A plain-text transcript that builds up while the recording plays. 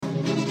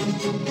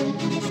Long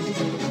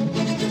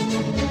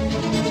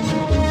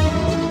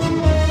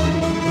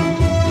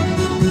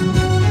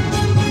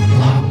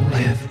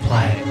live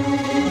play.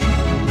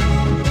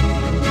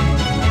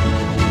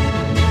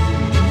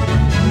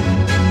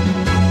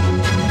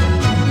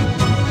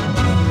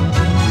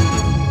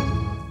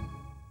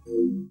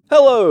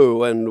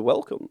 Hello and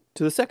welcome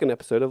to the second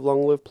episode of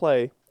Long Live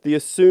Play, the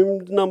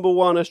assumed number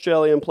one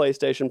Australian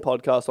PlayStation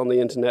podcast on the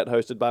internet,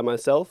 hosted by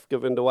myself,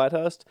 Govinda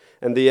Whitehurst,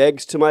 and the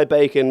eggs to my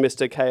bacon,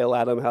 Mr. Kale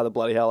Adam. How the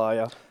bloody hell are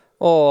ya?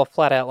 Or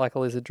flat out like a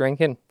lizard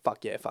drinking.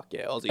 Fuck yeah,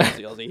 Aussie,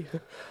 Aussie.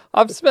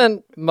 I've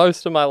spent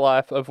most of my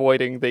life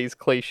avoiding these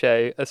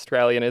cliche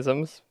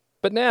Australianisms,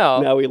 but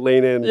now Now we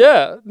lean in.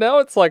 yeah, now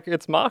it's like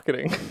it's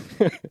marketing.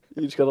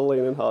 You just gotta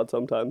lean in hard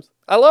sometimes.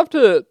 I love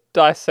to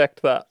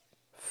dissect that.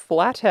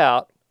 Flat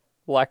out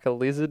like a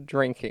lizard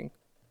drinking.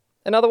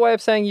 Another way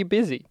of saying you're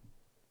busy.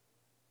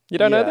 You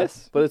don't know Yeah,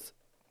 this? But it's...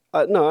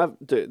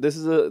 dude, this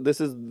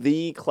is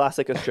the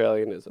classic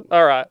Australianism.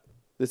 All right.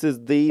 This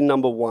is the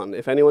number one.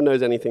 If anyone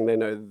knows anything, they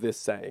know this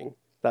saying.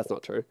 That's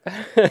not true.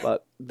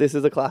 But this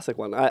is a classic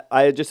one.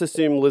 I just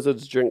assume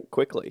lizards drink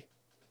quickly.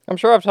 I'm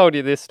sure I've told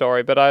you this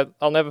story, but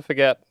I'll never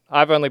forget.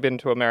 I've only been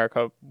to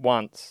America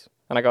once,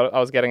 and I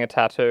was getting a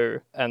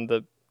tattoo, and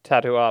the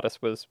tattoo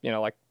artist was,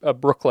 like a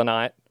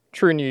Brooklynite,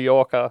 true New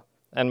Yorker,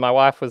 and my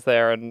wife was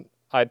there, and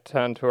I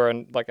turned to her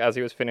and as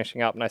he was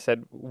finishing up, and I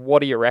said, "What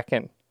do you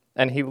reckon?"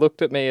 And he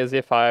looked at me as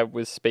if I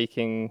was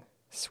speaking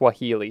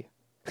Swahili.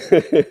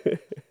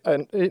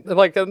 And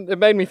it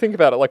made me think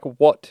about it.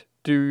 What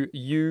do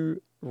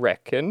you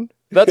reckon?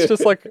 That's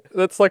just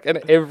that's an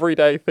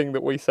everyday thing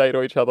that we say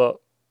to each other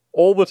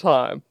all the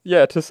time.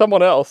 Yeah, to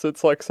someone else, it's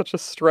such a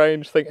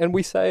strange thing, and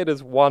we say it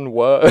as one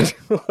word.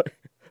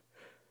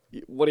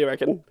 What do you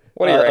reckon?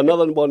 What do you reckon?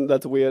 Another one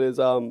that's weird is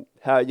how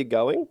are you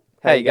going?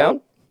 How you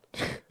going?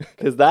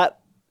 Because that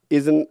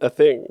isn't a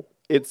thing.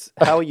 It's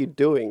how are you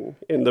doing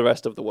in the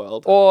rest of the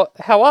world? Or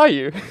how are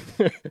you?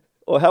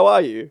 Or how are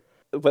you?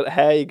 But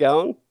how are you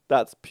going?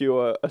 That's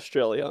pure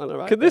Australiana,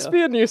 right? Could this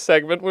be a new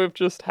segment we've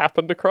just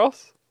happened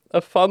across?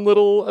 A fun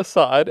little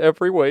aside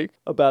every week.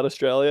 About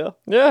Australia?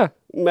 Yeah.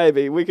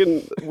 Maybe.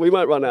 We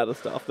might run out of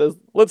stuff.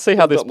 Let's see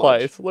how this not much.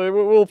 plays.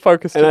 We'll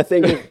focus. And I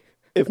think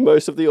if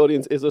most of the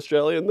audience is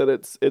Australian, then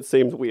it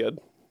seems weird.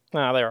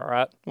 Nah, they're all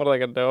right. What are they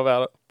going to do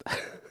about it?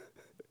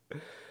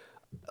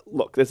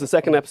 Look, there's a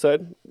second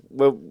episode.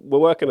 We're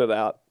working it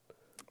out.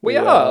 We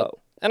are.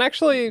 And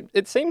actually,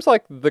 it seems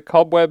like the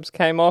cobwebs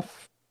came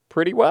off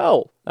pretty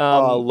well.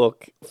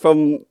 Look,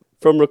 from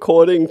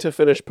recording to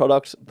finished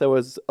product, there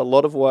was a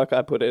lot of work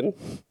I put in.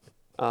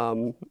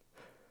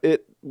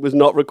 It was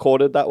not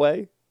recorded that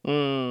way,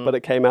 but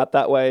it came out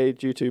that way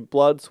due to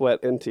blood,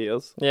 sweat, and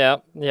tears Yeah.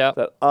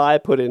 that I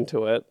put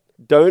into it.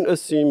 Don't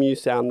assume you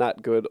sound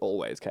that good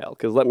always, Kale,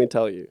 because let me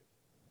tell you,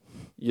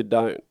 you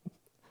don't.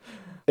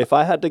 If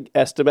I had to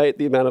estimate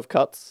the amount of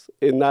cuts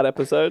in that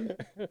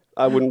episode,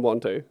 I wouldn't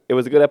want to. It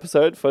was a good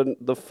episode for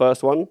the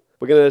first one.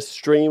 We're going to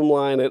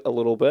streamline it a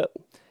little bit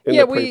in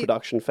the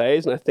pre-production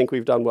phase, and I think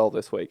we've done well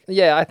this week.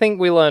 Yeah, I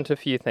think we learnt a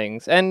few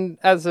things. And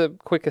as a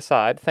quick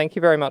aside, thank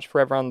you very much for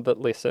everyone that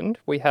listened.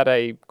 We had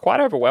a quite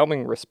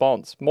overwhelming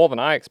response, more than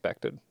I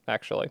expected,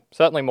 actually.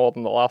 Certainly more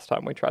than the last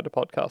time we tried to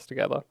podcast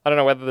together. I don't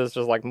know whether there's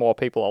just more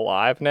people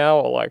alive now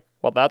or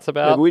what that's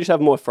about. Maybe we just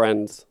have more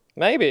friends.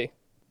 Maybe.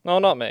 No,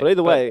 not me. But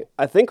either way,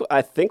 I think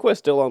we're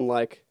still on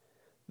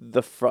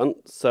the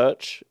front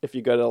search. If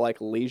you go to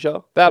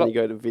leisure and you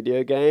go to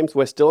video games,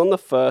 we're still on the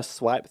first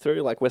swipe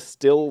through. We're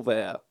still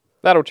there.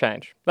 That'll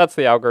change. That's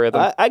the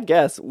algorithm. I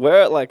guess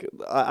we're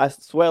I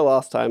swear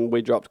last time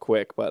we dropped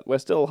quick, but we're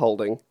still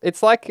holding.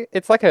 It's like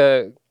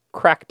a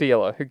crack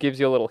dealer who gives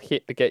you a little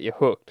hit to get you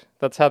hooked.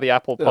 That's how the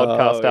Apple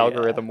podcast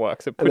algorithm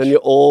works. It puts and then you're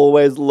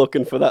always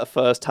looking for that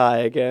first high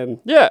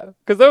again. Yeah,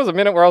 because there was a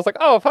minute where I was like,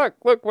 oh, fuck,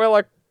 look,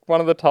 we're one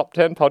of the top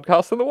 10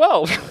 podcasts in the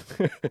world.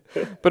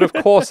 But of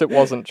course it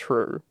wasn't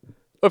true.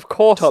 Of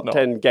course Top not.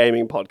 10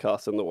 gaming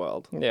podcasts in the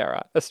world. Yeah,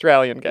 right.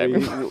 Australian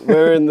gaming.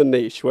 We're in the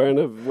niche. We're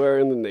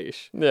in the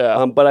niche.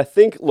 Yeah. But I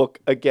think, look,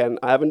 again,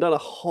 I haven't done a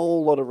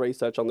whole lot of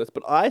research on this,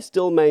 but I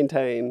still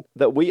maintain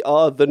that we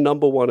are the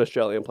number one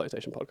Australian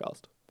PlayStation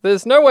podcast.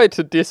 There's no way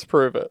to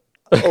disprove it.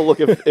 Oh, look,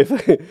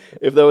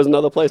 if there was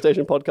another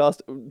PlayStation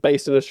podcast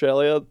based in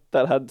Australia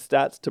that had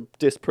stats to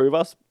disprove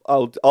us,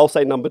 I'll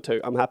say number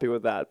 2. I'm happy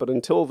with that. But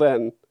until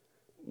then,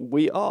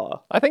 we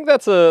are. I think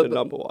that's the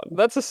number one.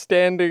 That's a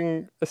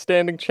standing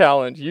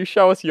challenge. You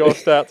show us your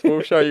stats,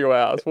 we'll show you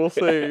ours. We'll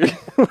see.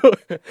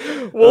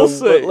 We'll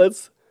see.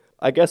 But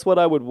I guess what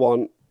I would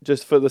want,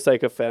 just for the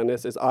sake of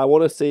fairness, is I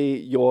want to see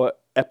your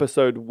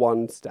episode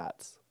 1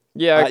 stats.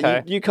 Yeah,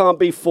 okay. You can't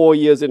be 4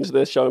 years into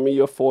this showing me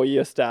your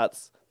 4-year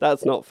stats.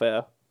 That's not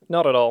fair.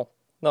 Not at all.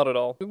 Not at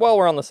all. While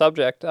we're on the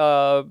subject,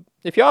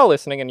 if you are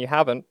listening and you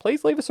haven't,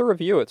 please leave us a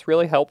review. It's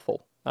really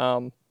helpful.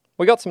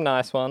 We got some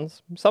nice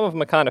ones. Some of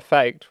them are kind of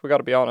faked. We got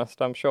to be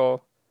honest. I'm sure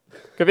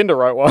Govinda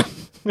wrote one.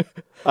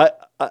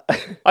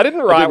 I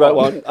didn't write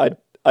one.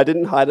 I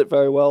didn't hide it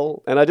very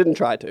well, and I didn't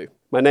try to.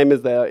 My name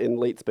is there in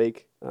Leet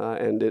Speak,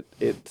 and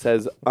it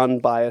says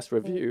unbiased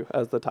review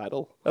as the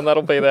title. And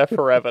that'll be there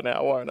forever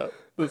now, won't it?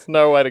 There's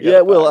no way to get Yeah,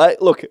 it well, back.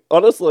 look,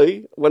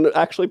 honestly, when it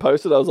actually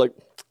posted, I was like,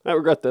 I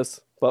regret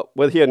this, but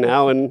we're here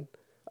now, and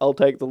I'll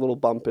take the little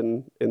bump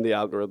in the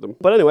algorithm.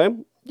 But anyway,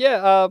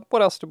 Yeah,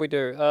 what else did we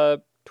do?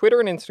 Twitter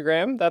and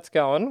Instagram, that's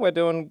going. We're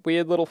doing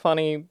weird little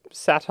funny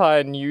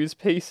satire news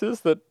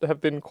pieces that have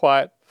been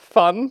quite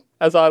fun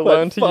as I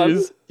learned to fun.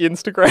 use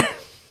Instagram.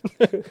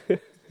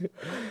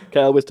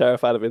 Kale was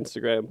terrified of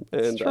Instagram,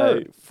 and true.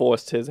 I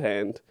forced his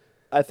hand.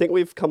 I think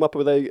we've come up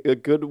with a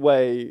good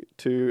way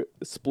to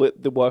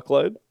split the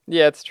workload,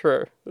 Yeah, it's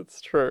true. It's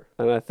true.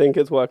 and I think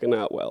it's working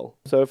out well.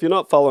 So if you're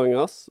not following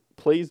us,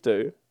 please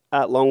do,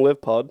 at Long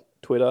Live Pod,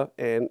 Twitter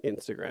and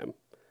Instagram.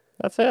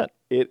 That's it.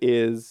 It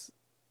is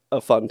a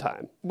fun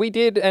time. We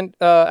did and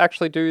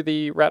actually do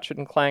the Ratchet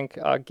and Clank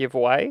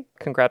giveaway.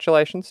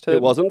 Congratulations to...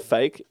 It wasn't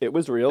fake. It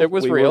was real. It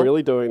was we real. were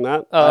really doing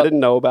that. I didn't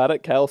know about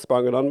it. Kale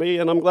sprung it on me,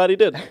 and I'm glad he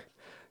did.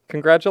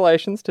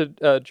 Congratulations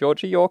to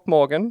Georgie York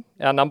Morgan,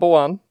 our number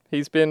one.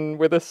 He's been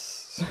with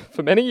us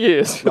for many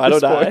years. at Ride or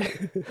this die.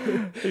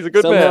 point. He's a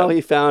good Somehow man.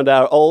 he found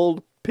our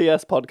old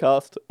PS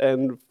podcast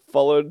and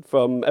followed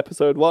from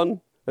episode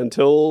 1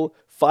 until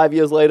 5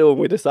 years later when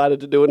we decided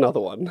to do another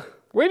one.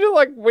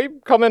 We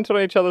commented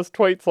on each other's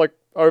tweets like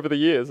over the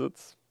years.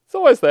 It's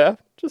always there.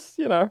 Just,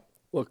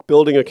 Look,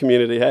 building a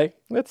community, hey?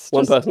 it's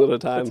One just, person at a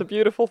time. it's a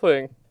beautiful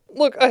thing.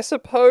 Look, I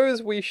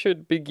suppose we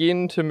should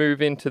begin to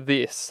move into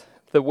this,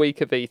 the week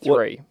of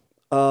E3.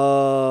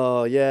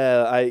 Oh,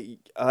 yeah.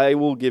 I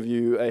will give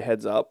you a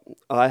heads up.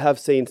 I have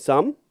seen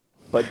some,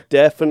 but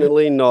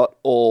definitely not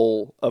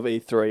all of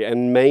E3,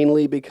 and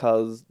mainly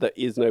because there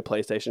is no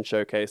PlayStation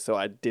Showcase, so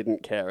I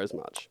didn't care as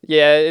much.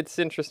 Yeah, it's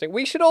interesting.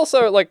 We should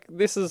also,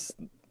 this is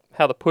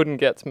how the pudding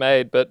gets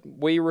made, but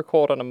we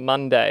record on a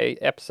Monday,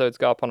 episodes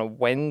go up on a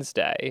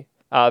Wednesday.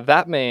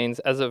 That means,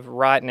 as of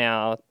right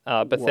now,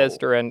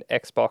 Bethesda and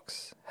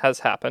Xbox has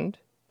happened.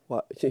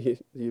 What?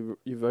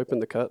 You've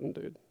opened the curtain,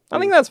 dude. I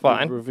think that's You've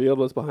fine. revealed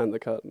what's behind the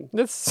curtain.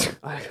 It's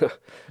I-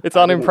 it's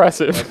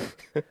unimpressive.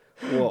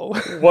 Whoa.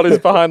 What is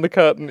behind the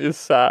curtain is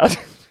sad.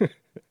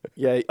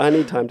 Yeah, I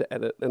need time to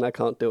edit, and I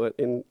can't do it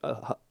in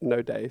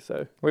no day,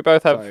 so... We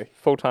both have Sorry.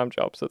 full-time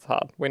jobs. It's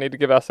hard. We need to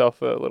give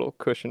ourselves a little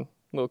cushion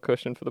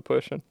for the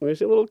pushing. We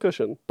need a little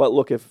cushion. But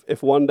look,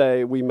 if one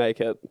day we make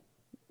it,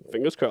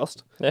 fingers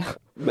crossed, Yeah,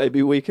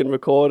 maybe we can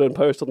record and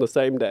post on the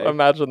same day.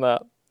 imagine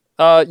that.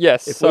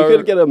 Yes. If so we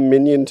could get a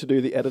minion to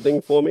do the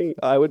editing for me,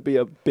 I would be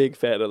a big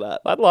fan of that.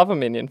 I'd love a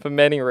minion for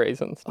many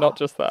reasons, not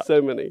just that.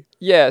 So many.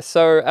 Yeah,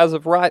 so as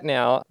of right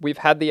now, we've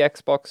had the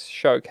Xbox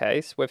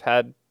showcase, we've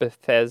had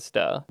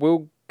Bethesda.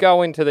 We'll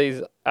go into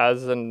these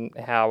as and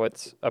how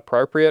it's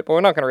appropriate, but we're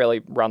not going to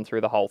really run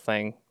through the whole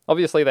thing.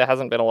 Obviously, there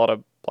hasn't been a lot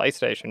of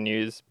PlayStation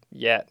news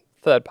yet,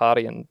 third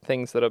party and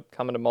things that are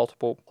coming to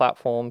multiple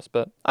platforms,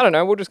 but I don't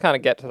know, we'll just kind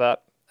of get to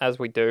that as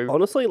we do.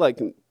 Honestly,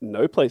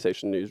 no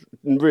PlayStation news,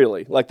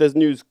 really. There's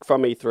news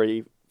from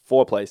E3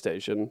 for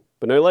PlayStation,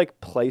 but no,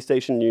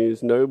 PlayStation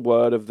news, no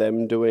word of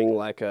them doing,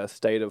 a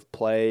state of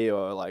play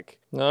or,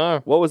 No.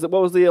 What was it?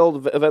 What was the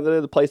old event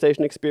there? The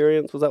PlayStation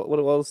Experience? Was that what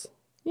it was?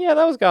 Yeah,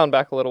 that was going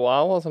back a little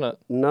while, wasn't it?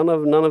 None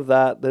of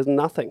that. There's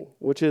nothing,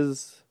 which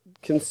is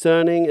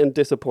concerning and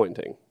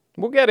disappointing.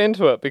 We'll get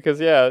into it because,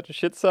 yeah,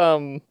 shit's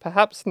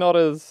perhaps not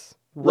as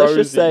rosy.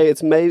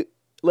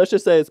 Let's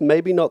just say it's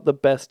maybe not the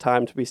best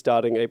time to be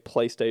starting a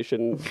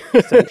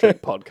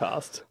PlayStation-centric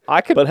podcast.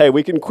 But hey,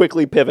 we can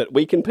quickly pivot.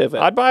 We can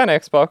pivot. I'd buy an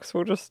Xbox.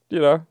 We'll just,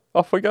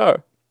 off we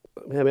go.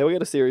 Yeah, maybe we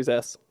get a Series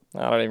S.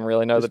 I don't even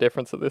really know the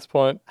difference at this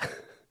point.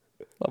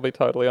 I'll be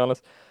totally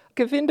honest.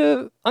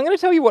 Govinda, I'm going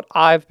to tell you what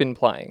I've been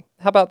playing.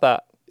 How about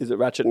that? Is it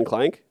Ratchet and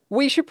Clank?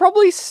 We should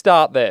probably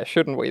start there,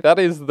 shouldn't we? That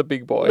is the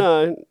big boy.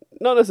 No,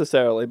 not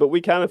necessarily, but we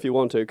can if you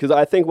want to, because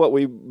I think what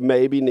we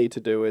maybe need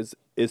to do is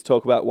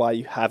talk about why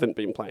you haven't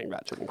been playing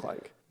Ratchet and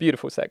Clank.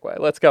 Beautiful segue.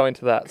 Let's go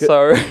into that.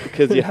 So,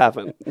 Because you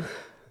haven't.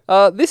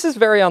 this is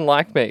very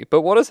unlike me,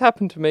 but what has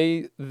happened to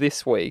me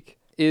this week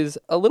is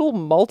a little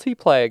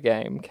multiplayer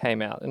game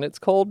came out, and it's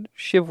called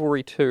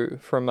Chivalry 2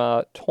 from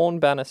Torn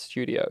Banner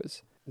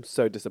Studios. I'm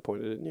so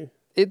disappointed in you.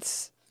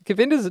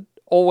 Govinda's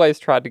always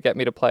tried to get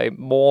me to play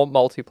more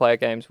multiplayer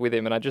games with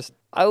him, and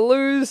I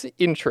lose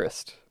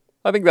interest.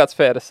 I think that's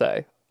fair to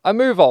say. I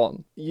move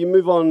on. You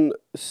move on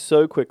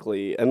so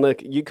quickly, and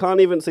you can't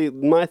even see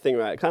my thing,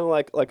 right? Kind of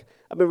like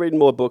I've been reading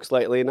more books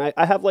lately, and I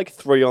have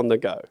 3 on the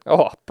go.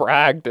 Oh,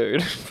 brag,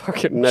 dude.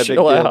 Fucking No big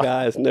chill deal, out.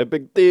 guys. No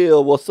big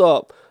deal. What's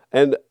up?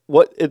 And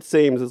what it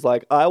seems is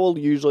I will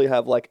usually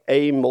have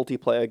a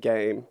multiplayer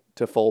game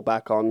to fall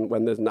back on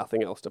when there's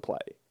nothing else to play.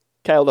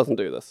 Kale doesn't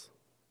do this.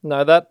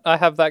 No, I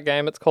have that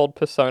game. It's called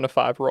Persona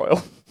 5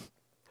 Royal.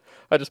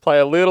 I just play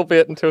a little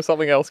bit until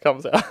something else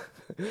comes out.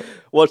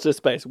 Watch this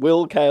space.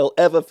 Will Kale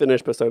ever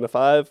finish Persona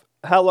 5?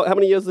 How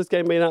many years has this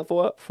game been out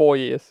for? 4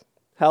 years.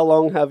 How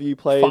long have you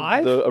played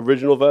 5? the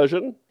original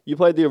version? You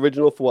played the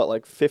original for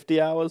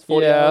 50 hours,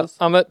 40 hours?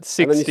 I'm at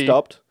 60. And then you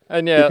stopped?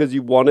 And yeah, Because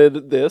you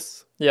wanted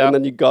this? Yeah. And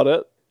then you got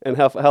it? And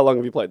how long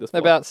have you played this for?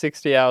 about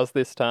 60 hours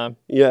this time.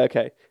 Yeah,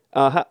 okay.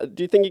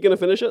 Do you think you're going to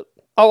finish it?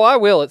 Oh, I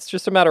will. It's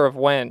just a matter of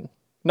when.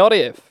 Not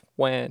if.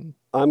 When.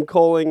 I'm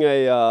calling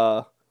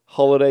a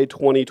holiday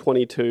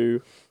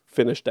 2022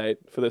 finish date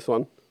for this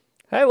one.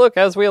 Hey, look,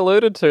 as we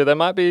alluded to, there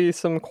might be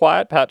some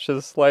quiet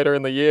patches later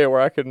in the year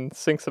where I can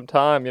sink some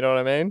time, you know what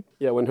I mean?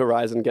 Yeah, when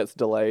Horizon gets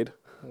delayed.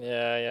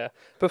 Yeah.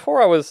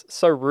 Before I was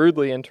so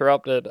rudely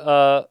interrupted,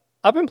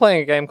 I've been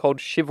playing a game called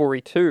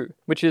Chivalry 2,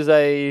 which is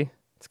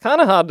it's kind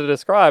of hard to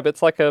describe.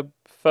 It's like a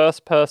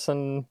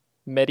first-person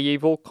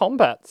medieval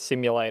combat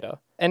simulator.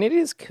 And it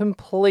has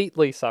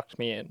completely sucked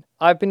me in.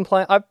 I've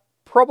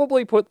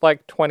probably put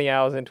like 20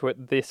 hours into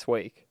it this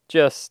week.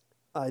 Just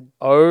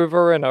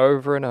over and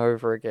over and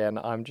over again.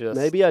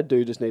 Maybe I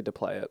do just need to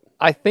play it.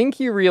 I think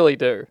you really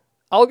do.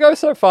 I'll go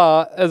so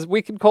far as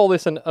we could call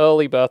this an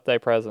early birthday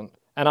present,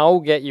 and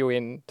I'll get you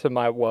into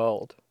my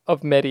world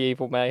of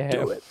medieval mayhem.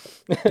 Do it.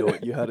 Do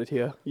it. You heard it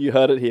here. You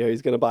heard it here.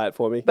 He's going to buy it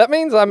for me. That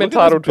means I'm Look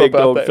entitled at to a this big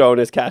dog birthday. throwing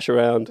his cash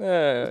around.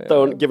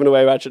 Giving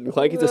away Ratchet and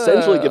Clank. He's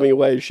essentially giving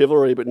away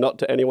Chivalry, but not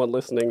to anyone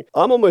listening.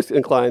 I'm almost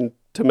inclined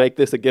to make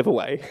this a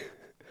giveaway.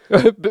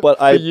 But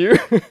for you?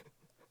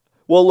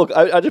 Well, look,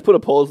 I just put a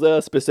pause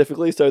there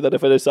specifically so that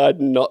if I decide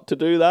not to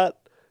do that,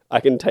 I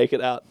can take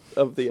it out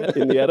of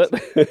in the edit.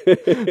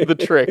 The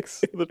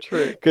tricks.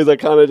 Because I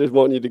kind of just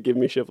want you to give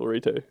me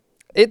Chivalry too.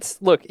 It's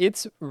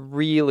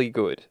really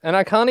good. And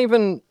I can't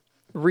even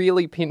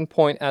really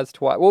pinpoint as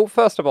to why. Well,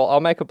 first of all,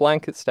 I'll make a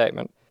blanket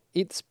statement.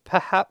 It's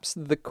perhaps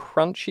the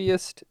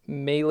crunchiest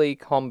melee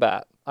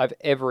combat I've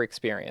ever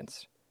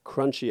experienced.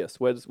 Crunchiest?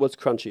 What's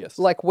crunchiest?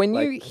 Like when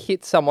you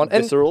hit someone...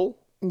 Visceral?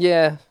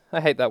 Yeah,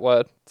 I hate that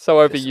word. It's so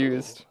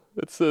overused.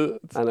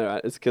 I know,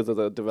 right? It's because of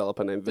the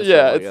developer name Visceral,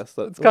 yeah, I guess.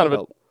 It's kind of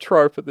a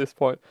trope at this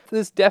point.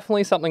 There's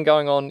definitely something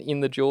going on in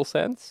the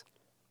DualSense.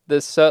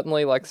 There's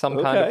certainly like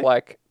some kind of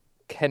like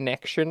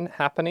connection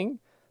happening,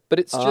 but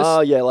it's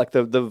just... yeah, like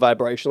the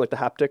vibration, like the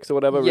haptics or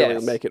whatever,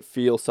 really make it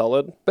feel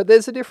solid. But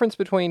there's a difference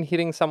between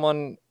hitting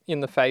someone in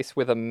the face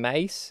with a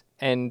mace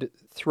and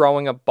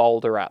throwing a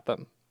boulder at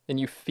them. And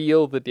you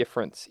feel the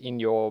difference in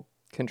your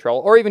control,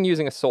 or even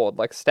using a sword,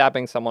 like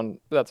stabbing someone.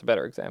 That's a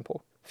better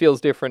example.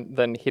 Feels different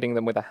than hitting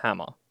them with a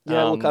hammer.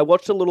 Yeah, look, I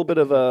watched a little bit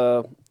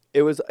of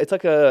it's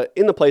like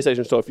in the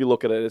PlayStation Store, if you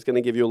look at it, it's going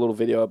to give you a little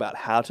video about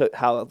how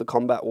the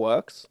combat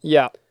works.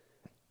 Yeah.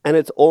 And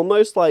it's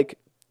almost like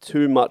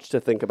too much to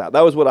think about.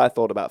 That was what I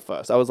thought about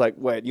first. I was like,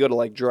 wait, you got to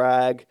like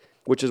drag,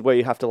 which is where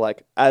you have to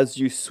like, as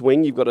you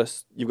swing, you've got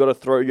to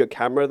throw your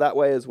camera that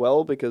way as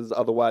well, because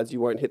otherwise you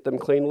won't hit them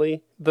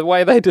cleanly. The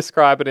way they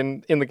describe it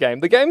in the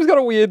game's got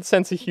a weird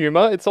sense of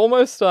humor. It's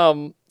almost,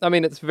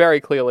 it's very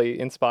clearly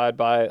inspired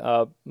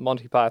by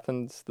Monty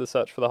Python's The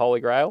Search for the Holy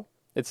Grail.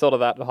 It's sort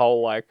of that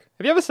whole like,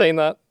 have you ever seen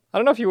that? I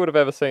don't know if you would have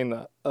ever seen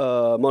that.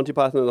 Monty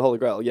Python and the Holy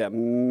Grail, yeah,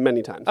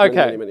 many times.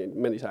 Okay.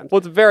 Many times. Well,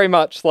 it's very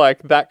much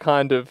like that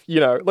kind of,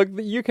 like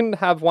you can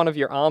have one of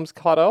your arms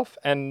cut off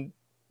and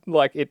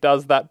like it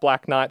does that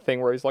Black Knight thing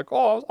where he's like,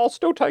 oh, I'll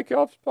still take you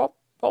off.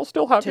 I'll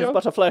still have you. Tis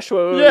but a flesh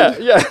wound.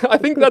 Yeah. I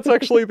think that's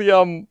actually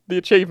the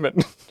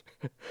achievement.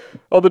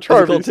 Or the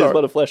trophy. Tis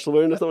but a flesh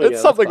wound or something?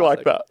 It's something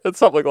like that. It's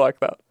something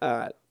like that. All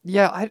right.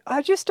 Yeah,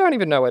 I just don't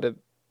even know where to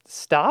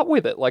start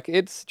with it. Like,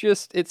 it's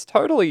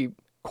totally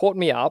caught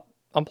me up.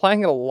 I'm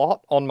playing it a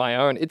lot on my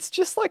own. It's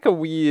just like a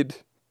weird...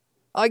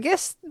 I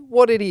guess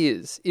what it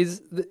is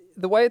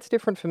the way it's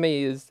different for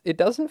me is it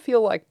doesn't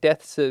feel like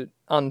deaths are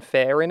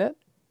unfair in it,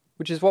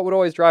 which is what would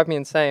always drive me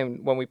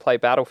insane when we play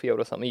Battlefield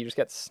or something. You just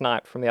get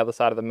sniped from the other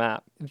side of the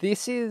map.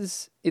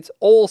 It's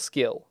all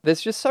skill.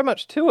 There's just so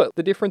much to it.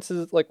 The difference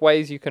is like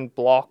ways you can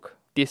block,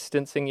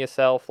 distancing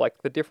yourself,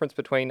 like the difference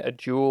between a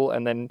duel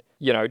and then,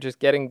 just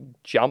getting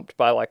jumped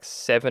by like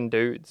 7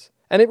 dudes.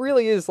 And it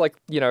really is like,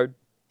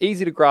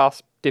 easy to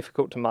grasp,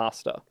 difficult to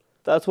master.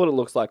 That's what it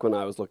looks like when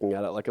I was looking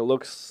at it. Like, it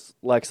looks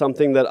like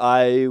something that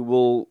I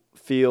will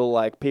feel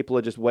like people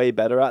are just way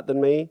better at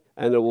than me,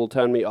 and it will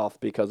turn me off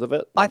because of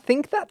it. I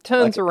think that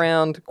turns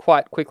around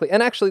quite quickly.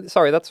 And actually,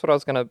 sorry, that's what I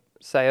was going to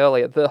say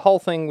earlier. The whole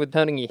thing with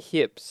turning your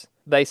hips,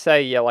 they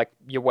say, like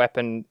your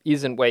weapon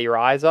isn't where your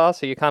eyes are,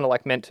 so you're kind of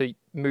like meant to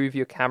move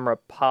your camera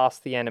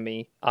past the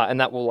enemy, and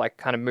that will like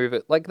kind of move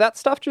it. Like that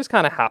stuff just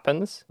kind of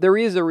happens. There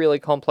is a really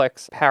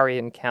complex parry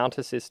and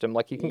counter system.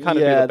 Like you can kind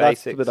of do the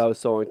basics. Yeah, that's what I was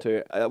saying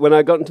too. When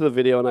I got into the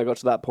video and I got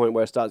to that point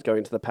where it starts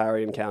going to the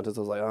parry and counters,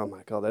 I was like, oh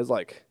my god,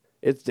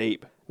 it's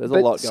deep. There's a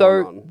lot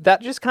going on.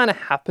 That just kind of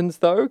happens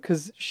though,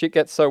 because shit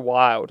gets so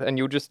wild, and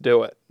you'll just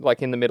do it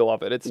like in the middle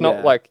of it. It's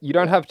not like you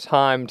don't have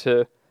time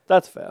to.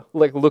 That's fair.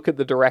 Like, look at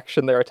the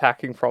direction they're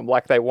attacking from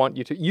like they want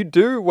you to. You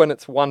do when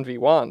it's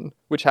 1v1,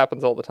 which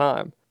happens all the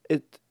time.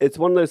 It's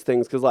one of those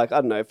things, because, like, I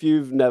don't know, if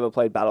you've never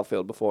played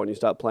Battlefield before and you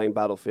start playing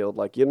Battlefield,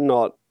 like, you're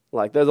not,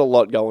 like, there's a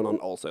lot going on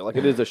also. Like,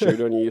 it is a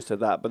shooter and you're used to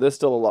that, but there's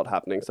still a lot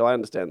happening. So I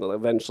understand that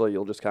eventually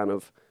you'll just kind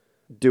of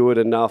do it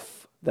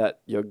enough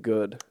that you're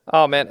good.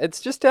 Oh, man, it's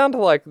just down to,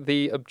 like,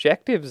 the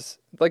objectives.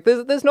 Like,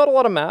 there's not a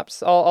lot of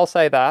maps, I'll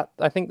say that.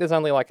 I think there's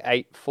only, like,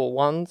 8 full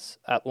ones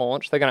at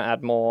launch. They're going to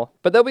add more.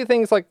 But there'll be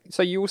things like,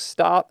 so you'll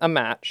start a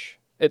match,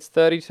 It's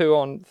 32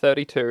 on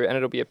 32, and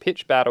it'll be a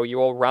pitch battle.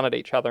 You all run at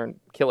each other and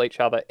kill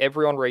each other.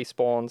 Everyone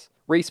respawns.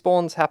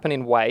 Respawns happen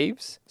in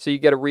waves, so you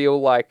get a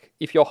real, like,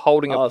 if you're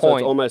holding a So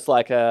point... it's almost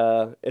like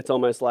a... It's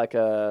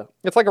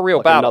like a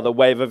real battle. another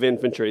wave of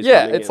infantry.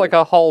 Yeah, it's like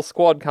a whole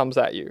squad comes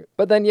at you.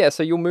 But then, yeah,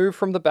 so you'll move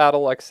from the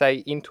battle, like,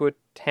 say, into a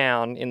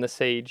town in the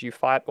siege. You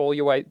fight all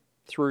your way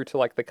through to,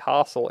 like, the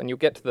castle, and you'll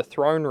get to the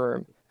throne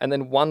room. And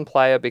then one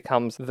player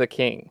becomes the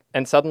king.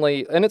 And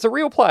suddenly, and it's a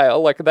real player,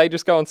 like they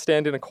just go and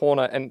stand in a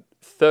corner and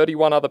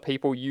 31 other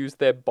people use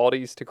their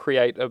bodies to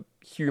create a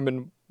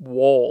human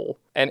wall.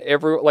 And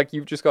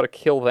you've just got to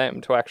kill them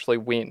to actually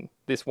win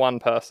this one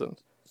person.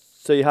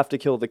 So you have to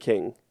kill the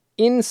king.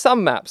 In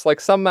some maps, like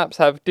some maps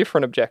have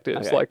different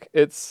objectives. Okay. Like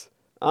it's...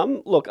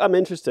 Look, I'm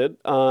interested.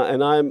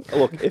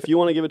 Look, if you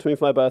want to give it to me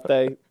for my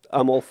birthday,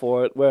 I'm all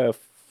for it. We're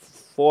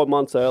 4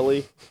 months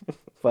early.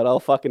 But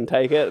I'll fucking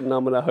take it, and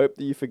I'm going to hope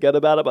that you forget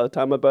about it by the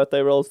time my birthday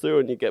rolls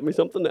through and you get me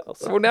something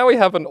else. Well, now we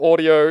have an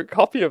audio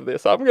copy of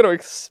this. I'm going to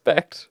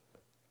expect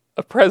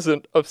a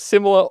present of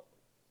similar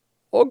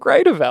or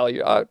greater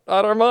value. I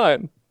don't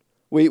mind.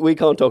 We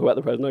can't talk about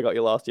the present I got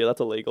you last year. That's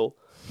illegal.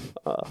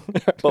 But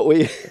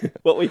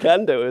what we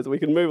can do is we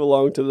can move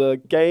along to the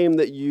game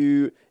that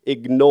you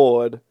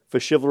ignored for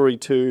Chivalry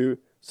 2,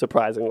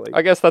 surprisingly.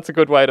 I guess that's a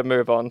good way to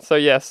move on. So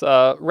yes,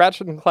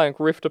 Ratchet & Clank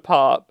Rift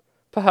Apart,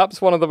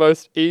 perhaps one of the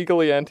most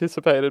eagerly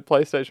anticipated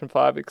PlayStation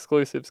 5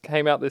 exclusives,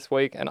 came out this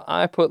week, and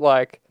I put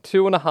like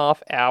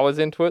 2.5 hours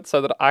into it so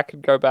that I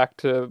could go back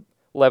to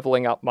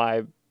leveling up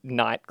my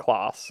knight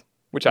class,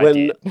 which I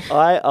did. When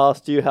I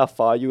asked you how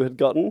far you had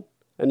gotten,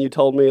 and you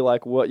told me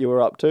like what you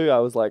were up to, I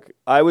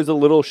was a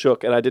little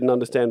shook, and I didn't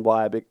understand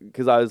why,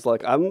 because I was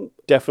like, I'm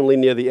definitely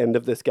near the end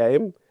of this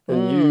game,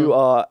 and you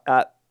are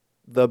at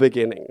the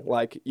beginning.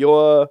 Like,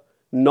 you're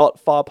not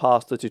far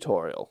past the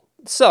tutorial.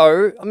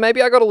 So,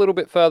 maybe I got a little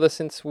bit further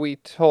since we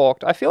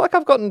talked. I feel like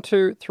I've gotten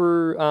through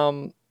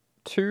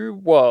 2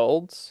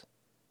 worlds,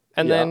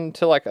 and then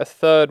to like a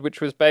third, which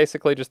was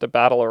basically just a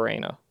battle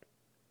arena.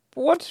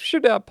 What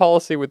should our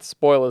policy with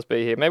spoilers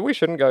be here? Maybe we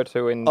shouldn't go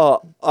too in...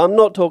 I'm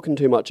not talking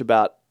too much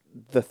about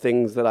the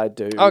things that I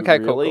do, okay,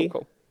 really,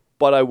 cool.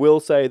 But I will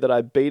say that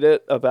I beat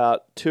it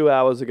about 2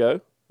 hours ago.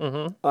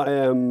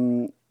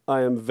 Mm-hmm.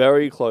 I am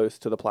very close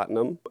to the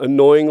platinum.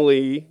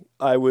 Annoyingly,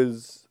 I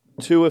was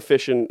too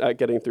efficient at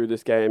getting through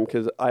this game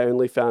because I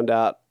only found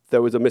out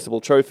there was a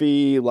missable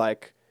trophy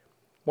like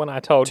when I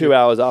told you. 2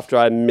 hours after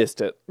I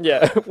missed it.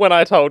 Yeah, when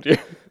I told you.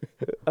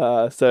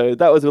 So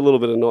that was a little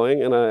bit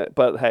annoying,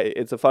 but hey,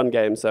 it's a fun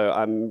game, so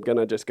I'm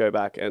gonna just go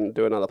back and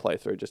do another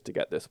playthrough just to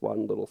get this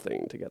one little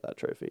thing to get that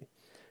trophy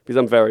because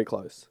I'm very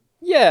close.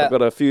 Yeah, I've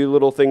got a few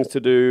little things to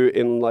do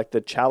in like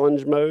the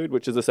challenge mode,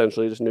 which is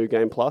essentially just New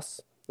Game Plus.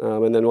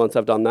 And then once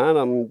I've done that,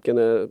 I'm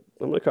gonna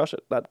crush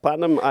it. That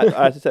platinum, I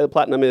have to say, the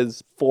platinum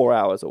is 4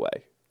 hours away.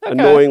 Okay.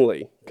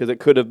 Annoyingly, because it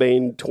could have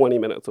been 20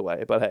 minutes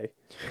away. But hey,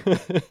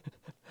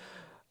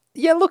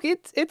 yeah. Look,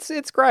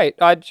 it's great.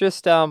 I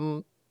just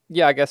I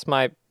guess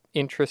my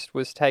interest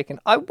was taken.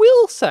 I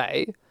will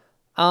say,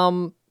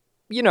 the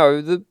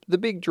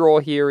big draw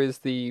here is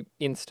the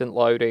instant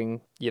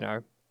loading.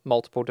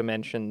 Multiple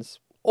dimensions.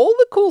 All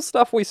the cool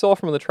stuff we saw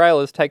from the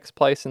trailers takes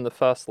place in the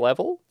first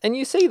level, and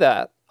you see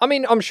that. I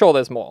mean, I'm sure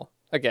there's more.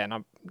 Again,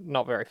 I'm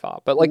not very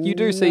far. But, like, you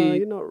do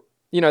see,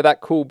 that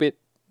cool bit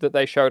that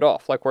they showed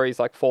off, like, where he's,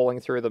 like, falling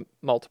through the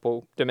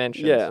multiple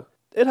dimensions. Yeah,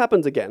 it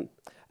happens again.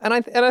 And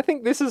I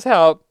think this is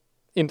how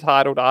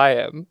entitled I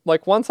am.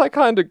 Like, once I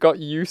kind of got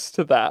used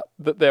to that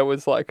there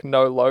was, like,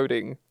 no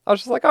loading, I was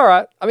just like, all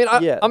right. I mean,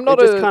 I'm not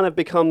it just kind of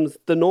becomes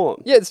the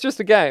norm. Yeah, it's just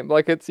a game.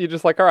 Like, you're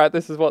just like, all right,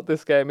 this is what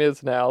this game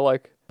is now.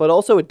 Like... But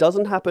also, it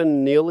doesn't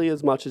happen nearly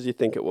as much as you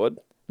think it would.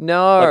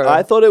 No. Like,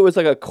 I thought it was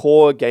like a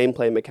core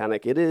gameplay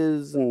mechanic. It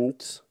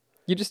isn't.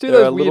 You just do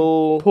those weird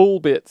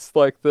pull bits,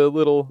 like the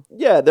little...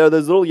 Yeah, there are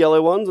those little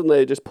yellow ones, and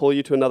they just pull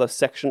you to another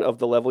section of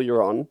the level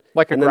you're on.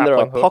 Like a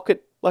grappling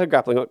hook. Like a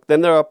grappling hook.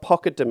 Then there are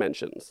pocket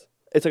dimensions.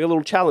 It's like a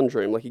little challenge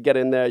room. Like, you get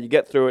in there, you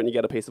get through it, and you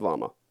get a piece of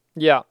armor.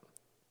 Yeah.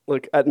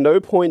 Like, at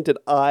no point did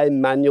I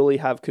manually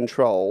have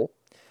control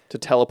to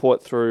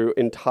teleport through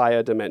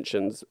entire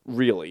dimensions,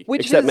 really.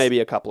 Except maybe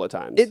a couple of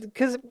times.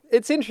 Because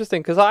it's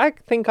interesting, because I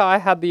think I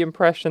had the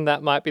impression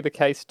that might be the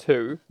case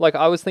too. Like,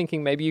 I was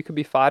thinking maybe you could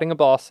be fighting a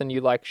boss and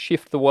you, like,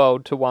 shift the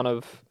world to one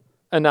of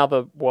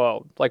another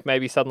world. Like,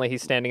 maybe suddenly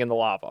he's standing in the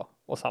lava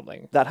or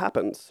something. That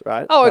happens,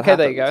 right? Oh, okay,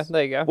 there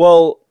you go.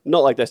 Well, not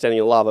like they're standing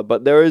in lava,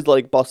 but there is,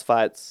 like, boss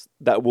fights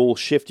that will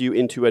shift you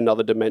into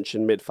another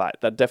dimension mid-fight.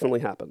 That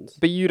definitely happens.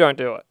 But you don't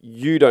do it.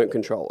 You don't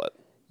control it.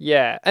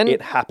 Yeah, and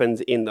it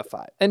happens in the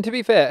fight. And to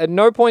be fair, at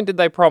no point did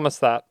they promise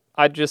that.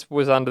 I just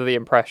was under the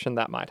impression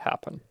that might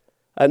happen.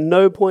 At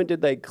no point did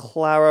they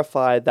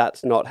clarify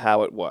that's not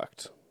how it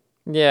worked.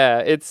 Yeah,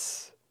 it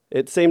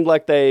seemed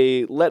like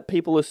they let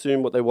people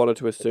assume what they wanted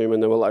to assume,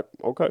 and they were like,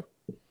 okay.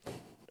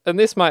 And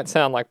this might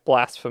sound like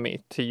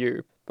blasphemy to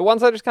you, but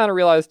once I just kind of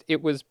realized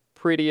it was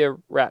prettier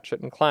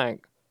Ratchet and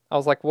Clank, I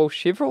was like, well,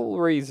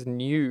 Chivalry's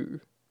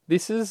new.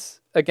 This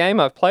is a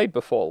game I've played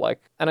before,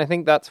 and I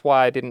think that's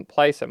why I didn't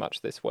play so much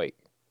this week.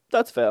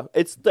 That's fair.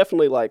 It's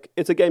definitely like,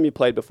 it's a game you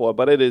played before,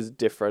 but it is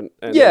different.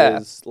 And Yeah.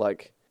 it is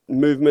like,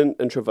 movement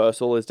and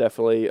traversal is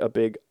definitely a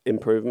big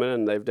improvement,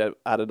 and they've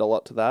added a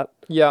lot to that.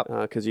 Yeah.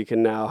 Because you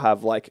can now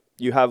have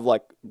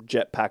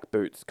jetpack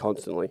boots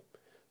constantly.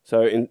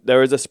 So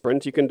there is a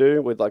sprint you can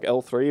do with like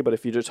L3, but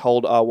if you just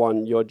hold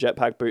R1, your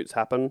jetpack boots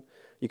happen.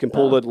 You can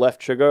pull the left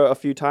trigger a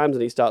few times,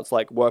 and he starts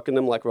like working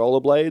them like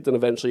rollerblades, and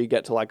eventually you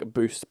get to like a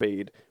boost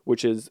speed,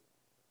 which is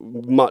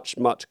much,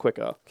 much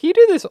quicker. Can you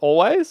do this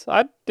always?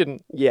 I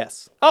didn't.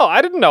 Yes. Oh,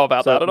 I didn't know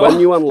about that at when all.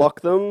 you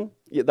unlock them,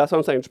 that's what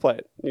I'm saying. Just play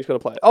it. You just got to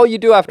play it. Oh, you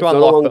do have to It's not a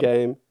unlock long them.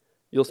 game.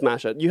 You'll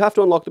smash it. You have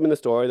to unlock them in the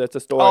story. That's a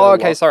story. Oh,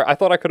 okay. unlock. Sorry. I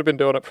thought I could have been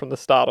doing it from the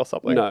start or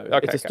something. No, Okay,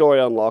 it's a story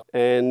unlock,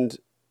 and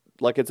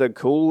like it's a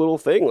cool little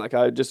thing. Like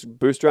I just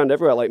boost around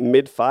everywhere. Like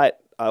mid-fight,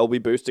 I'll be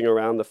boosting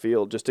around the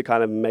field just to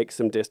kind of make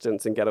some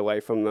distance and get away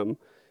from them.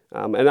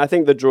 And I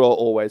think the draw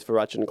always for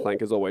Ratchet and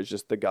Clank is always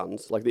just the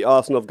guns. Like the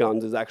arsenal of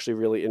guns is actually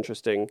really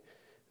interesting,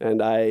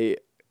 and I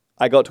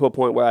got to a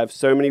point where I have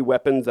so many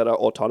weapons that are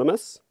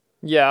autonomous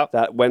Yeah.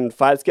 that when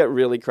fights get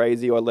really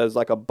crazy or there's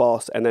like a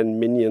boss and then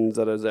minions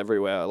that is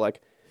everywhere,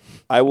 like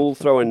I will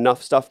throw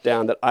enough stuff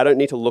down that I don't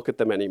need to look at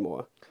them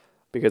anymore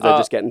because they're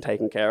just getting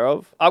taken care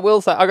of. I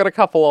will say I got a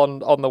couple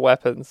on the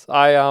weapons.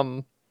 I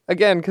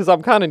again because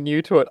I'm kind of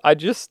new to it.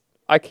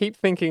 I keep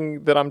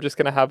thinking that I'm just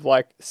gonna have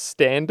like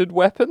standard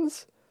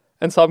weapons,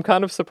 and so I'm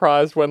kind of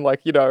surprised when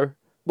like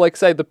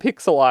say the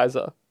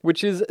Pixelizer,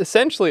 which is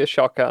essentially a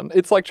shotgun.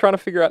 It's like trying to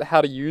figure out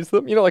how to use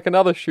them. Like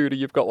another shooter,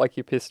 you've got like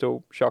your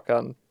pistol,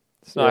 shotgun,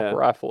 sniper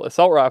rifle,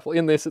 assault rifle.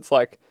 In this, it's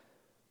like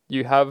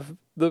you have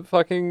the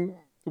fucking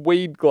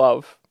weed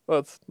glove.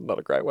 Well, that's not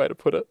a great way to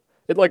put it.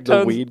 It like The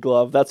turns weed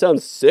glove. That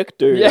sounds sick,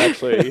 dude, Yeah.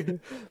 actually.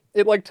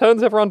 it like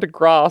turns everyone to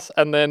grass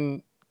and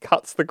then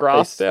cuts the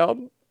grass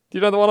down. Do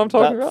you know the one I'm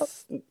talking about?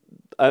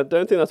 I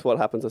don't think that's what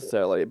happens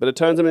necessarily, but it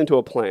turns them into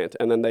a plant,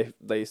 and then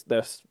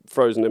they're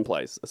frozen in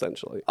place,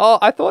 essentially. Oh,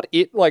 I thought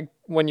it like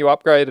when you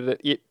upgraded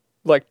it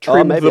like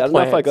trimmed Maybe. the I don't know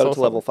if I plants got or it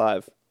to level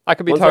something. 5. I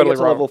could be Once totally they get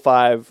to wrong. level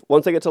 5,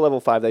 once they get to level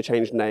 5, they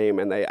change name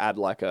and they add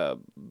like a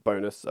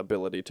bonus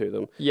ability to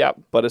them. Yep.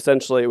 But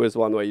essentially, it was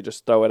one where you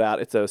just throw it out.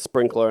 It's a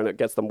sprinkler, and it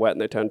gets them wet, and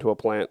they turn to a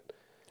plant.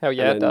 Hell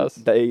yeah, it And then does.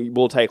 They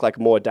will take like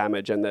more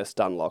damage, and they're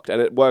stun locked,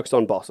 and it works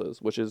on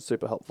bosses, which is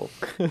super helpful.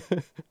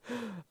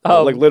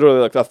 Like literally,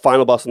 like the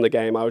final boss in the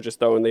game, I was just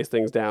throwing these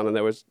things down, and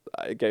it was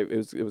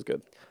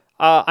good.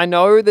 I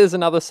know there's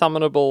another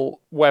summonable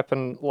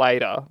weapon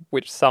later,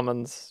 which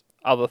summons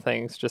other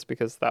things just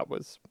because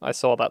I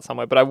saw that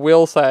somewhere. But I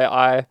will say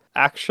I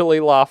actually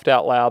laughed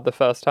out loud the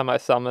first time I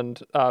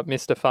summoned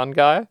Mr. Fun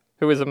Guy,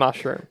 who is a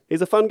mushroom.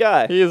 He's a fun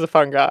guy. He is a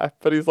fun guy,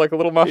 but he's like a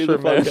little He's a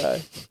mushroom fun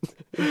man.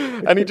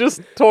 guy. And he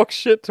just talks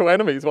shit to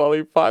enemies while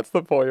he fights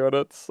them for you, and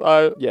it's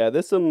Yeah,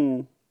 there's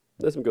some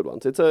good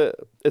ones. It's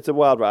a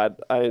wild ride.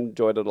 I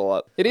enjoyed it a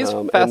lot. it is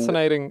And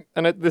fascinating,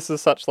 and this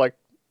is such like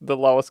the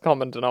lowest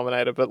common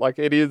denominator, but like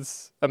it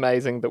is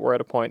amazing that we're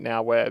at a point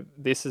now where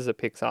this is a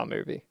Pixar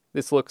movie.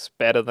 This looks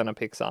better than a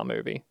Pixar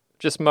movie,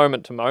 just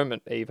moment to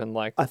moment, even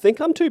like. I think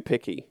I'm too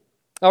picky.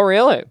 Oh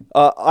really?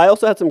 I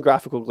also had some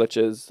graphical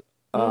glitches.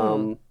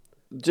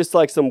 Just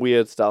like some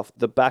weird stuff.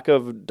 The back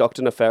of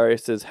Dr.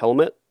 Nefarious's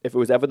helmet, if it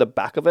was ever the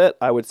back of it,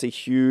 I would see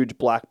huge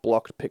black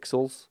blocked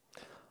pixels.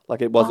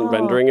 Like it wasn't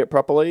rendering it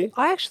properly.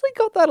 I actually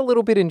got that a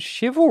little bit in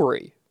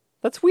Chivalry.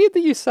 That's weird that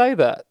you say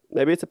that.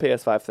 Maybe it's a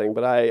PS5 thing,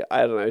 but I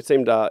don't know. It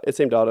seemed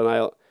odd,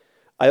 and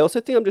I also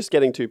think I'm just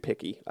getting too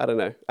picky. I don't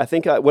know. I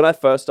think when I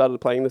first started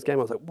playing this game,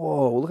 I was like,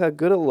 whoa, look how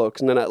good it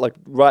looks. And then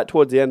right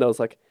towards the end, I was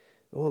like,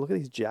 oh, look at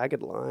these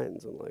jagged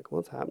lines, and like,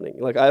 what's happening?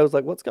 Like, I was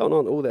like, what's going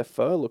on? Oh, their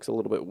fur looks a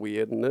little bit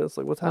weird in this.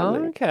 Like, what's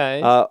happening?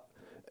 Okay.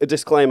 A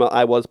disclaimer,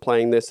 I was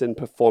playing this in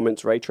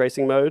performance ray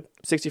tracing mode,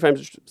 60 frames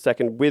a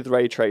second with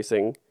ray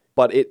tracing,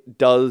 but it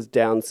does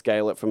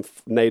downscale it from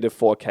native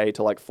 4K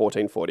to like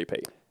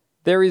 1440p.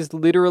 There is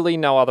literally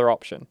no other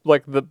option.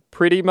 Like the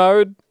pretty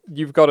mode,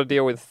 you've got to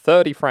deal with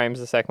 30 frames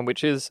a second,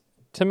 which is,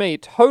 to me,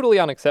 totally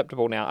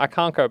unacceptable now. I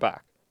can't go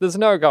back. There's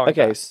no going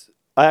Okay, back.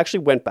 I actually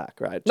went back,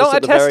 right? No, Just I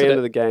at the very tested end it.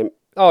 of the game.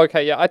 Oh,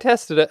 okay, yeah, I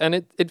tested it, and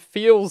it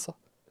feels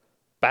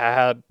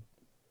bad.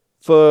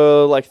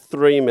 For like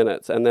 3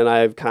 minutes, and then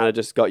I kind of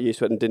just got used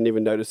to it and didn't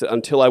even notice it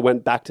until I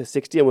went back to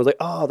 60 and was like,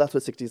 oh, that's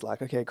what 60 is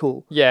like. Okay,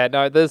 cool. Yeah,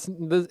 no, there's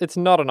it's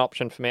not an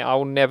option for me. I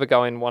will never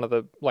go in one of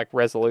the like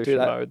resolution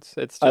Dude, modes.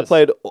 It's just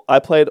I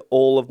played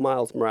all of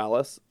Miles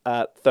Morales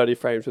at 30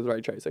 frames with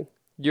ray tracing.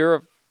 you're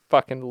a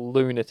fucking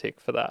lunatic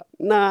for that.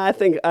 Nah, I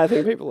think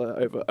people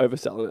are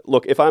overselling it.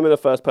 Look, if I'm in a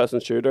first person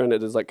shooter and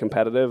it is like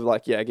competitive,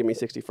 like yeah, give me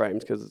 60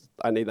 frames because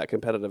I need that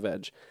competitive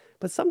edge.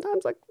 But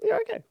sometimes like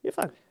you're okay, you're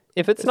fine.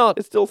 If it's not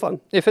It's still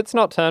fun. if it's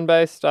not turn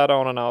based, I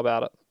don't want to know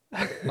about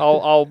it.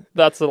 I'll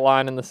that's the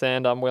line in the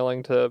sand I'm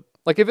willing to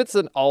like if it's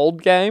an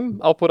old game,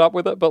 I'll put up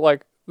with it, but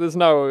like there's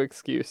no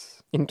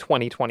excuse in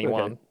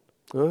 2021.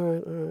 Okay.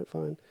 All right,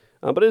 fine.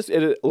 But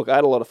look, I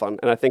had a lot of fun,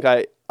 and I think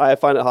I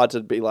find it hard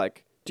to be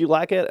like, do you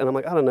like it? And I'm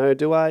like, I don't know,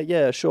 do I?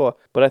 Yeah, sure.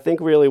 But I think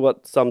really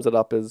what sums it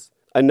up is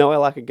I know I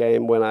like a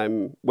game when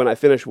I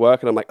finish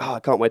work and I'm like, oh, I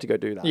can't wait to go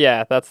do that.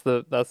 Yeah, that's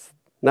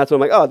And that's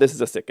when I'm like, oh, this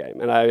is a sick game.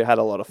 And I had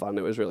a lot of fun.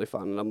 It was really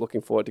fun. And I'm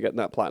looking forward to getting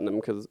that platinum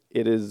because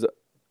it is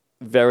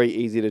very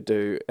easy to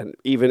do and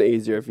even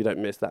easier if you don't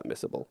miss that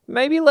missable.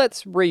 Maybe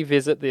let's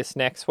revisit this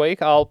next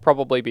week. I'll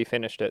probably be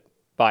finished it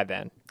by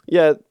then.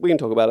 Yeah, we can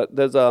talk about it.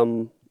 There's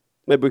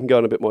maybe we can go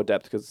in a bit more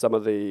depth because some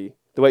of the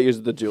way it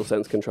uses the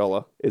DualSense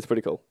controller is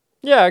pretty cool.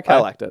 Yeah, okay. I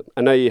liked it.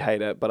 I know you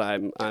hate it, but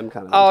I'm kind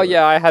of Oh into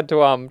yeah, I had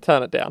to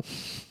turn it down.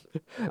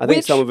 I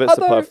think some of it's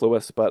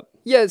superfluous, but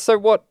Yeah, so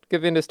what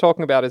Govinda's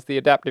talking about is the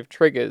adaptive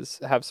triggers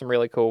have some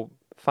really cool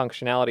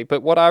functionality.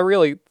 But what I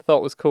really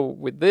thought was cool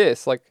with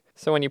this, like,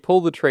 so when you pull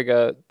the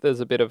trigger,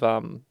 there's a bit of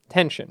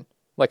tension.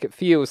 Like, it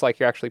feels like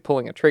you're actually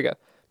pulling a trigger.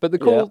 But the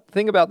cool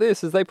thing about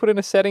this is they put in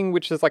a setting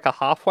which is like a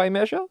halfway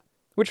measure,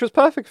 which was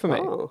perfect for me.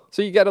 Oh.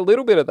 So you get a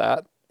little bit of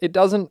that. It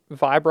doesn't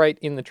vibrate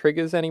in the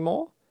triggers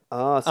anymore.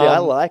 see, I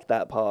like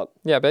that part.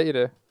 Yeah, I bet you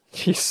do.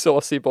 You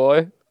saucy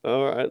boy.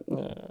 All right.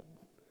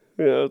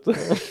 Yeah,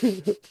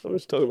 I'm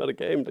just talking about a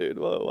game, dude.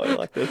 Whoa, I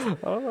like this.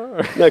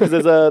 No, because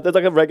there's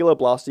like a regular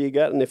blaster you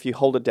get, and if you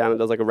hold it down, it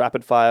does like a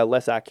rapid fire,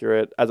 less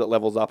accurate. As it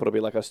levels up, it'll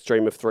be like a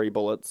stream of 3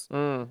 bullets.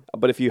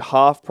 But if you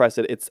half press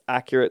it, it's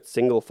accurate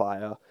single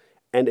fire,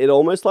 and it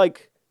almost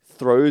like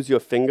throws your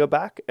finger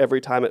back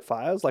every time it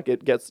fires. Like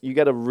you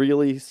get a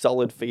really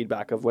solid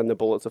feedback of when the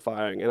bullets are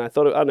firing. And I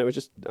thought, I don't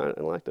know,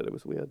 I liked it. It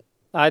was weird.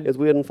 It was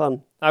weird and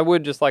fun. I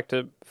would just like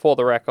to, for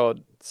the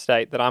record,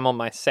 state that I'm on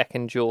my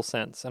second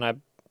DualSense, and I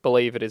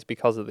believe it is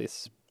because of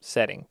this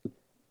setting.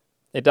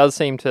 It does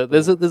seem to...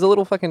 There's a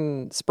little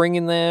fucking spring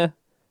in there.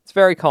 It's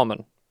very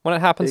common. When it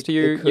happens to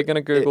you, you're going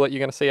to Google it. You're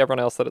going to see everyone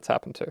else that it's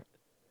happened to.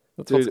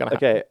 That's what's going to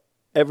happen. Okay,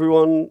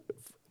 everyone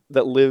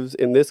that lives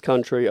in this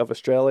country of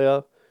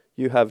Australia,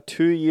 you have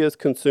 2 years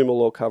consumer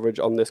law coverage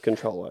on this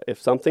controller.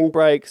 If something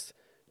breaks,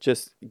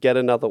 just get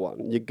another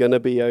one. You're going to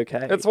be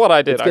okay. It's what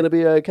I did. It's going to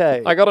be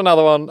okay. I got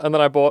another one, and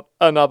then I bought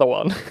another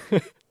one.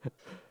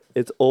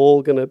 It's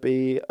all going to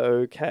be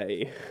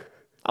okay.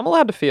 I'm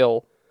allowed to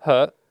feel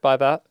hurt by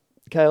that.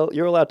 Kale,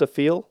 you're allowed to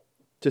feel.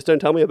 Just don't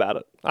tell me about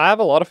it. I have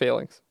a lot of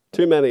feelings.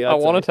 Too many, I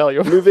want to tell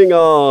you. Moving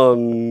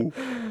on.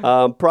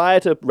 Prior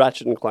to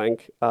Ratchet and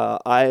Clank,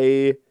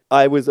 I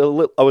was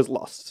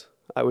lost.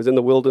 I was in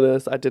the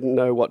wilderness. I didn't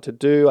know what to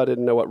do. I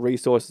didn't know what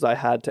resources I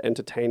had to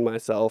entertain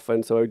myself.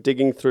 And so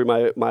digging through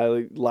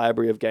my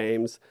library of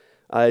games,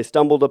 I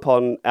stumbled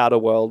upon Outer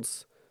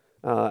Worlds,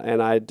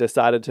 and I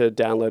decided to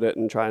download it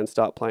and try and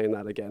start playing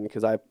that again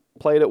because I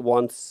played it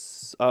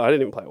once. I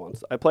didn't even play it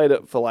once. I played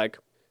it for like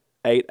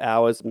 8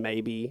 hours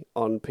maybe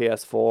on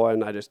PS4,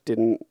 and I just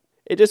didn't.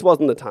 It just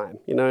wasn't the time,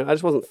 you know? I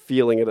just wasn't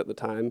feeling it at the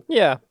time.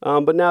 Yeah.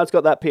 But now it's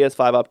got that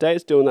PS5 update.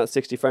 It's doing that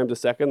 60 frames a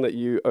second that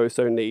you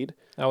so need.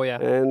 Oh,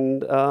 yeah.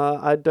 And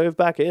I dove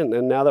back in.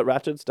 And now that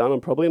Ratchet's done, I'm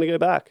probably going to go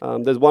back.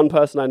 There's one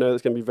person I know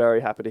that's going to be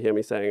very happy to hear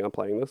me saying I'm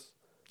playing this.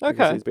 Okay.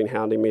 Because he's been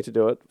hounding me to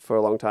do it for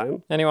a long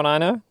time. Anyone I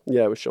know?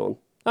 Yeah, it was Sean.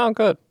 Oh,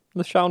 good.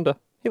 LaShonda.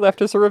 He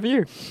left us a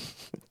review.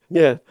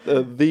 Yeah,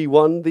 the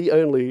one, the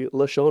only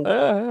LaShonda.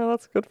 Yeah,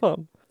 that's good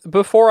fun.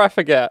 Before I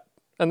forget,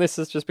 and this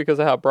is just because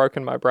of how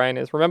broken my brain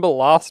is, remember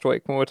last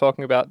week when we were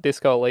talking about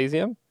Disco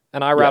Elysium?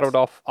 And I rattled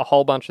off a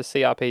whole bunch of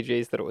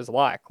CRPGs that it was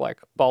like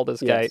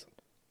Baldur's Gate,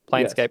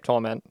 Planescape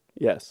Torment,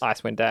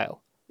 Icewind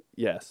Dale.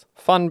 Yes.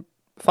 Fun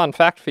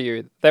fact for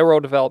you, they were all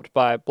developed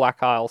by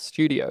Black Isle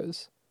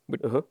Studios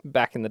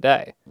back in the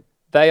day.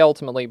 They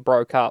ultimately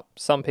broke up.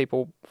 Some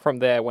people from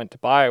there went to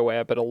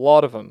BioWare, but a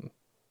lot of them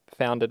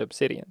founded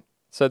Obsidian.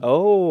 So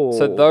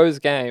those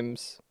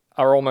games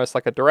are almost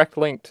like a direct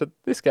link to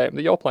this game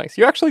that you're playing.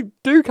 So you actually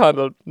do kind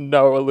of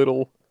know a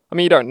little. I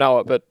mean, you don't know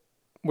it, but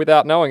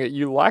without knowing it,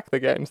 you like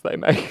the games they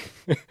make.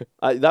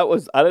 I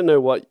don't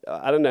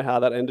know how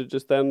that ended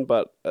just then,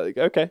 but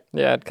okay.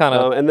 Yeah, it kind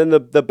of. And then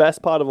the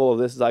best part of all of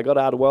this is I got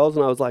Outer Worlds,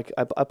 and I was like,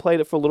 I played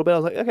it for a little bit. I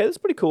was like, okay, this is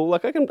pretty cool.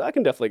 Like I can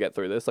definitely get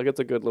through this. Like it's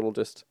a good little I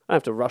don't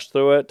have to rush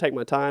through it. Take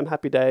my time.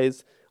 Happy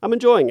days. I'm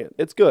enjoying it.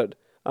 It's good.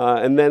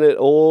 And then it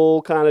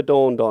all kind of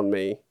dawned on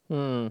me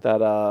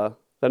that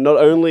not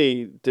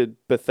only did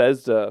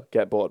Bethesda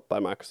get bought by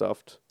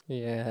Microsoft,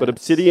 but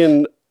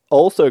Obsidian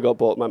also got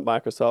bought by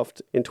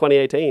Microsoft in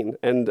 2018.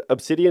 And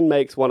Obsidian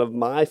makes one of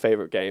my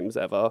favorite games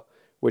ever,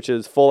 which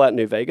is Fallout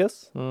New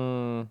Vegas.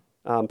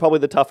 Probably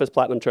the toughest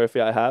platinum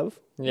trophy I have.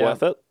 Yeah.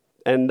 Worth it.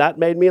 And that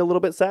made me a little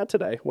bit sad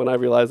today when I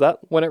realized that.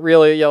 When it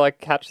really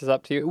catches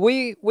up to you.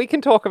 We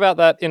can talk about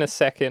that in a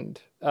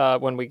second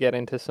when we get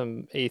into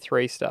some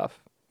E3 stuff.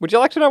 Would you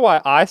like to know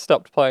why I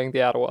stopped playing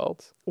The Outer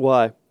Worlds?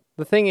 Why?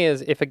 The thing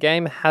is, if a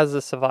game has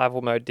a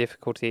survival mode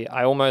difficulty,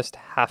 I almost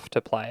have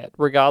to play it,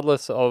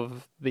 regardless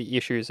of the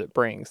issues it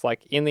brings.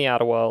 Like in The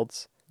Outer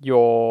Worlds,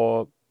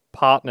 your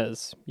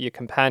partners, your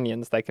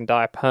companions, they can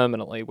die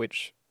permanently,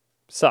 which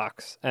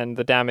sucks. And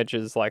the damage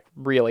is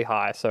really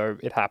high, so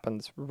it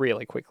happens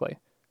really quickly.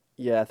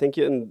 Yeah, I think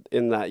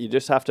in that you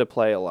just have to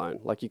play alone.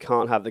 Like you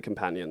can't have the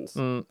companions.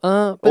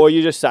 Or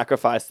you just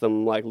sacrifice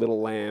them like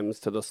little lambs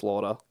to the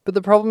slaughter. But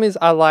the problem is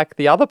I like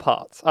the other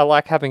parts. I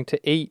like having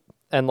to eat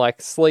and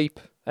sleep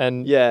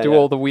and do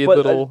all the weird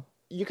little...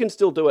 You can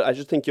still do it. I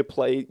just think you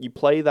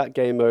play that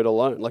game mode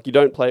alone. Like, you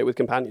don't play it with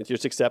companions. You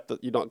just accept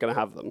that you're not going to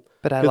have them.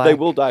 But Because they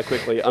will die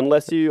quickly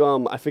unless you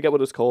I forget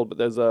what it's called, but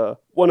there's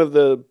one of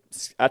the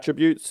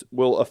attributes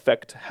will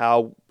affect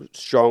how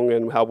strong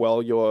and how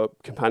well your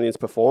companions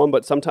perform.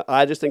 But sometimes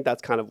I just think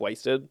that's kind of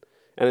wasted.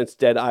 And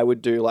instead, I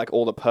would do like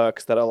all the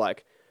perks that are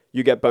like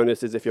you get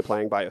bonuses if you're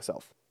playing by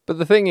yourself. But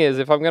the thing is,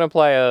 if I'm going to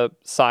play a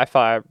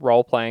sci-fi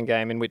role-playing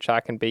game in which I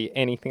can be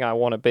anything I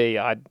want to be,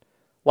 I'd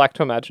like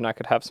to imagine I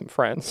could have some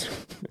friends.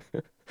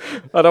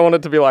 I don't want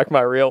it to be like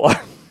my real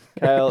life.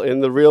 Kale,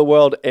 in the real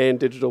world and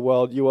digital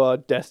world, you are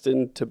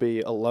destined to be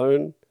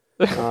alone.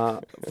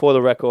 For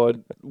the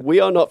record,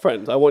 we are not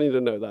friends. I want you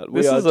to know that.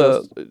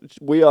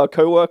 We are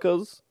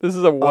co-workers. This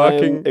is a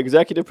working... I'm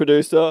executive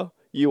producer.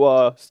 You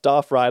are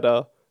staff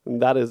writer.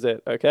 And that is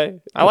it,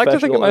 okay? I like to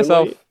think of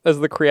myself as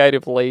the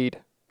creative lead.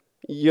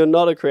 You're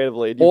not a creative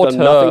lead. You've done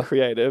nothing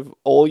creative.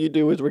 All you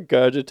do is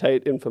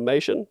regurgitate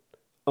information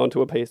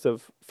onto a piece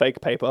of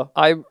fake paper.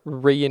 I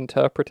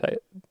reinterpretate.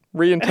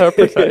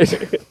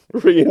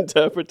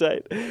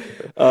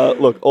 Reinterpretate.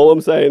 Look, all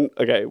I'm saying,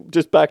 okay,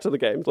 just back to the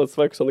games. Let's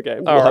focus on the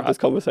games. We'll have this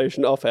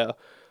conversation off air.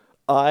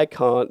 I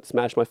can't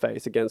smash my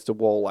face against a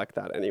wall like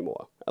that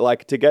anymore.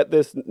 Like, to get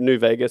this New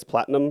Vegas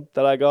Platinum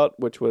that I got,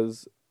 which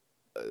was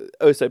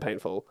oh so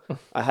painful,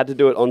 I had to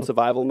do it on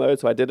survival mode,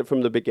 so I did it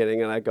from the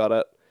beginning and I got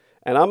it.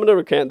 And I'm going to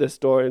recant this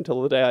story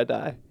until the day I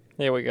die.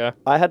 Here we go.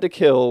 I had to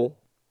kill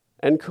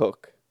and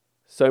cook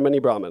so many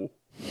Brahmin.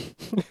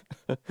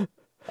 I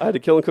had to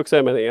kill and cook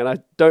so many, and I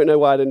don't know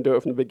why I didn't do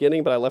it from the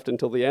beginning, but I left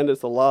until the end.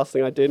 It's the last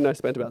thing I did, and I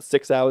spent about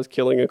 6 hours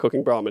killing and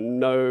cooking Brahmin.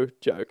 No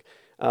joke.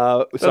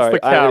 That's the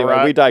cow, anyway,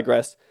 right? We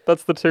digress.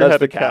 That's the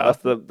two-headed cow.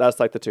 That's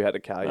like the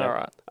two-headed cow, yeah. All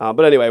right.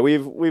 But anyway,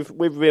 we've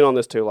been on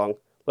this too long.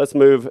 Let's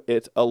move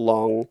it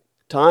along.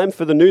 Time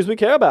for the news we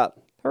care about.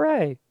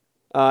 Hooray.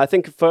 I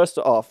think first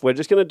off, we're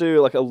just going to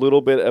do like a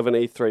little bit of an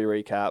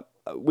E3 recap.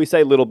 We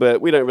say little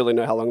bit. We don't really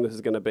know how long this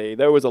is going to be.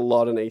 There was a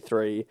lot in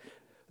E3.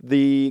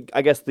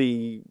 I guess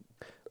the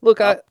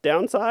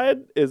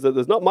downside is that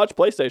there's not much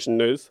PlayStation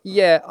news.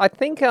 Yeah, I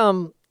think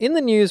in the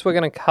news we're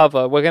going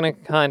to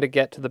kind of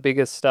get to the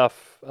biggest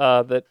stuff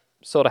that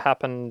sort of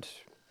happened,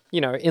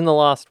 in the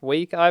last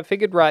week. I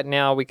figured right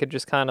now we could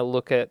just kind of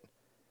look at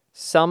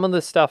some of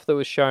the stuff that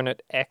was shown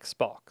at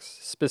Xbox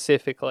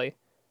specifically.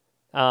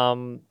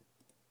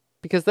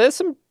 Because there's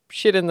some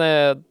shit in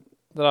there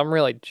that I'm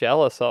really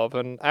jealous of,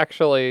 and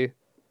actually,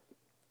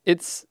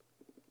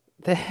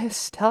 they're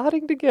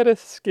starting to get a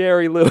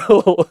scary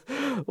little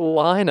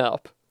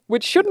lineup,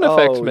 which shouldn't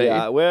affect me.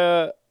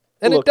 Yeah,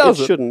 it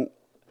doesn't. It shouldn't.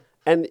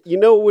 And you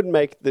know what would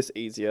make this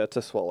easier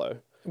to swallow?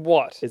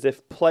 What? Is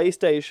if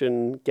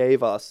PlayStation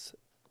gave us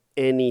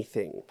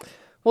anything.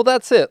 Well,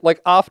 that's it. Like,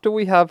 after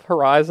we have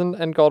Horizon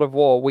and God of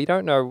War, we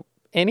don't know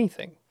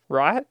anything,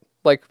 right?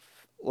 Like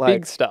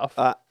big stuff.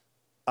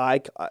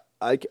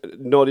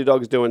 Naughty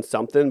Dog's doing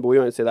something, but we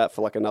won't see that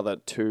for like another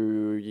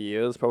 2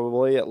 years,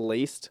 probably, at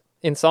least.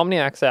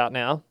 Insomniac's out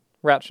now.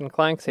 Ratchet and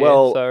Clank's here,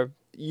 so...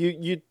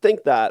 You'd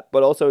think that,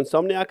 but also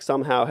Insomniac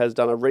somehow has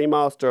done a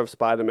remaster of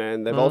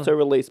Spider-Man. They've also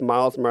released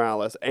Miles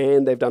Morales,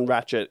 and they've done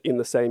Ratchet in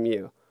the same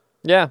year.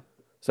 Yeah.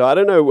 So I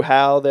don't know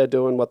how they're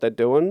doing what they're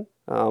doing,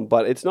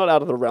 but it's not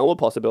out of the realm of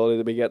possibility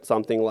that we get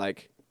something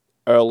like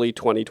early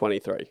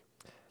 2023.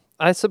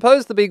 I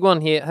suppose the big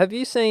one here, have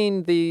you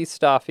seen the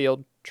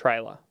Starfield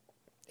trailer?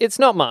 It's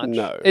not much.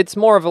 No. It's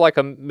more of like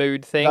a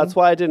mood thing. That's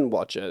why I didn't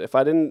watch it.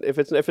 If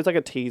it's like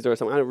a teaser or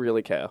something, I don't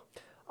really care.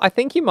 I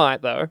think you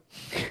might though,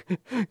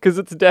 because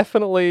it's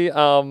definitely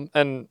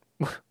and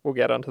we'll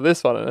get onto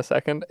this one in a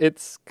second.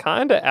 It's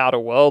kind of Outer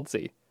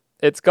Worldsy.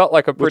 It's got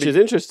like which is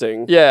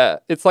interesting. Yeah,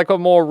 it's like a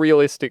more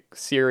realistic,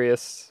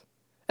 serious.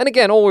 And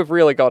again, all we've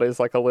really got is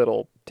like a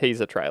little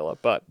teaser trailer,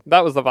 but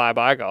that was the vibe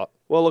I got.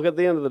 Well, look, at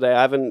the end of the day,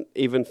 I haven't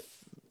even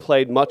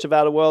played much of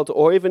Outer Worlds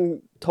or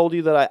even told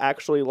you that I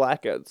actually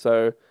like it.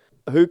 So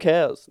who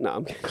cares? No,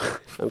 I'm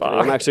kidding.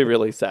 I'm actually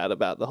really sad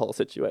about the whole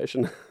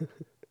situation.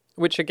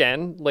 Which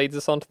again leads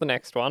us on to the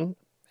next one.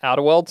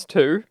 Outer Worlds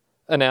 2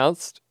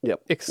 announced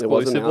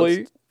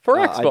exclusively for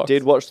Xbox. I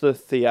did watch the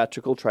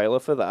theatrical trailer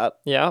for that.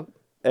 Yeah.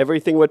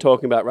 Everything we're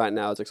talking about right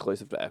now is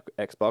exclusive to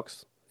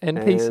Xbox. And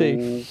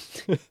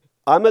PC.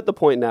 I'm at the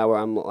point now where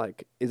I'm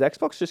like, is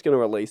Xbox just going to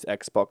release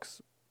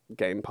Xbox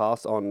Game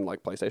Pass on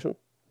like PlayStation?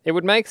 It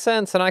would make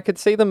sense, and I could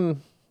see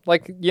them,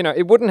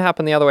 it wouldn't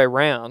happen the other way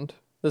around.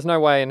 There's no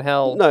way in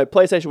hell. No,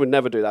 PlayStation would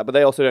never do that, but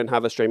they also don't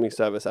have a streaming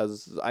service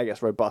as, I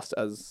guess, robust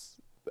as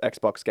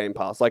Xbox Game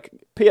Pass. Like,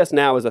 PS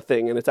Now is a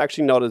thing, and it's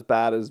actually not as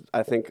bad as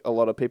I think a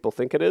lot of people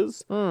think it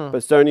is. But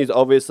Sony's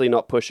obviously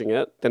not pushing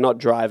it. They're not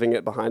driving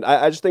it behind.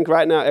 I just think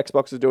right now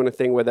Xbox is doing a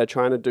thing where they're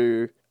trying to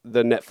do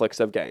the Netflix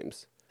of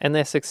games. And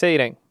they're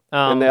succeeding.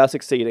 And they are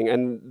succeeding.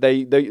 And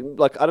they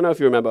like, I don't know if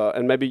you remember,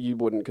 and maybe you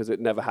wouldn't because it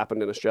never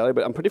happened in Australia,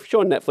 but I'm pretty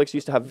sure Netflix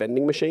used to have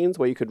vending machines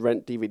where you could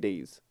rent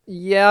DVDs.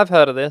 Yeah, I've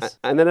heard of this.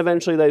 And then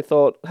eventually they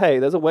thought, hey,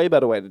 there's a way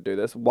better way to do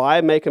this.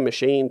 Why make a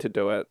machine to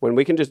do it when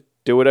we can just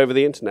do it over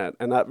the internet?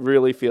 And that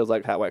really feels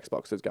like how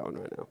Xbox is going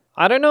right now.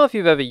 I don't know if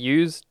you've ever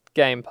used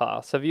Game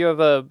Pass. Have you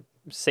ever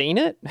seen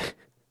it.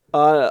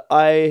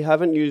 I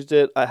haven't used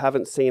it. I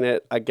haven't seen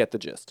it. I get the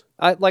gist.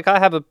 I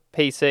have a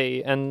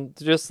PC and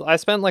I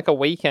spent like a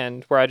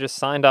weekend where I just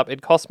signed up.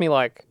 It cost me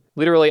like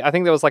literally, I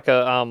think there was like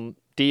a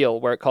deal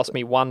where it cost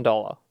me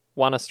 $1,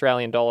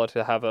 $1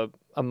 to have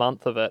a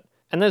month of it.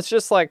 And there's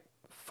just like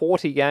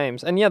 40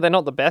 games. And yeah, they're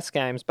not the best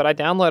games, but I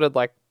downloaded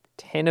like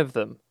 10 of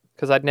them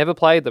because I'd never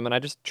played them and I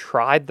just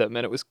tried them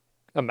and it was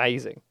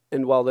amazing.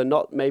 And while they're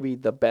not maybe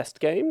the best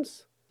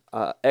games,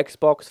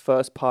 Xbox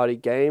first-party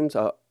games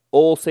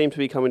all seem to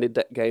be coming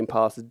to Game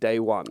Pass day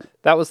one.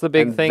 That was the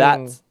big And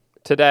thing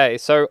today.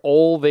 So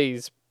all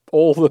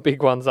the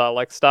big ones are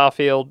like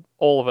Starfield,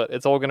 all of it.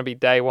 It's all going to be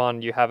day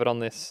one. You have it on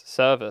this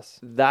service.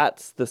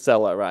 That's the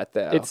seller right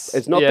there.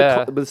 It's not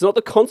it's not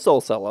the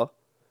console seller.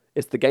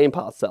 It's the Game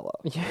Pass seller.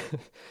 Yeah,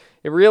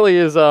 it really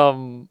is.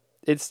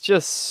 It's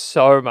just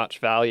so much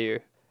value.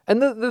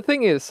 And the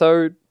thing is,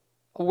 so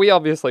we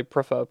obviously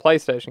prefer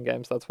PlayStation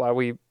games. That's why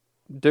we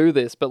do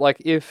this. But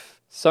like,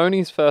 if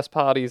Sony's first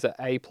parties are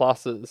A+,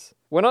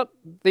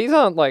 these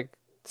aren't like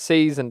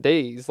C's and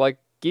D's. Like,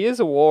 Gears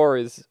of War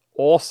is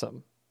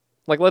awesome.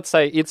 Like, let's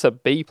say it's a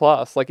B+.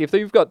 Like, if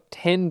you've got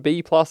 10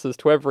 B+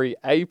 to every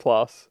A+,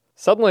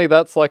 suddenly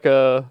that's like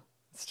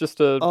it's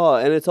just a... Oh,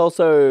 and it's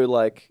also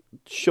like,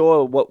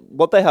 sure,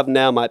 what they have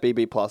now might be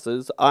B+.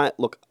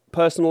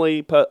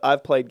 Personally,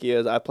 I've played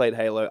Gears, I've played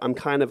Halo. I'm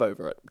kind of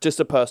over it. Just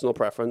a personal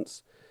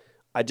preference.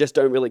 I just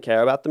don't really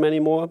care about them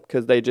anymore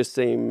because they're just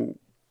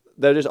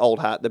old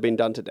hat. They've been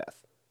done to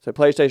death. So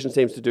PlayStation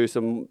seems to do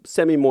some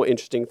more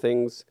interesting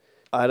things.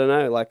 I don't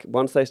know, like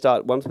once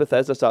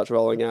Bethesda starts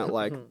rolling out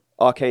like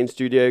Arcane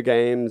Studio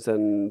games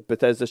and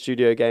Bethesda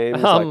Studio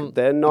games, like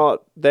they're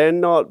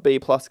not B+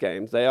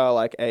 games. They are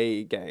like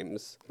A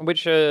games.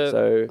 Which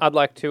I'd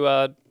like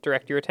to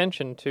direct your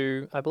attention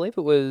to, I believe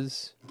it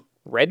was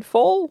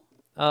Redfall?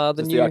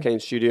 The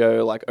Arcane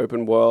Studio like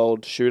open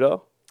world shooter.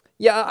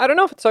 Yeah, I don't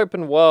know if it's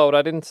open world.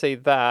 I didn't see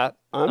that.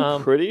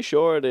 I'm pretty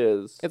sure it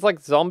is. It's like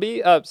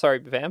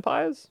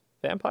vampires?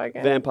 Vampire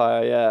game?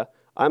 Vampire, yeah.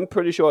 I'm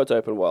pretty sure it's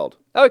open world.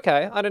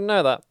 Okay, I didn't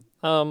know that.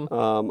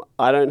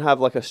 I don't have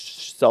like a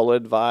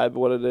solid vibe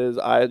what it is.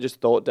 I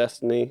just thought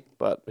Destiny,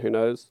 but who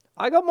knows?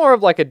 I got more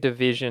of like a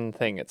Division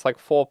thing. It's like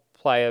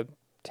 4-player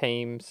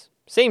teams.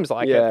 Seems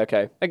like it. Yeah,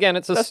 okay. Again,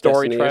 it's a That's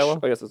story Destiny-ish. trailer.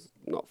 I guess it's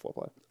not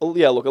 4-player. Oh,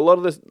 yeah, look, a lot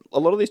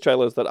of these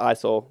trailers that I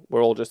saw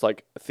were all just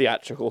like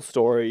theatrical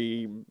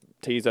story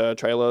teaser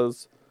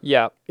trailers.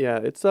 Yeah. Yeah,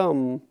 it's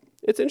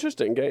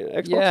interesting.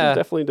 Xbox Yeah. is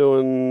definitely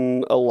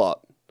doing a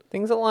lot.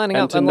 Things are lining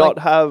And up. to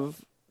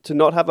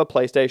not have a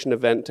PlayStation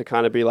event to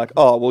kind of be like,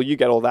 oh, well, you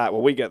get all that,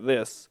 well, we get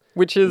this.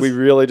 Which is... We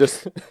really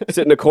just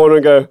sit in a corner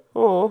and go,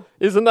 oh.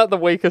 Isn't that the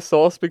weaker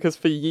source? Because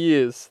for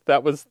years,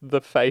 that was the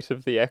fate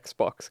of the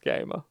Xbox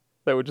gamer.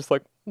 They were just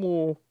like,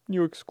 oh,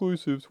 new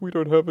exclusives. We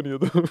don't have any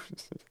of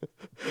those.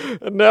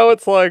 And now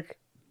it's like,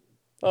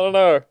 I don't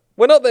know.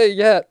 We're not there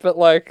yet, but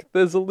like,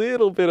 there's a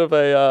little bit of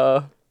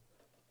a...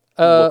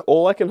 Look,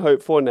 all I can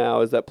hope for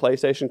now is that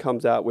PlayStation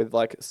comes out with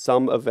like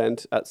some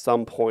event at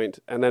some point,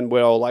 and then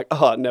we're all like,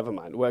 oh, never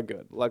mind, we're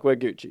good. Like, we're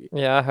Gucci.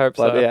 Yeah, I hope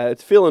But so. yeah,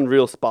 it's feeling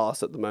real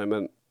sparse at the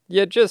moment.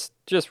 Yeah, just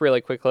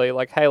really quickly,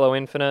 like Halo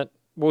Infinite,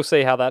 we'll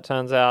see how that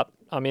turns out.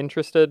 I'm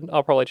interested.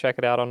 I'll probably check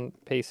it out on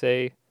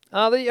PC.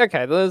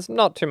 Okay, there's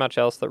not too much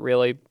else that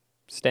really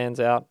stands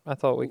out. I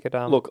thought we could...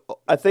 Look,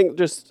 I think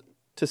just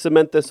to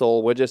cement this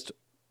all, we're just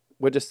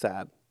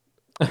sad.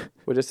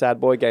 We're just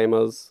sad boy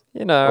gamers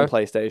you know, on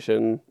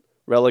PlayStation,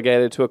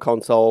 relegated to a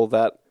console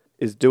that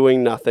is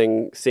doing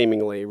nothing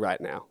seemingly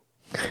right now.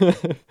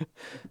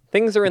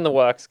 things are in the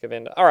works,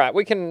 Govinda. All right,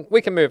 we can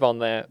move on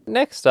there.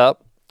 Next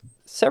up,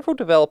 several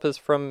developers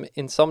from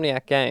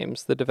Insomniac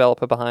Games, the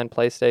developer behind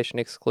PlayStation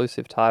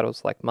exclusive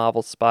titles like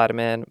Marvel's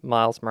Spider-Man,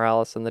 Miles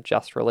Morales, and the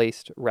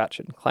just-released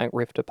Ratchet & Clank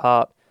Rift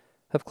Apart,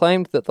 have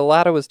claimed that the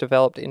latter was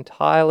developed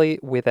entirely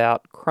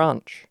without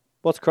crunch.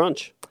 What's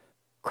crunch?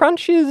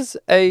 Crunch is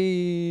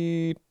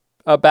a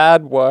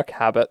bad work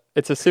habit.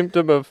 It's a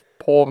symptom of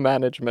poor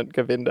management,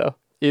 Govinda.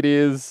 It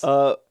is...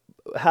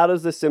 How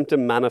does this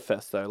symptom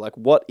manifest, though? Like,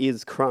 what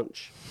is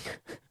crunch?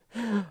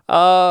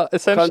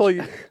 essentially...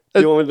 Crunch.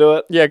 Do you want me to do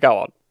it? Yeah, go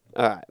on.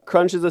 All right.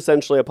 Crunch is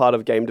essentially a part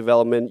of game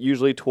development,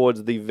 usually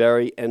towards the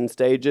very end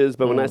stages.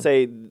 But when I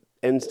say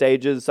end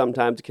stages,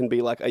 sometimes it can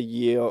be like a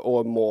year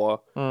or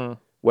more,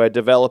 where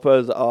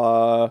developers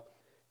are...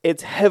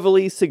 It's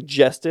heavily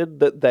suggested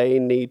that they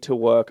need to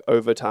work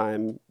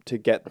overtime to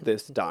get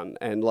this done.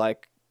 And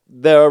like,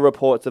 there are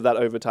reports of that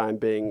overtime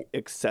being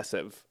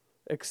excessive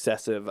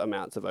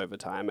amounts of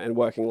overtime and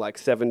working like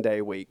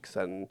 7-day weeks.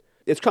 And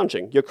it's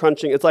crunching. You're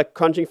crunching. It's like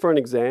crunching for an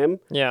exam,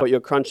 but you're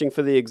crunching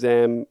for the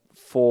exam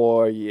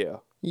for a year.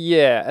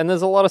 Yeah, and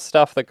there's a lot of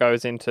stuff that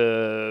goes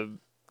into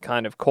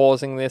kind of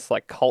causing this,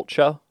 like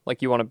culture.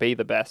 Like, you want to be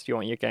the best. You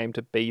want your game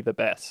to be the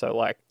best. So,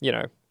 like, you know,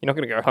 you're not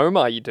going to go home,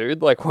 are you,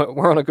 dude? Like,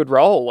 we're on a good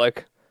roll.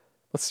 Like,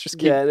 let's just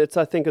keep... Yeah, and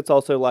I think it's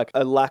also like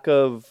a lack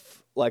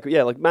of like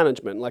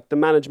management. Like the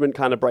management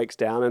kind of breaks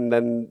down, and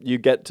then you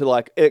get to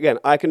like, again,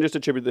 I can just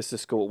attribute this to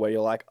school where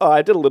you're like, oh,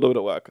 I did a little bit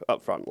of work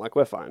up front, like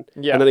we're fine.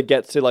 Yeah. And then it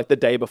gets to like the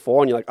day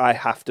before, and you're like, I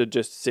have to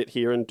just sit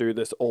here and do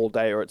this all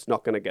day, or it's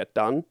not going to get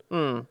done.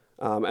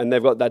 And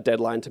they've got that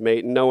deadline to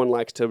meet. No one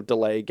likes to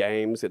delay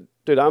games.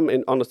 Dude,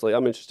 honestly,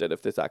 I'm interested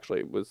if this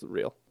actually was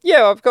real.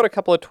 Yeah, I've got a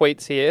couple of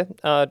tweets here,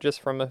 just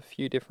from a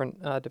few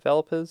different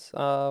developers.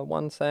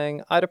 One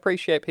saying, I'd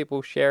appreciate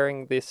people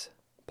sharing this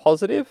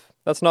positive.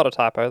 That's not a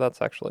typo,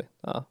 that's actually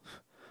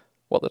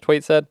what the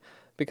tweet said.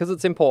 Because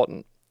it's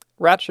important.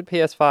 Ratchet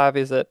PS5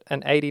 is at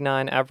an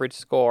 89 average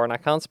score, and I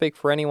can't speak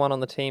for anyone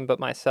on the team but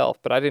myself,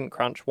 but I didn't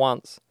crunch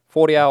once.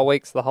 40-hour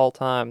weeks the whole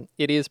time.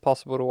 It is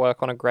possible to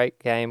work on a great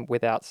game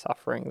without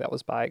suffering. That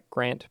was by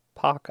Grant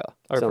Parker.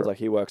 Sounds like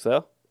he works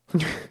there.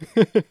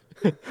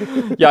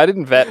 Yeah, I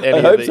didn't vet any I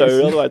of hope these.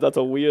 so. Otherwise, that's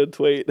a weird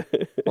tweet.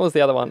 What was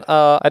the other one?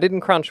 I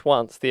didn't crunch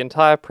once. The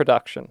entire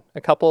production.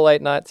 A couple of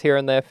late nights here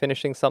and there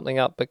finishing something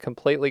up, but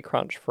completely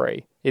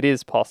crunch-free. It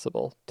is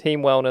possible.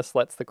 Team Wellness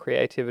lets the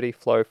creativity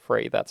flow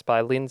free. That's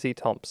by Lindsay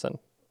Thompson.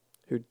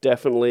 Who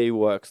definitely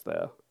works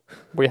there.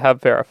 We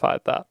have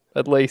verified that,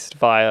 at least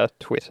via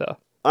Twitter.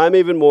 I'm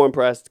even more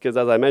impressed because,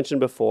 as I mentioned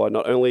before,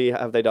 not only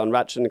have they done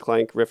Ratchet and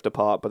Clank Rift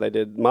Apart, but they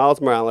did Miles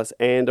Morales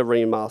and a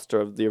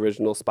remaster of the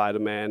original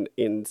Spider-Man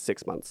in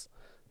 6 months.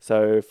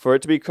 So for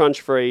it to be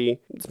crunch-free,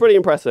 it's pretty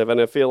impressive,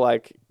 and I feel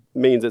like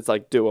means it's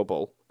like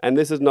doable. And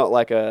this is not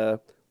like a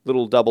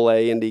little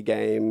AA indie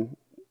game.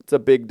 It's a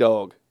big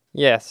dog.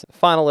 Yes,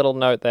 final little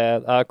note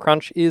there.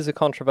 Crunch is a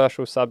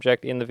controversial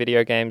subject in the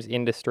video games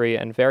industry,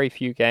 and very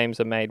few games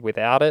are made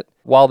without it.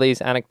 While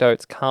these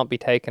anecdotes can't be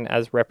taken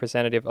as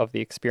representative of the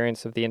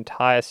experience of the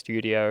entire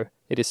studio,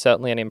 it is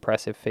certainly an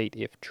impressive feat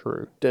if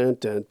true. Dun,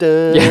 dun,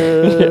 dun.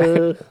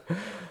 Yeah.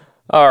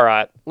 All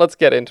right, let's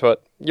get into it.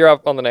 You're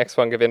up on the next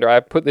one, Govinda. I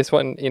put this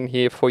one in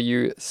here for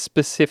you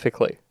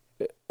specifically.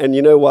 And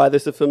you know why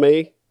this is for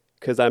me?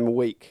 Because I'm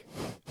weak.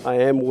 I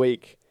am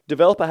weak.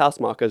 Developer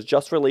Housemarque has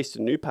just released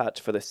a new patch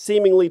for the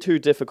seemingly too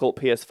difficult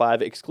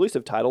PS5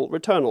 exclusive title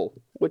Returnal,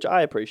 which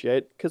I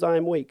appreciate because I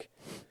am weak.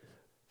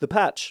 The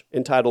patch,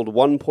 entitled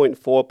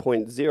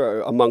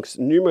 1.4.0, amongst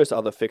numerous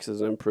other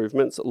fixes and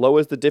improvements,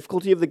 lowers the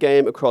difficulty of the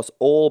game across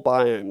all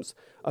biomes,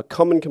 a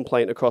common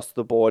complaint across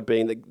the board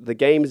being that the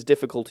game's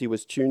difficulty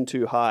was tuned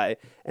too high,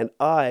 and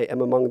I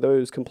am among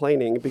those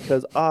complaining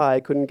because I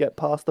couldn't get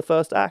past the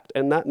first act,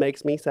 and that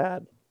makes me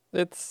sad.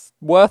 It's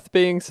worth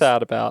being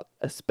sad about.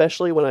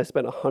 Especially when I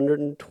spent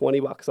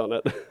 $120 on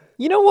it.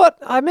 You know what?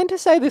 I meant to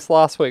say this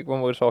last week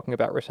when we were talking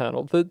about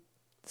Returnal. The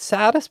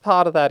saddest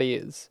part of that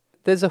is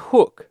there's a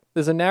hook.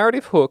 There's a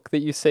narrative hook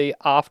that you see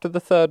after the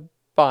third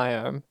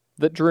biome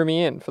that drew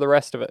me in for the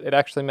rest of it. It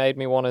actually made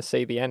me want to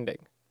see the ending.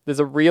 There's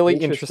a really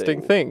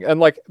interesting thing. And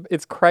like,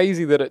 it's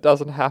crazy that it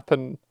doesn't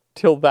happen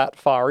till that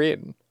far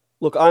in.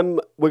 Look,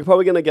 we're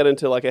probably going to get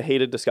into like a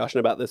heated discussion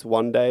about this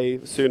one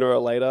day, sooner or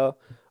later,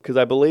 because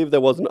I believe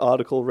there was an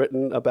article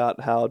written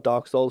about how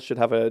Dark Souls should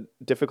have a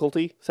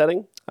difficulty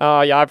setting.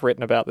 Oh, yeah, I've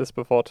written about this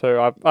before too.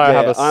 I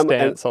have a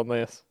stance on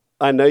this.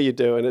 I know you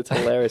do, and it's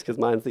hilarious because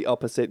mine's the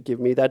opposite. Give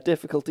me that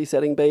difficulty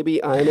setting,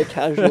 baby. I'm a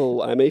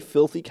casual. I'm a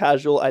filthy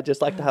casual. I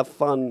just like to have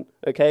fun,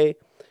 okay?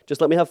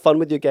 Just let me have fun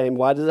with your game.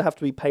 Why does it have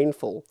to be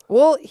painful?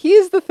 Well,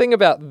 here's the thing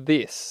about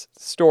this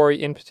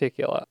story in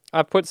particular.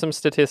 I've put some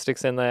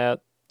statistics in there.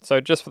 So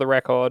just for the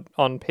record,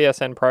 on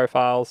PSN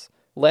profiles,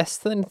 less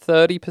than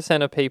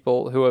 30% of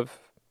people who have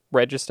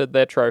registered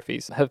their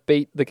trophies have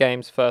beat the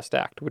game's first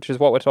act, which is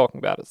what we're talking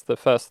about. It's the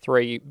first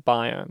 3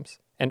 biomes.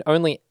 And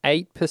only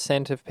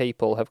 8% of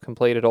people have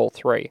completed all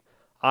 3.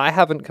 I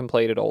haven't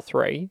completed all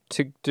 3.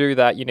 To do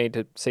that, you need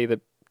to see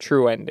the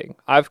true ending.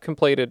 I've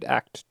completed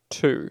Act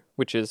 2,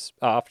 which is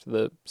after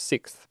the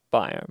 6th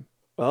biome.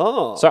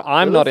 Oh. So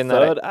I'm not in that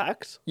third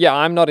act? Yeah,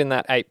 I'm not in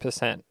that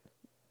 8%.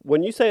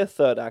 When you say a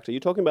third act, are you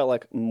talking about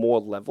like more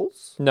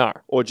levels? No.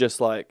 Or just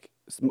like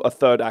a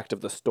third act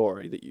of the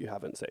story that you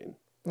haven't seen?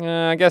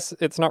 I guess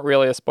it's not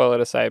really a spoiler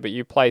to say, but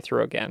you play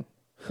through again.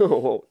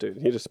 Oh,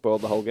 dude, you just spoiled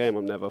the whole game.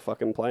 I'm never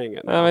fucking playing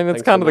it now. I mean, that's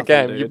Thanks kind of for the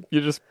nothing, game. dude.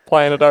 You're just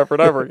playing it over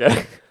and over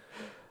again.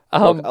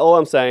 Look, all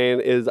I'm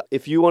saying is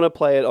if you want to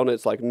play it on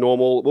its like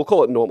normal, we'll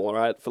call it normal,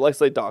 right? For let's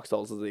say Dark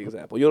Souls is the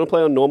example. You want to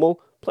play on normal?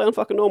 Play on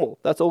fucking normal.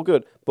 That's all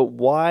good. But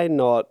why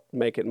not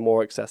make it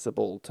more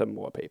accessible to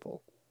more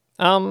people?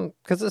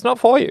 Because it's not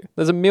for you.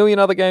 There's a million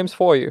other games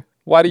for you.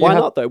 Why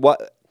not though?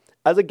 What?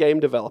 As a game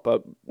developer,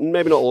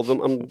 maybe not all of them,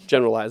 I'm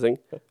generalizing,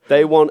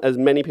 they want as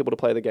many people to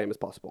play the game as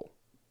possible.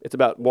 It's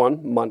about,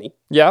 one, money.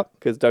 Yep.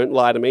 Because don't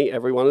lie to me,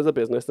 everyone is a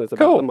business and it's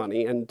about the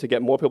money. And to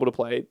get more people to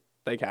play,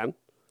 they can.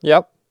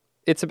 Yep.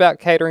 It's about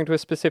catering to a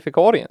specific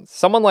audience.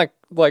 Someone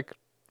like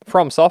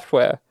From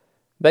Software,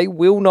 they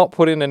will not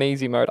put in an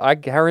easy mode. I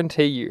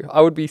guarantee you.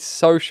 I would be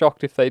so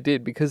shocked if they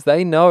did because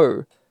they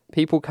know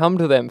people come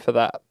to them for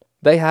that.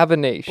 They have a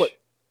niche. But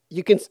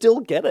you can still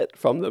get it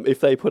from them if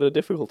they put a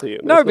difficulty in.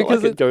 No, it's not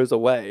because like it goes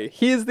away.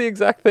 Here's the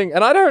exact thing.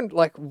 And I don't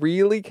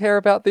really care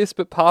about this,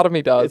 but part of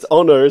me does. It's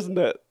honor, isn't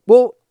it?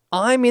 Well,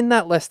 I'm in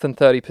that less than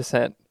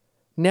 30%.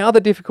 Now the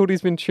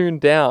difficulty's been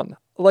tuned down.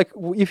 like,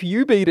 if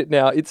you beat it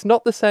now, it's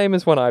not the same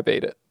as when I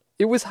beat it.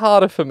 It was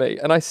harder for me,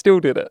 and I still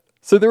did it.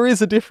 So there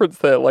is a difference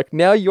there. Like,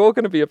 now you're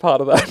going to be a part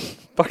of that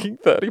fucking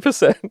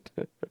 30%.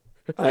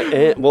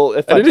 Well,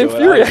 if And I it do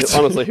infuriates me.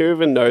 honestly, who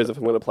even knows if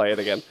I'm going to play it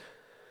again?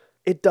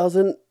 It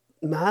doesn't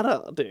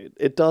matter, dude.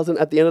 It doesn't.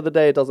 At the end of the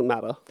day, it doesn't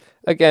matter.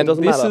 Again, It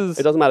doesn't this matter. is...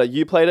 It doesn't matter.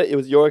 You played it. It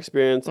was your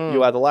experience.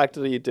 You either liked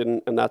it or you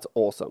didn't, and that's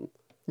awesome.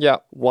 Yeah.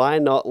 Why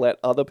not let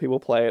other people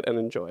play it and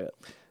enjoy it?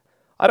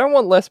 I don't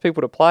want less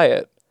people to play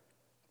it,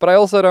 but I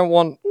also don't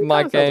want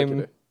my kinda sounds like you game...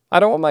 do. I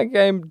don't want my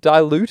game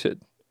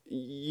diluted.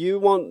 You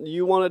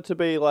want it to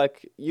be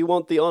like, you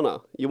want the honor.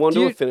 You want Do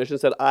to you- have finished and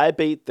said, I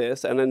beat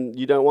this, and then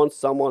you don't want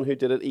someone who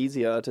did it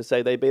easier to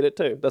say they beat it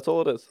too. That's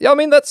all it is. Yeah, I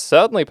mean, that's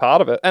certainly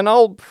part of it. And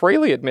I'll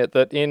freely admit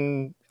that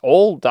in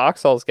all Dark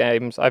Souls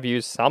games, I've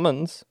used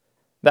summons.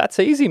 That's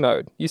easy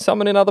mode. You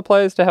summon in other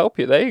players to help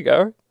you. There you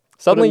go.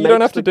 But Suddenly it you don't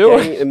makes have to the do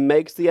game- it. It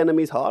makes the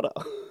enemies harder.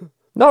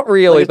 Not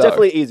really, Like, it's though.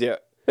 definitely easier.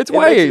 It's It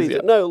way makes it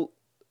easier. No,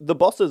 the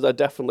bosses are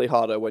definitely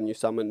harder when you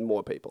summon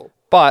more people.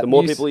 But The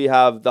more you people you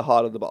have, the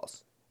harder the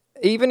boss.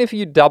 even if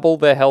you double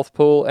their health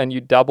pool and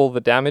you double the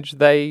damage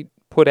they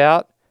put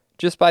out,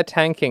 just by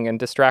tanking and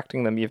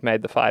distracting them, you've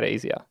made the fight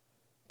easier.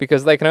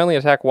 Because they can only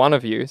attack one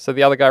of you, so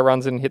the other guy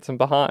runs in and hits them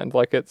behind.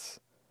 Like, it's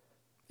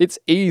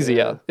easier.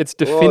 Yeah. It's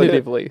Well,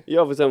 definitively. You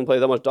obviously haven't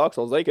played that much Dark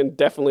Souls. They can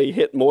definitely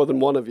hit more than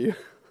one of you.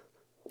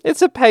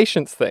 It's a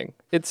patience thing.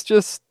 It's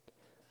just...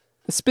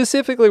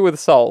 Specifically with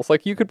Souls,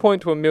 like, you could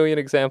point to a million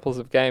examples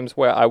of games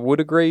where I would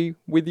agree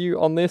with you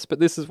on this, but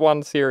this is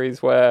one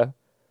series where...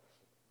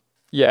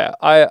 Yeah,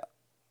 I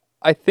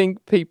actually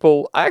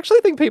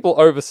think people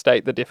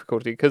overstate the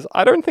difficulty, because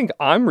I don't think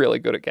I'm really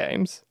good at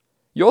games.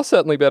 You're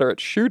certainly better at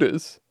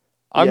shooters.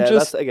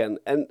 That's, again,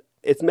 and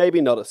it's maybe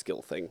not a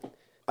skill thing.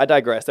 I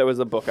digress. There was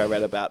a book I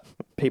read about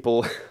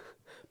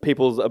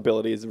people's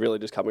abilities really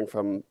just coming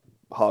from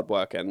hard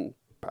work and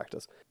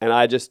practice. And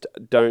I just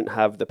don't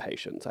have the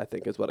patience, I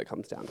think, is what it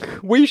comes down to.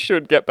 We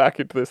should get back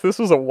into this. This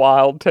was a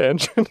wild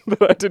tangent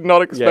that I did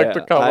not expect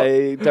to cover.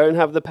 I don't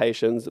have the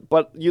patience.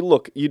 But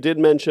you did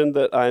mention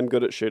that I am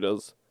good at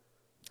shooters.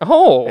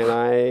 Oh,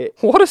 And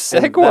what a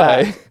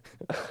segue.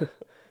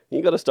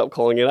 You got to stop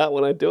calling it out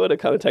when I do it. It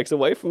kind of takes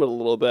away from it a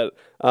little bit.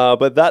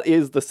 But that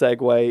is the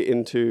segue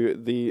into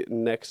the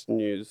next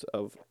news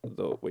of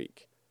the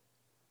week.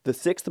 The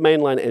sixth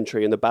mainline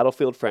entry in the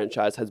Battlefield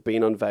franchise has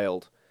been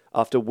unveiled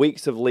after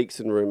weeks of leaks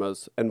and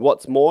rumors. And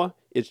what's more,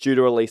 it's due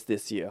to release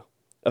this year.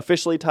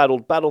 Officially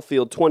titled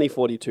Battlefield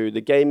 2042,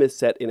 the game is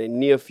set in a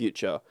near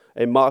future,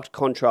 a marked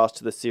contrast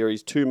to the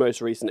series' two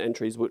most recent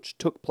entries, which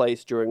took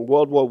place during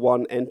World War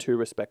I and II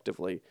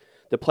respectively.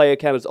 The player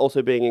count is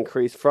also being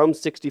increased from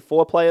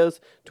 64 players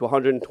to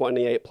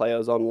 128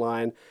 players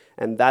online,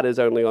 and that is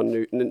only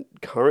on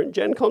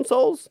current-gen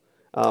consoles.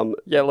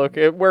 Yeah, look,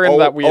 we're in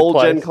that weird place.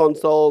 Old-gen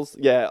consoles,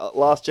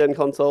 last-gen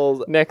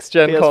consoles,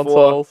 Next-gen PS4.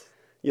 consoles.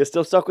 You're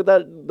still stuck with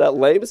that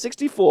lame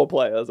 64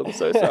 players. I'm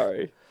so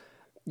sorry.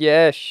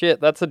 Yeah, shit,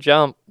 that's a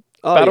jump.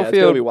 Oh, yeah, it's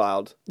Battlefield, going to be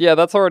wild. yeah,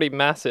 that's already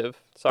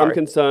massive. Sorry. I'm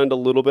concerned a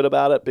little bit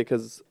about it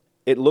because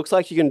it looks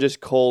like you can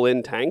just call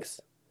in tanks.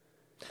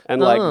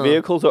 And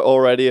vehicles are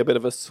already a bit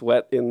of a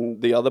sweat in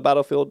the other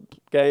Battlefield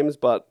games,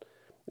 but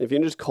if you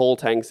can just call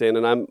tanks in,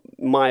 and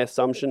my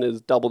assumption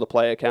is double the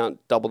player count,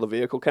 double the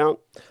vehicle count.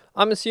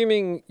 I'm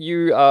assuming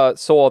you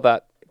saw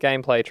that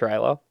gameplay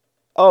trailer.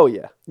 Oh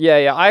yeah,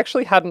 Yeah, I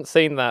actually hadn't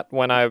seen that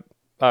when I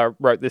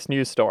wrote this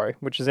news story,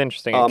 which is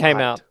interesting. It came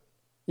hyped. out.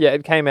 Yeah,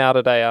 it came out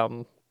at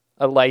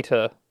a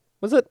later.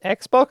 Was it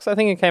Xbox? I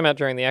think it came out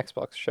during the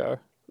Xbox show.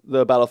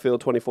 the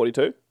Battlefield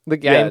 2042. The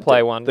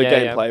gameplay one. The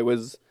yeah, gameplay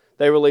was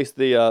they released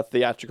the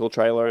theatrical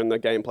trailer, and the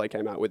gameplay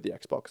came out with the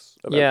Xbox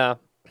event. Yeah.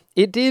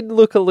 It did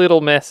look a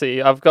little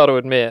messy, I've got to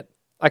admit.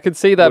 I could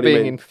see that What do you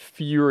being mean?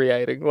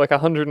 infuriating. Like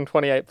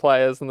 128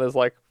 players and there's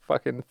like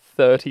fucking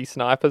 30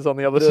 snipers on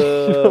the other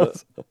The-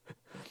 side.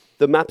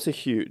 The maps are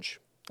huge.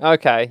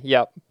 Okay,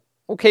 yep.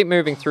 We'll keep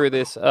moving through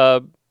this.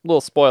 Little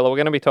spoiler, we're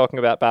going to be talking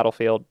about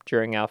Battlefield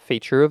during our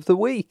feature of the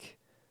week.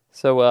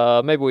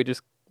 So maybe we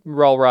just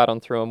roll right on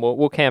through and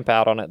we'll camp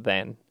out on it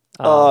then.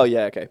 Oh,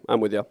 yeah, okay. I'm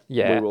with you.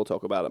 Yeah. We will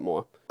talk about it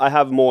more. I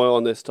have more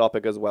on this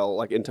topic as well,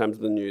 like in terms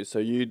of the news. So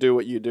you do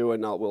what you do,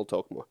 and we'll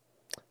talk more.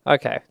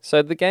 Okay,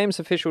 so the game's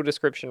official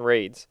description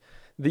reads,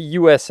 "The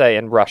USA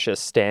and Russia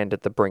stand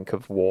at the brink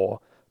of war.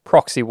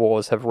 Proxy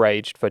wars have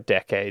raged for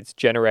decades,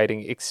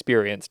 generating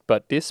experienced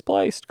but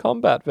displaced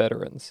combat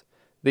veterans.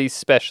 These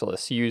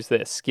specialists use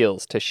their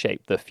skills to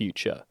shape the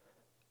future.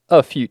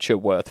 A future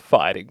worth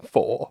fighting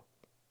for."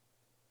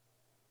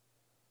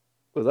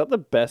 Was that the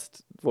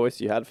best voice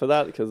you had for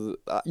that? Because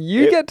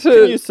You get to-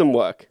 can use some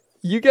work.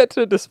 You get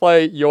to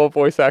display your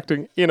voice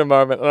acting in a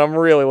moment, and I'm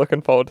really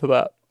looking forward to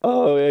that.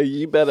 Oh, yeah,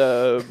 you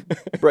better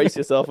brace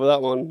yourself for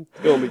that one.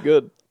 It's going to be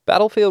good.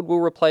 Battlefield will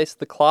replace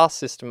the class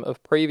system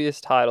of previous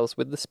titles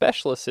with the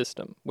specialist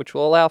system, which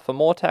will allow for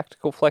more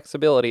tactical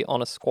flexibility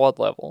on a squad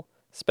level.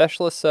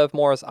 Specialists serve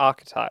more as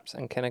archetypes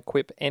and can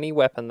equip any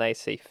weapon they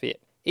see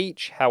fit.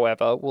 Each,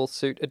 however, will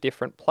suit a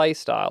different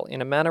playstyle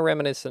in a manner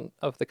reminiscent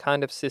of the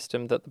kind of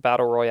system that the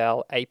Battle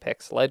Royale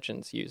Apex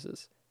Legends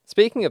uses.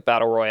 Speaking of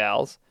Battle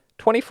Royales,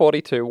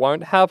 2042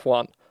 won't have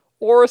one,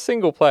 or a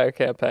single-player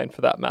campaign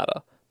for that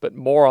matter, but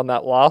more on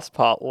that last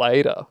part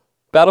later.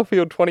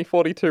 Battlefield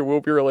 2042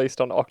 will be released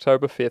on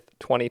October 5th,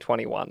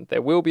 2021.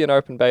 There will be an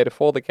open beta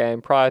for the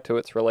game prior to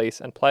its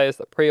release, and players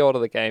that pre-order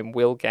the game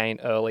will gain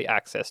early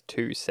access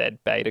to said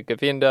beta.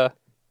 Govinda,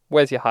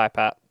 where's your hype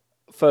at?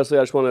 Firstly,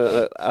 I just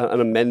want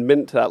an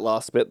amendment to that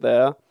last bit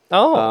there.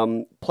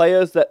 Oh.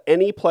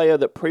 Any player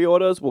that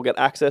pre-orders will get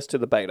access to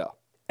the beta.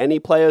 Any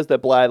players that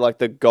buy like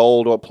the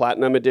gold or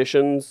platinum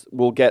editions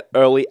will get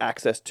early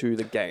access to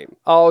the game.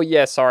 Oh,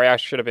 yeah, sorry, I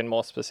should have been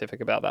more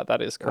specific about that.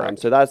 That is correct.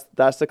 So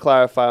that's to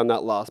clarify on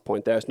that last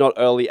point there. It's not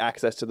early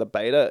access to the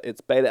beta. It's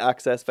beta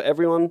access for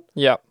everyone.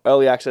 Yep.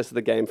 Early access to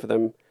the game for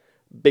them.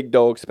 Big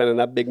dogs spending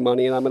that big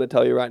money, and I'm going to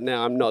tell you right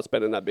now, I'm not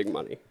spending that big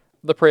money.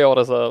 The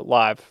pre-orders are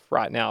live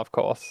right now, of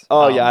course.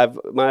 Oh, yeah,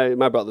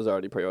 my brother's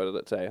already pre-ordered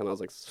it today, and I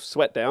was like,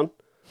 sweat down.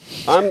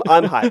 I'm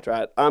hyped,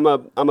 right? I'm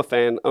a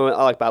fan. I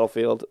like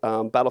Battlefield.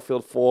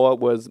 Battlefield 4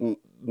 was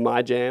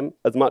my jam.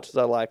 As much as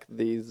I like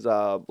these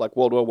like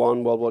World War I,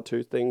 World War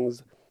II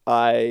things,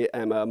 I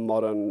am a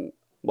modern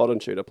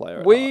shooter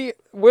player.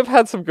 We've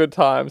had some good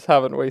times,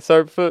 haven't we?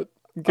 So for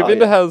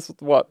Govinda has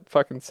what,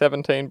 fucking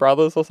 17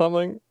 brothers or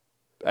something?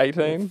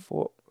 18?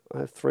 I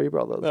have 3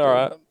 brothers. All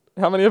right.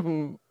 How many of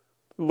them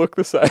look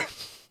the same?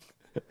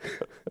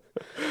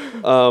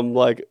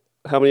 Like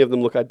how many of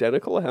them look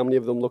identical, or how many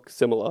of them look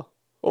similar?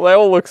 Well, they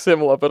all look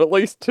similar, but at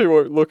least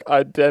 2 look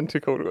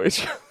identical to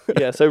each other.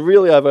 Yeah, so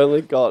really I've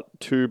only got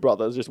 2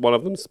 brothers, just one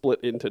of them split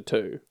into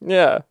 2.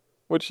 Yeah,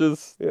 which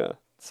is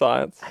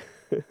science.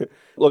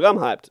 Look, I'm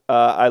hyped.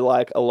 I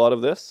like a lot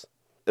of this.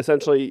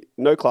 Essentially,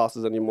 no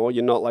classes anymore.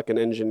 You're not like an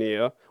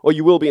engineer. Or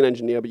you will be an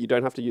engineer, but you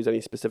don't have to use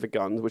any specific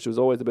guns, which was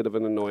always a bit of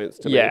an annoyance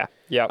to me.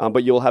 Yeah.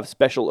 But you'll have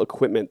special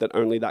equipment that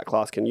only that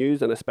class can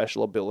use and a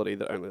special ability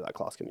that only that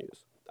class can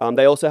use.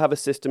 They also have a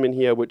system in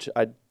here, which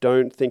I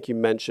don't think you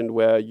mentioned,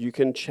 where you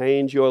can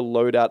change your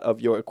loadout of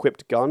your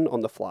equipped gun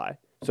on the fly.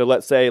 So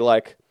let's say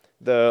like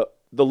the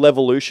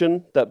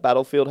Levolution that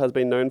Battlefield has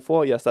been known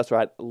for. Yes, that's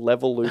right.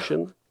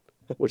 Levolution.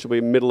 Which will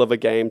be middle of a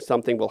game,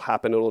 something will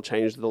happen, it'll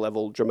change the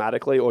level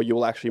dramatically, or you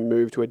will actually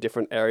move to a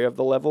different area of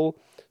the level.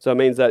 So it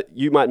means that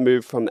you might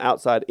move from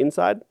outside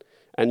inside,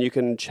 and you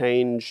can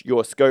change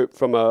your scope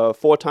from a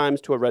 4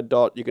 times to a red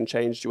dot. You can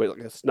change to like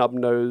a snub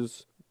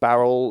nose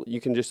barrel. You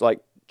can just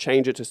like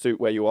change it to suit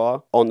where you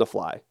are on the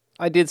fly.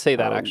 I did see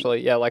that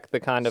actually. Yeah, like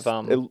the kind of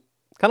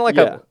kind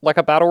of like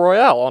a battle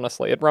royale.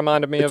 Honestly, it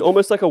reminded me of. It's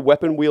almost like a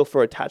weapon wheel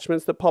for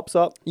attachments that pops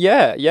up.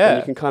 Yeah. And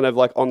you can kind of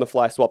like on the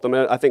fly swap them.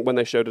 And I think when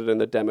they showed it in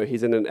the demo,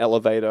 he's in an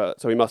elevator,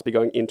 so he must be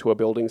going into a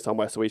building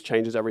somewhere. So he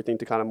changes everything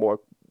to kind of more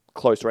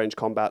close range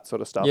combat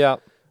sort of stuff. Yeah.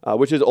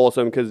 Which is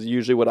awesome, because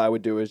usually what I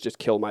would do is just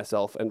kill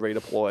myself and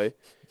redeploy.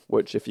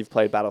 Which, if you've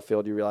played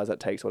Battlefield, you realize that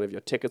takes one of your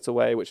tickets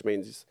away, which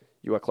means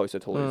you are closer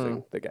to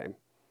losing the game.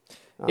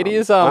 It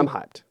is. I'm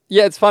hyped.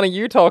 Yeah, it's funny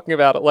you talking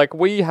about it. Like,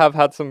 we have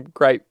had some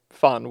great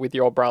fun with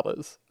your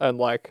brothers, and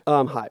like,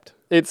 I'm hyped.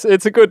 It's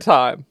a good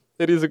time.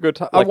 It is a good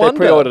time. Like, they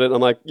pre-ordered it, and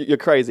I'm like, you're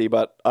crazy,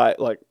 but I'm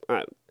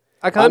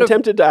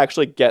tempted to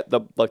actually get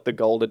the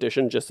gold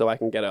edition just so I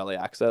can get early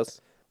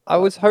access. I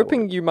was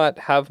hoping you might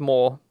have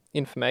more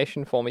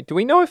information for me. Do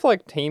we know if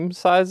like team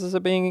sizes are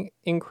being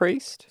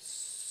increased?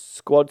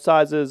 Squad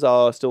sizes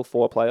are still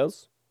 4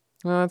 players.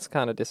 Oh, that's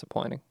kind of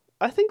disappointing.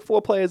 I think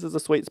 4 players is a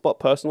sweet spot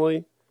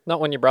personally. Not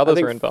when your brothers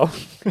are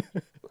involved.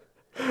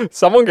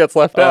 Someone gets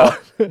left out.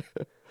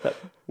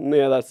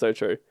 Yeah, that's so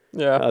true.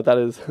 Yeah. That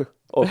is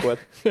awkward.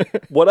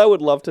 What I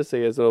would love to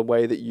see is a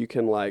way that you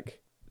can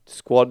like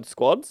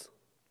squads.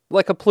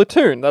 Like a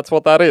platoon, that's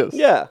what that is.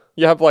 Yeah.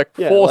 You have like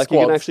 4 like squads.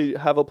 You can actually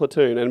have a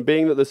platoon, and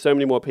being that there's so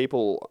many more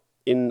people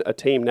in a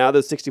team, now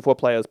there's 64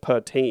 players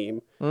per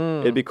team,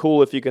 it'd be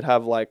cool if you could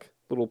have like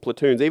little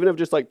platoons, even if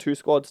just like 2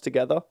 squads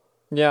together.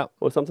 Yeah.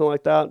 Or something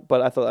like that.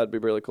 But I thought that'd be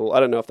really cool. I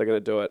don't know if they're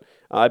going to do it.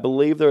 I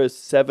believe there is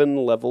 7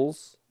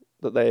 levels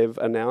that they've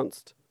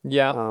announced.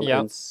 Yeah.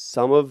 And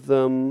some of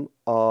them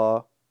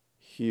are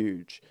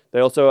huge. They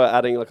also are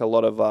adding like a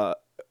lot of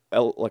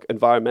like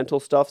environmental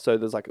stuff. So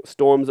there's like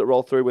storms that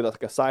roll through with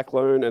like a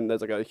cyclone, and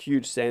there's like a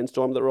huge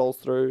sandstorm that rolls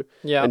through.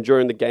 Yeah. And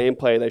during the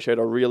gameplay, they showed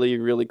a really,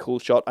 really cool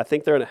shot. I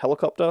think they're in a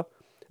helicopter,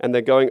 and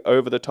they're going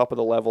over the top of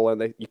the level,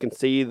 and you can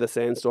see the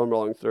sandstorm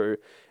rolling through.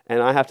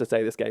 And I have to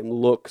say, this game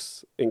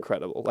looks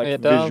incredible. Like,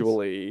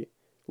 visually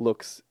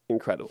looks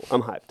incredible.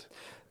 I'm hyped.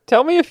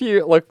 Tell me if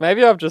you, look,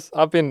 maybe I've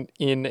been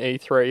in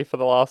E3 for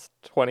the last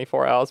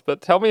 24 hours, but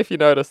tell me if you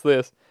notice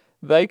this.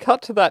 They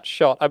cut to that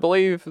shot. I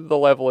believe the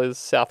level is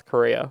South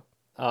Korea,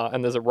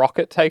 and there's a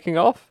rocket taking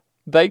off.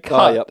 They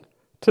cut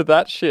to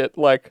that shit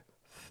like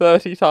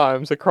 30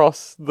 times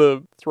across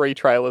the 3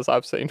 trailers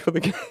I've seen for the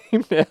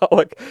game now.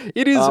 Like,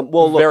 it is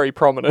very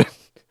prominent.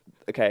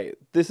 Okay,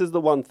 this is the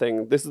one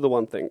thing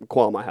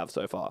qualm I have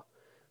so far.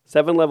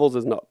 7 levels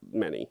is not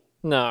many.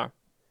 No.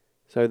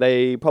 So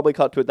they probably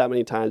cut to it that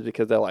many times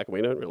because they're like,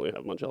 we don't really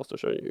have much else to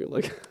show you.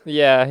 Like,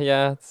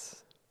 yeah.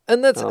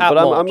 And that's at But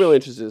I'm launch. really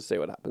interested to see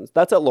what happens.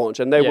 That's at launch,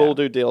 and they Yeah. will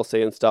do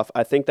DLC and stuff.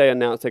 I think they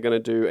announced they're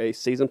going to do a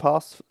season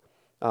pass,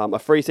 a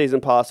free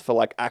season pass for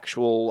like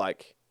actual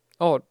like.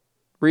 Oh,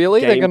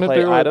 really? They're going to Gameplay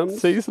do items? a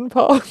season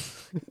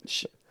pass?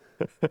 sh-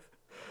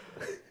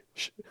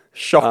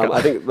 Shocker.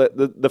 I think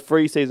the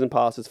free season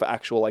pass is for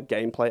actual like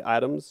gameplay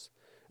items,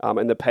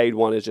 and the paid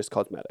one is just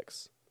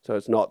cosmetics. So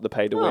it's not the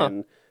pay to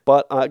win.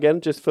 But again,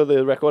 just for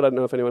the record, I don't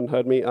know if anyone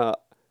heard me.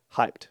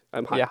 Hyped.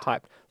 I'm hyped. Yeah,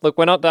 hype. Look,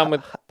 we're not done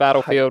with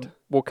Battlefield.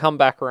 We'll come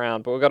back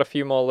around, but we've got a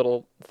few more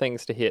little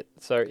things to hit.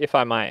 So, if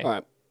I may. All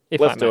right.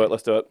 If Let's I do may. it.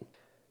 Let's do it.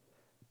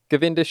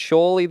 Govinda,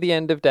 surely the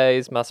end of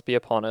days must be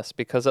upon us,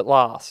 because at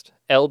last,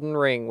 Elden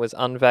Ring was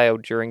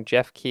unveiled during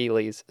Jeff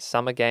Keighley's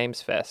Summer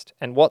Games Fest.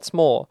 And what's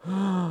more,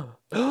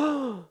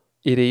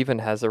 it even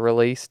has a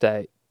release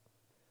date.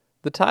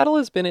 The title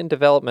has been in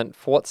development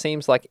for what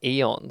seems like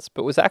eons,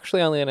 but was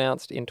actually only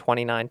announced in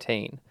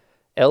 2019.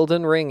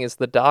 Elden Ring is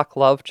the dark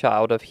love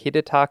child of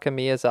Hidetaka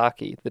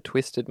Miyazaki, the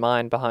twisted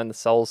mind behind the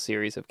Souls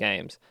series of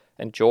games,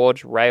 and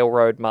George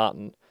Railroad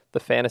Martin, the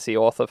fantasy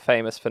author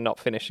famous for not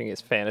finishing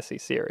his fantasy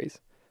series.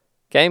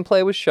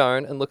 Gameplay was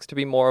shown and looks to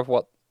be more of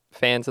what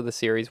fans of the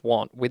series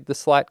want, with the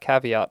slight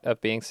caveat of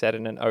being set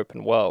in an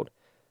open world.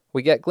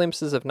 We get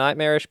glimpses of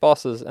nightmarish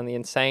bosses and the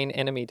insane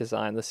enemy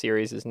design the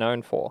series is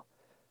known for.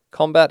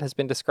 Combat has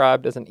been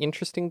described as an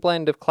interesting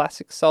blend of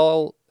classic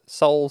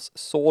Souls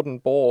sword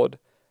and board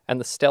and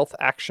the stealth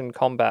action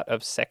combat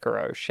of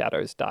Sekiro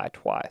Shadows Die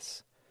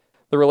Twice.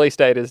 The release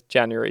date is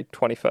January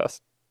 21st,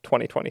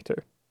 2022.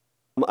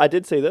 I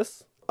did see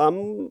this.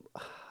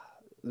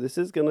 This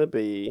is gonna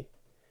be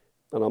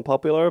an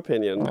unpopular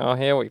opinion. Oh,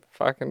 here we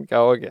fucking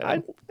go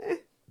again.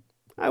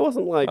 I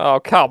wasn't like. Oh,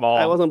 come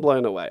on. I wasn't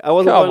blown away.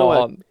 Come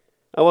on.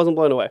 I wasn't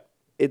blown away.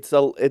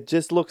 It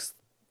just looks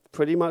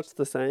pretty much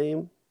the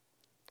same.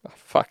 I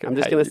fucking I'm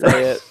just hate gonna you.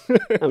 say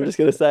it. I'm just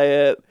gonna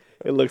say it.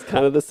 It looks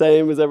kind of the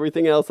same as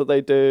everything else that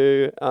they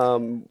do.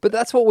 But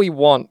that's what we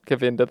want,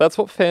 Govinda. That's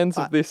what fans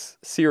of this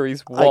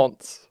series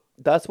want.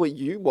 That's what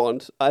you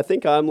want. I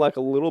think I'm like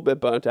a little bit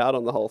burnt out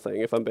on the whole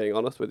thing, if I'm being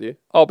honest with you.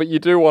 Oh, but you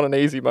do want an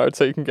easy mode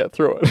so you can get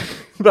through it.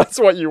 That's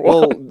what you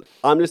want. Well,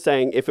 I'm just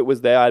saying, if it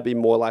was there, I'd be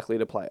more likely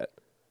to play it.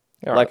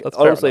 All right, Like that's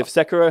fair honestly, if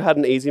enough. Sekiro had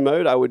an easy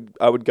mode, I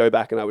would go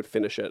back and I would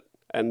finish it.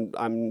 And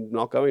I'm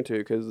not going to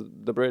because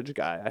the bridge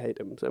guy, I hate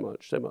him so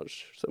much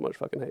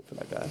fucking hate for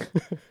that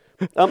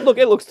guy. Look,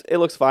 it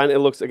looks fine. It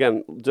looks,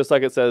 again, just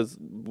like it says,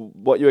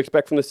 what you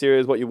expect from the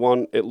series, what you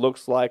want. It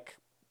looks like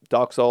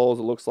Dark Souls.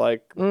 It looks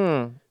like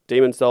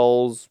Demon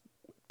Souls,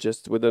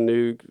 just with a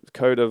new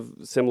coat of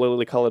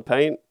similarly colored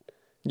paint.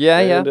 Yeah.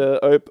 And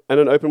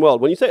an open world.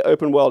 When you say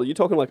open world, are you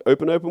talking like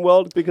open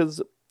world? Because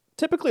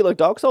typically, like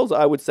Dark Souls,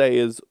 I would say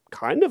is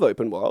kind of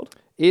open world.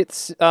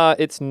 It's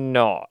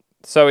not.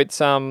 So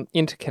it's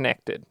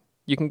interconnected.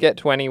 You can get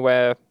to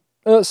anywhere.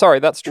 Sorry,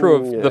 that's true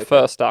of the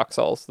first Dark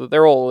Souls.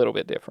 They're all a little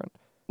bit different.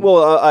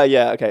 Well,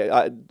 yeah,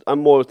 okay. I'm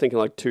more thinking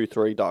like 2,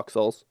 3 Dark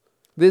Souls.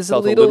 There's So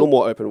it's a little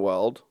more open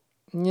world.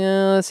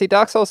 Yeah, see,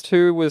 Dark Souls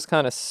 2 was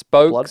kind of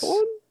spokes.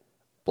 Bloodborne?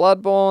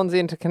 Bloodborne's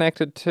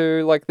interconnected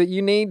too. Like, that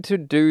you need to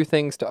do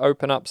things to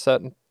open up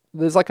certain...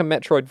 There's like a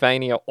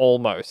Metroidvania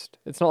almost.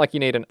 It's not like you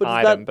need an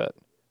item, but...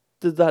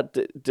 Does that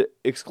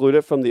exclude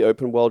it from the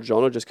open world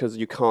genre just because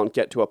you can't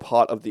get to a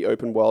part of the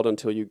open world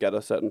until you get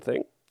a certain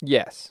thing?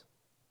 Yes.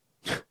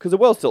 Because the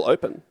world's still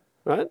open,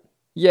 right?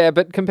 Yeah,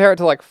 but compare it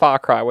to like Far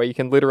Cry, where you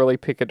can literally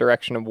pick a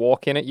direction and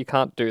walk in it. You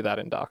can't do that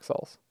in Dark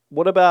Souls.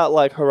 What about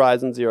like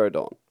Horizon Zero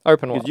Dawn?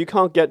 Open world. Because you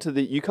can't get to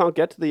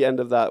the end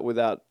of that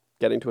without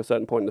getting to a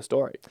certain point in the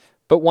story.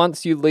 But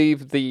once you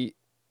leave the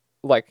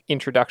like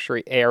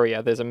introductory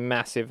area, there's a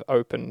massive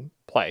open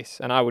place,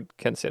 and I would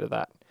consider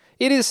that.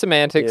 It is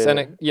semantics, and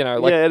it,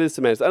 like yeah, it is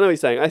semantics. I know what you're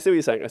saying. I see what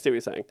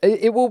you're saying.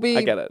 it will be.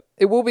 I get it.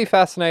 It will be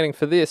fascinating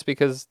for this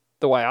because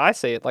the way I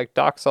see it, like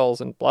Dark Souls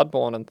and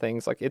Bloodborne and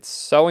things, like it's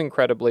so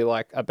incredibly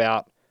like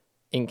about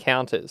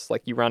encounters.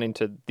 Like you run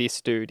into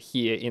this dude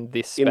here in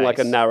this space. In like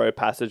a narrow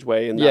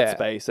passageway in that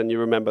space, and you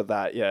remember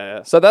that.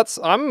 Yeah. So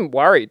I'm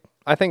worried.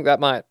 I think that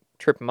might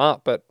trip them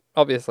up, but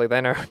obviously they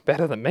know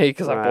better than me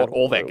because I bought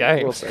all their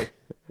games. We'll see.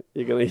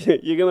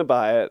 You're gonna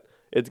buy it.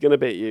 It's gonna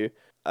beat you.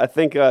 I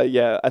think I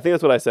think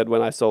that's what I said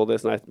when I saw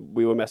this and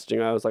we were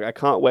messaging. I was like, I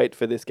can't wait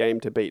for this game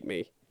to beat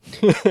me.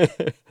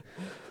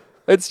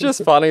 It's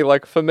just funny,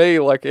 like for me,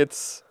 like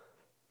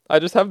I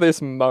just have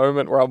this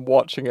moment where I'm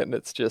watching it and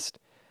it's just,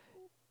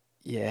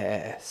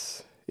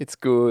 yes, it's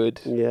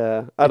good.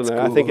 Yeah, I don't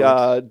know. Good.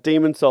 I think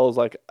Demon Souls,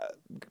 like,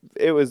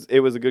 it was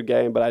a good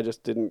game, but I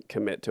just didn't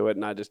commit to it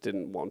and I just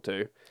didn't want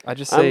to. I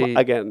just see...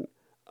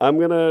 I'm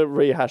going to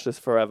rehash this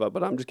forever,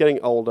 but I'm just getting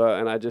older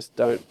and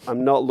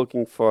I'm not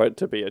looking for it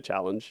to be a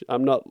challenge.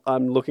 I'm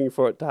looking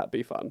for it to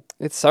be fun.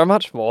 It's so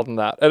much more than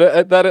that.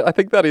 And I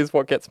think that is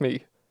what gets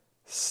me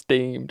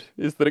steamed,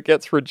 is that it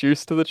gets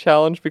reduced to the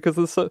challenge because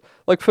it's so,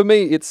 like, for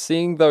me, it's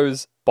seeing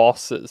those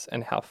bosses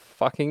and how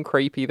fucking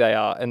creepy they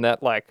are and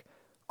that, like,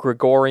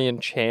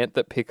 Gregorian chant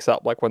that picks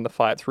up, like, when the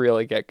fights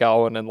really get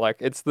going and, like,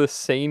 it's the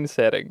scene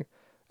setting.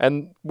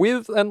 And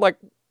like,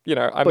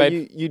 I But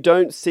made... you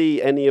don't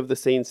see any of the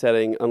scene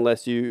setting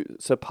unless you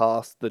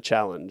surpass the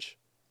challenge.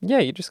 Yeah,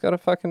 you just got to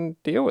fucking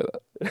deal with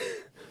it.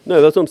 No,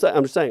 that's what I'm saying.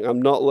 I'm just saying,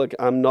 I'm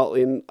not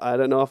in, I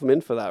don't know if I'm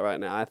in for that right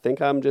now. I think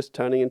I'm just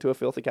turning into a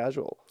filthy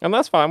casual. And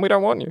that's fine. We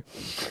don't want you.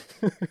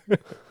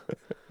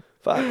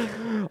 Fuck.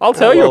 I'll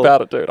tell you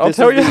about it, dude. I'll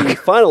tell you. The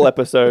final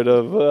episode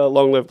of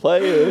Long Live Play.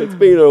 It's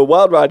been a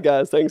wild ride,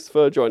 guys. Thanks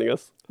for joining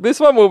us.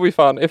 This one will be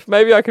fun. If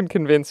maybe I can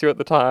convince you at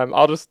the time,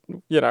 I'll just,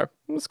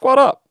 squat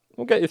up.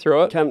 We'll get you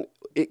through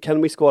it.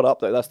 Can we squat up,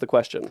 though? That's the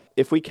question.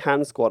 If we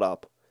can squat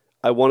up,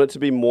 I want it to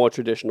be more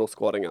traditional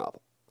squatting up.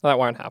 That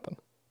won't happen.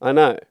 I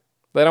know.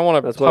 They don't want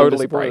to That's what I'm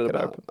totally break disappointed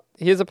it about. open.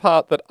 Here's a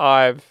part that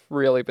I've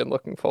really been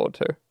looking forward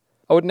to.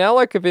 I would now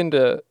like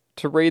Govinda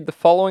to read the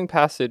following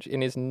passage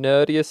in his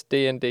nerdiest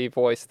D&D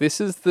voice.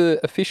 This is the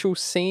official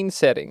scene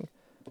setting,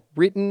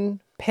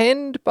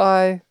 penned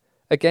by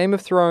a Game of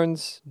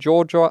Thrones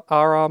George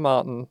R.R.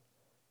 Martin.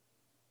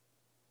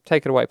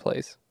 Take it away,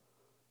 please.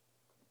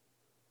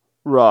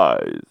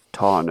 Rise,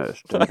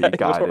 tarnished, and be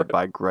guided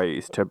by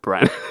grace to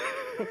Bran.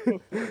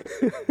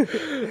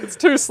 It's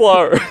too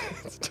slow.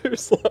 It's too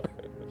slow.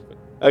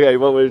 Okay, you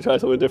want me to try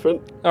something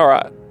different? All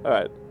right.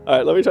 Alright,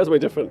 let me try something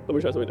different.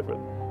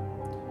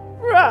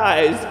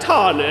 Rise,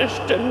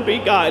 tarnished, and be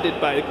guided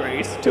by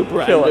grace to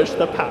brandish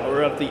the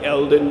power of the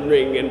Elden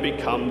Ring and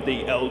become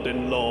the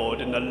Elden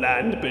Lord in the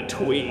land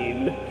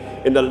between.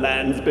 In the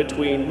lands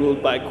between,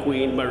 ruled by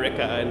Queen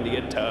Marika and the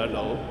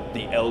Eternal,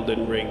 the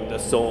Elden Ring, the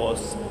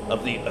source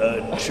of the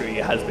Erd Tree,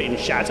 has been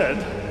shattered.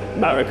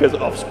 Marika's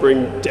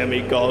offspring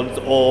demigods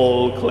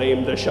all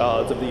claim the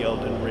shards of the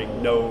Elden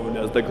Ring, known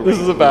as the Great This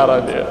is a bad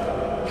idea.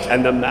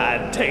 And the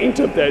mad taint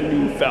of their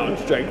newfound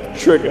strength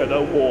triggered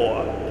a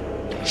war.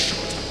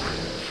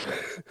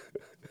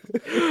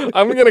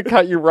 I'm going to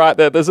cut you right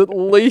there. There's at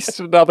least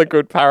another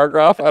good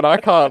paragraph, and I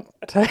can't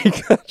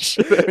take that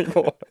shit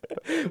anymore.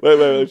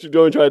 Wait. Do you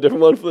want to try a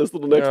different one for this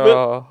little next bit?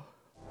 Oh.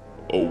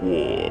 A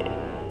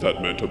war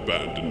that meant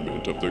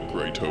abandonment of the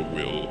greater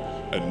will,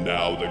 and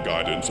now the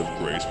guidance of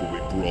grace will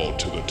be brought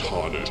to the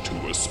tarnished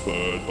who were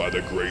spurred by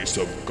the grace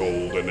of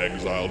gold and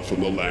exiled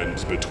from the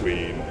lands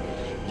between.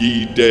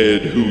 Ye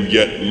dead who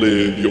yet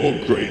live, your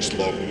grace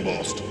long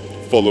lost.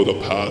 Follow the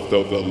path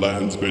of the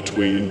lands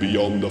between,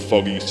 beyond the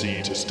foggy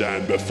sea to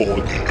stand before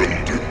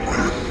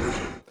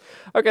the...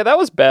 Okay, that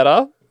was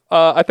better.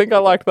 I think I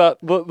liked that.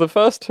 The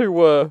first two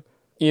were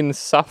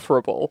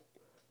insufferable.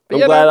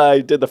 But I'm glad I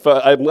did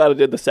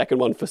the second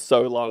one for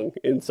so long,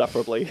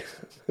 insufferably.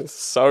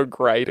 So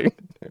grating.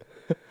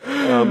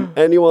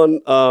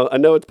 Anyone, I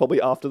know it's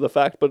probably after the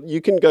fact, but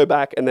you can go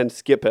back and then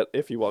skip it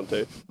if you want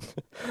to.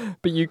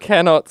 But you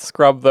cannot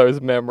scrub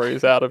those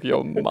memories out of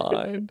your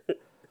mind.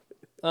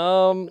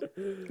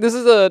 This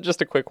is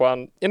just a quick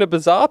one. In a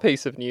bizarre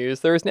piece of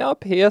news, there is now a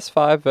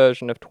PS5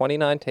 version of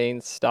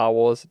 2019's Star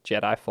Wars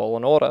Jedi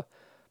Fallen Order.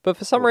 But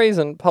for some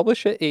reason,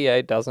 publisher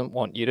EA doesn't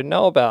want you to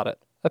know about it.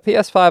 A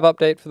PS5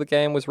 update for the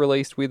game was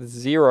released with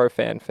zero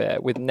fanfare,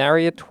 with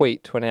nary a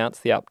tweet to announce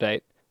the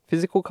update.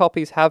 Physical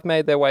copies have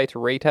made their way to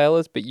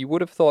retailers, but you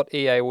would have thought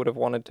EA would have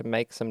wanted to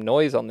make some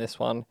noise on this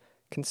one,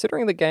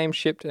 considering the game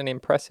shipped an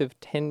impressive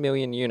 10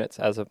 million units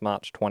as of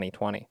March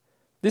 2020.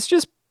 This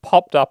just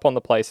popped up on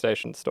the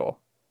PlayStation Store.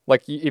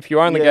 Like, if you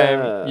own the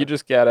game, you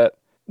just get it. I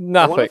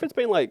Nothing. wonder if it's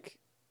been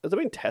has it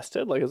been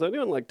tested? Like, has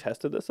anyone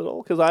tested this at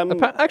all? Because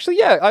Actually,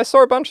 yeah, I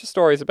saw a bunch of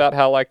stories about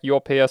how,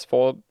 your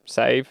PS4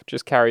 save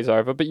just carries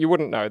over, but you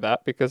wouldn't know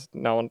that because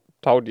no one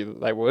told you that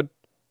they would.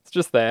 It's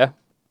just there.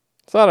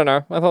 So I don't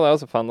know. I thought that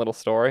was a fun little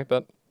story,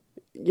 but...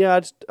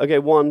 Yeah,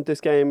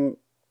 this game,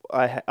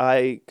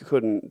 I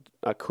couldn't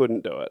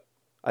do it.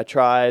 I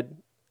tried,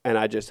 and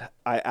I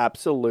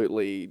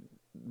absolutely,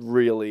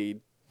 really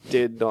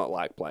did not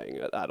like playing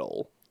it at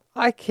all.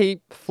 I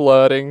keep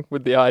flirting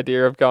with the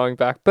idea of going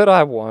back, but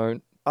I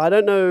won't. I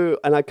don't know,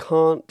 and I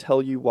can't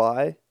tell you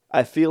why.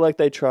 I feel like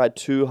they tried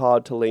too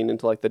hard to lean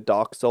into the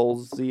Dark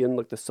Souls-y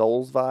the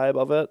Souls vibe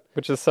of it.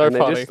 Which is so and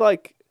funny,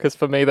 just because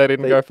for me they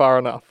didn't go far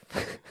enough.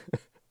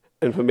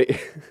 And for me,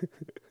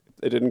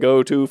 they didn't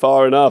go too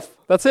far enough.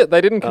 That's it, they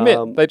didn't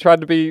commit. They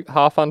tried to be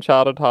half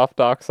Uncharted, half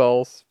Dark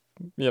Souls,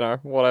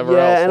 whatever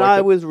else. Yeah, and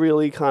I was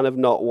really kind of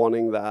not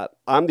wanting that.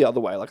 I'm the other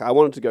way. I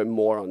wanted to go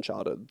more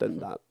Uncharted than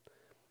that.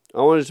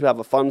 I wanted to have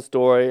a fun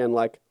story, and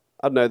I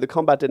don't know, the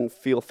combat didn't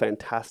feel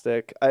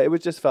fantastic.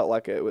 It just felt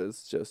like it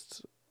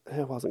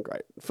wasn't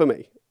great for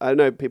me. I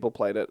know people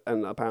played it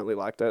and apparently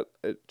liked it.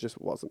 It just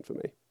wasn't for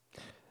me.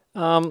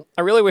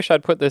 I really wish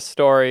I'd put this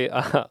story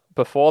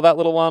before that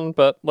little one,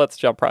 but let's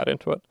jump right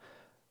into it.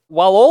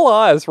 While all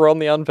eyes were on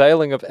the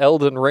unveiling of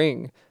Elden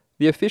Ring,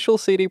 the official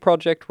CD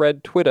Projekt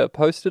Red Twitter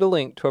posted a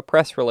link to a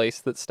press release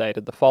that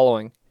stated the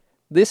following.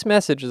 This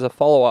message is a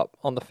follow-up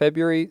on the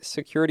February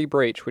security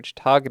breach which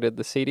targeted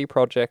the CD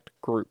Projekt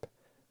Group.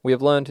 We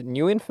have learned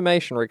new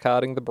information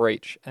regarding the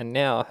breach and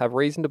now have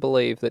reason to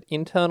believe that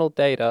internal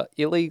data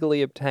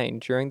illegally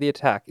obtained during the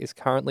attack is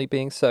currently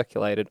being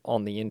circulated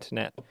on the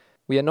internet.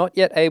 We are not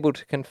yet able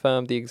to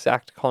confirm the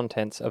exact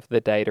contents of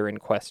the data in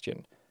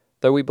question.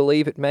 though we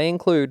believe it may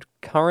include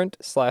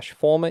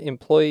current/former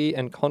employee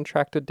and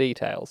contractor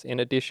details in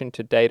addition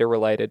to data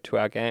related to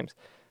our games.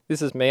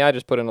 This is me. I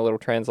just put in a little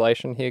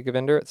translation here,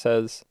 Govinda. It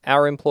says,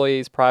 our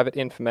employees' private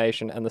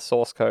information and the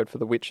source code for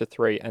The Witcher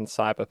 3 and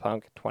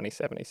Cyberpunk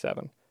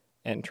 2077.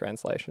 End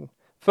translation.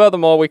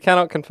 Furthermore, we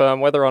cannot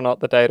confirm whether or not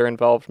the data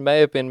involved may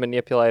have been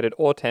manipulated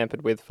or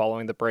tampered with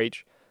following the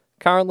breach.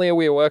 Currently,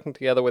 we are working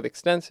together with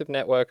extensive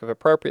network of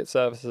appropriate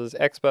services,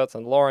 experts,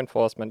 and law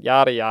enforcement,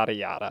 yada yada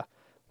yada.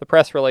 The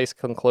press release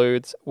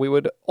concludes, we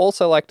would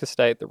also like to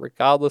state that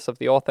regardless of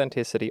the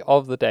authenticity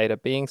of the data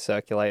being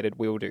circulated,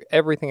 we will do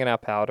everything in our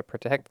power to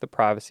protect the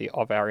privacy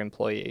of our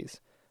employees,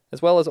 as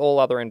well as all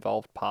other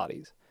involved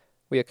parties.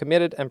 We are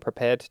committed and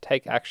prepared to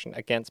take action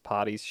against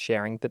parties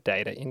sharing the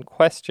data in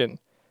question.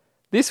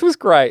 This was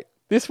great.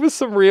 This was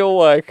some real,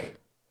 like,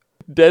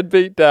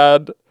 deadbeat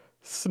dad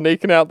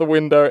sneaking out the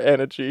window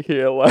energy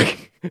here.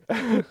 Like,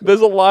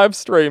 there's a live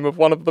stream of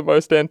one of the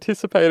most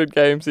anticipated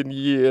games in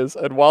years,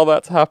 and while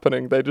that's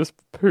happening, they just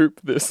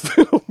poop this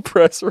little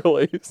press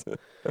release.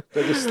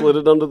 They just slid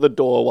it under the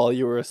door while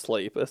you were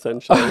asleep,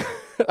 essentially.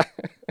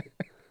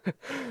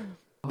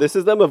 This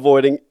is them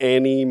avoiding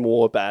any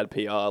more bad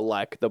PR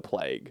like the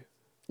plague.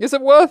 Is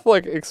it worth,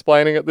 like,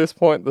 explaining at this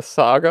point the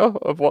saga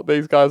of what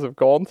these guys have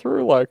gone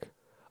through? Like,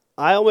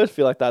 I almost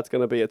feel like that's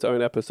going to be its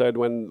own episode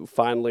when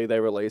finally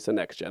they release a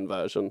next-gen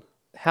version.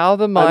 how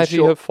the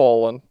mighty have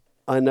fallen.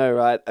 I know,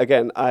 right?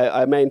 Again,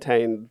 I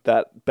maintain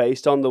that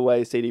based on the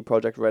way CD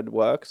Projekt Red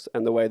works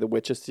and the way the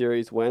Witcher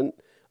series went,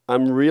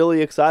 I'm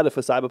really excited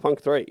for Cyberpunk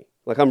 3.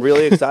 Like, I'm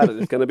really excited.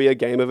 It's going to be a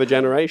game of a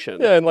generation.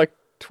 Yeah, in like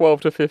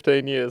 12 to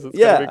 15 years. It's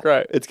going to be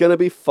great. It's going to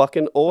be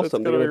fucking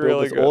awesome. They're gonna going to be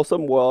build really this good.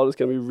 awesome world. It's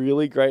going to be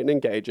really great and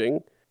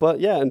engaging. But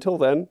yeah, until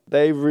then,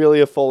 they really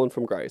have fallen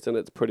from grace, and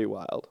it's pretty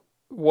wild.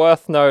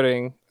 Worth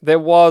noting,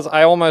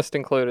 I almost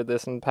included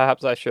this, and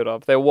perhaps I should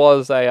have. There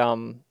was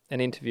an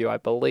interview, I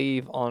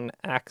believe, on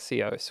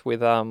Axios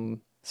with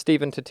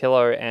Stephen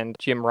Totillo and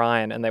Jim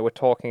Ryan, and they were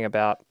talking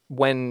about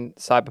when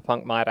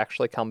Cyberpunk might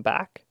actually come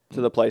back.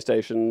 To the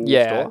PlayStation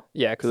store?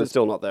 Yeah, Because it's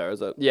still not there,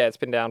 is it? Yeah, it's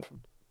been down for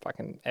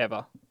fucking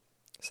ever.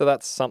 So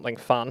that's something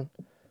fun.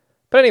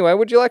 But anyway,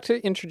 would you like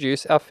to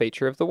introduce our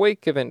feature of the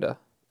week, Govinda?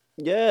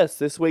 Yes,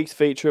 this week's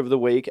feature of the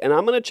week, and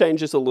I'm going to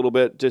change this a little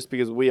bit just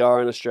because we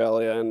are in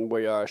Australia and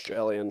we are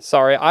Australians.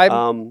 Sorry,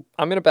 I'm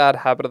in a bad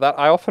habit of that.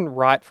 I often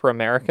write for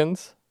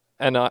Americans,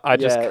 and I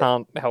just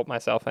can't help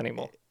myself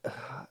anymore.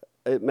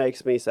 It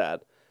makes me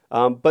sad.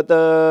 But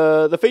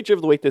the feature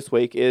of the week this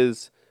week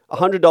is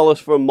 $100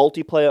 for a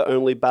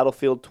multiplayer-only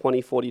Battlefield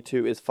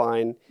 2042 is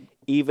fine,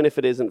 even if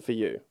it isn't for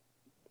you.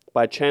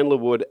 By Chandler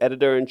Wood,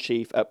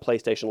 editor-in-chief at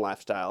PlayStation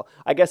Lifestyle.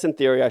 I guess in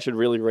theory I should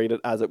really read it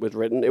as it was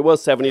written. It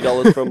was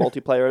 $70 for a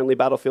multiplayer-only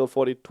Battlefield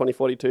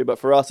 2042, but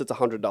for us it's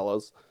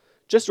 $100.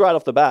 Just right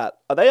off the bat,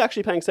 are they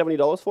actually paying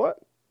 $70 for it?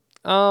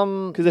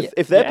 Because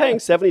if they're paying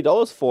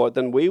 $70 for it,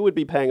 then we would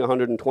be paying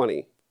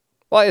 $120.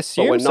 Well, I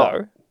assume we're not.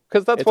 so,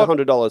 because that's It's what.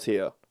 $100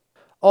 here.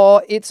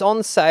 Oh, it's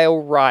on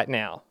sale right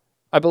now.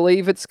 I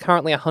believe it's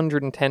currently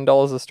 $110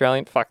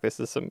 Australian. Fuck, this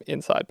is some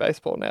inside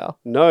baseball now.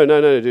 No,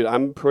 dude.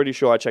 I'm pretty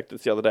sure I checked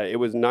this the other day. It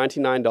was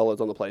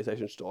 $99 on the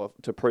PlayStation Store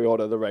to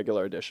pre-order the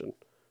regular edition.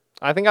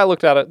 I think I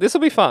looked at it. This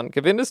will be fun.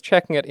 Govinda's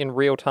checking it in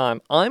real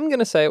time. I'm going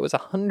to say it was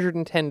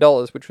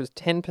 $110, which was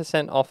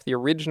 10% off the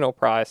original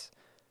price,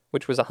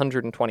 which was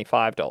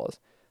 $125.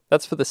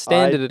 That's for the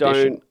standard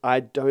edition. I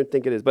don't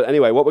think it is. But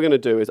anyway, what we're going to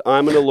do is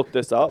I'm going to look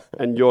this up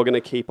and you're going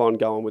to keep on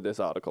going with this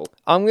article.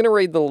 I'm going to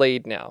read the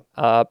lead now.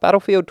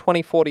 Battlefield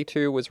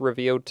 2042 was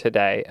revealed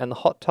today, and the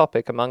hot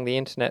topic among the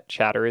internet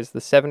chatter is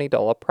the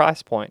 $70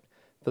 price point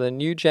for the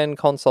new-gen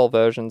console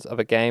versions of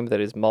a game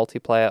that is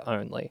multiplayer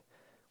only.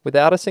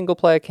 Without a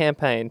single-player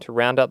campaign to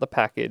round out the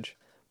package,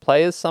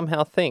 players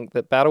somehow think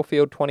that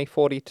Battlefield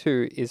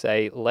 2042 is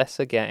a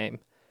lesser game,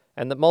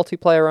 and that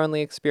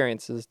multiplayer-only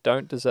experiences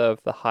don't deserve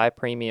the high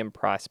premium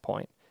price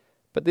point.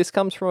 But this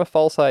comes from a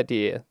false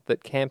idea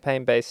that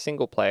campaign-based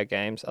single-player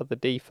games are the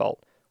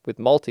default, with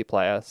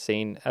multiplayer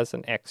seen as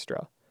an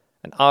extra.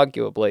 And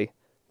arguably,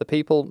 the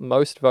people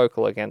most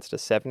vocal against a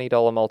 $70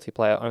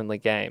 multiplayer-only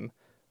game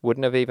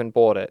wouldn't have even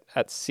bought it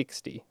at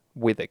 $60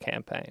 with a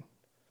campaign.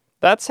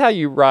 That's how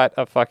you write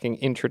a fucking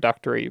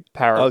introductory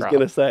paragraph. I was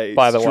going to say,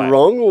 by the way.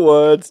 strong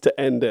words to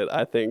end it,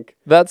 I think.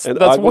 That's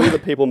arguably what the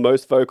people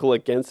most vocal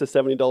against a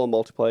 $70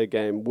 multiplayer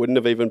game wouldn't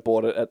have even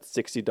bought it at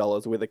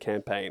 $60 with a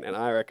campaign. And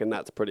I reckon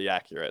that's pretty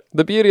accurate.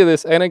 the beauty of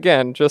this. And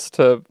again, just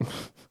to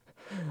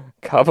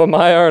cover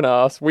my own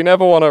ass, we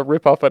never want to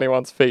rip off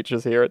anyone's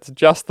features here. It's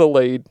just the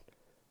lead.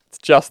 It's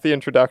just the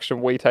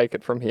introduction. We take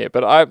it from here.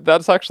 But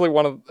that's actually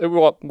one of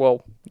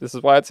this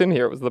is why it's in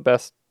here. It was the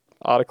best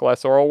article I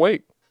saw all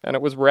week. And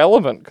it was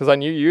relevant because I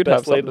knew you'd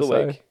have something to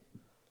say.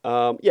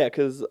 Yeah,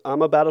 because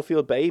I'm a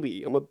Battlefield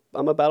baby.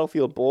 I'm a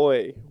Battlefield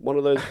boy. One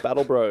of those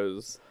battle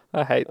bros.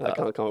 I hate I that.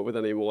 can't come up with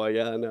any more.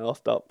 Yeah, no, I'll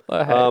stop.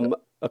 I hate it.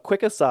 A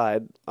quick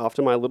aside,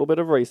 after my little bit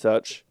of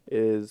research,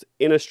 is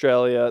in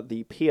Australia,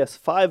 the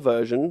PS5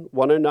 version,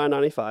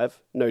 $109.95,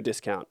 no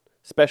discount.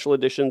 Special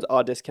editions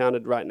are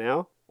discounted right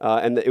now.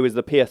 And it was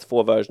the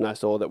PS4 version I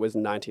saw that was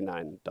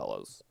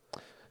 $99.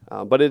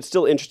 But it's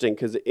still interesting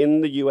because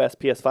in the US,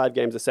 PS5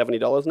 games are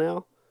 $70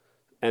 now.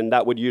 And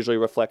that would usually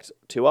reflect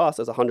to us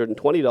as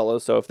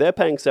 $120. So if they're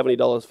paying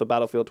 $70 for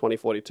Battlefield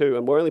 2042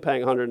 and we're only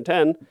paying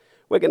 $110,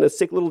 we're getting a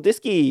sick little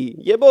disky.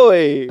 Yeah,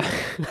 boy.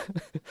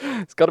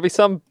 It's got to be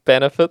some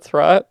benefits,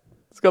 right?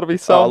 It's got to be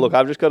some. Oh, look,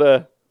 I've just got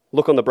to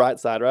look on the bright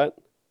side, right?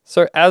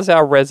 So, as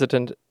our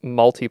resident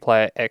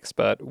multiplayer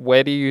expert,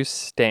 where do you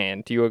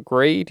stand? Do you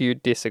agree? Do you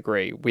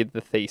disagree with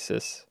the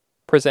thesis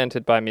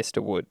presented by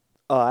Mr. Wood?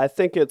 I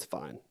think it's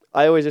fine.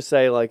 I always just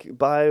say, like,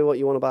 buy what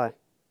you want to buy.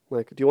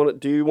 Like, do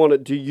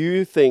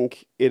you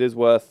think it is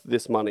worth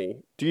this money?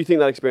 Do you think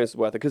that experience is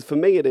worth it? Because for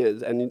me it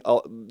is, and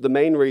the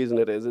main reason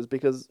it is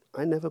because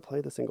I never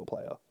play the single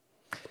player.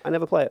 I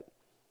never play it.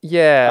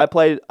 Yeah.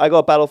 I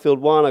got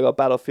Battlefield 1, I got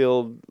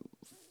Battlefield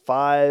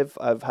 5,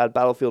 I've had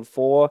Battlefield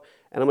 4,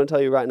 and I'm going to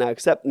tell you right now,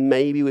 except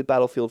maybe with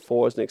Battlefield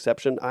 4 as an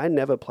exception, I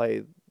never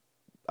play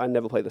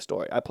the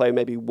story. I play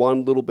maybe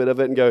one little bit of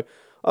it and go,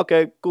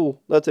 okay,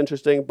 cool, that's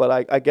interesting,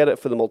 but I get it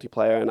for the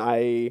multiplayer, and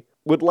I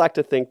would like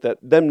to think that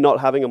them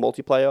not having a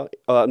multiplayer,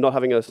 not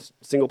having a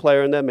single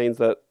player in there means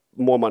that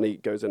more money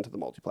goes into the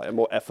multiplayer,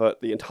 more effort.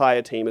 The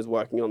entire team is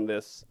working on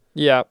this.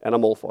 Yeah. And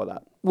I'm all for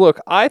that. Look,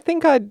 I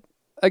think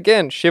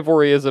again,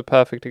 Chivalry is a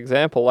perfect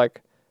example.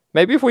 Like,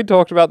 maybe if we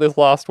talked about this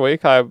last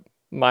week, I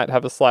might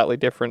have a slightly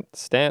different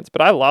stance,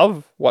 but I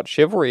love what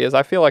Chivalry is.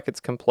 I feel like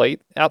it's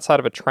complete. Outside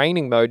of a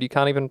training mode, you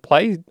can't even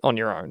play on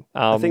your own.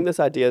 I think this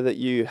idea that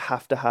you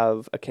have to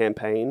have a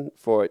campaign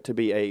for it to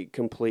be a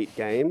complete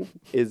game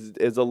is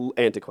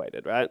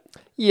antiquated, right?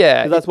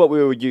 Yeah. That's what we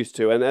were used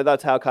to, and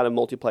that's how kind of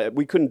multiplayer...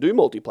 We couldn't do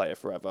multiplayer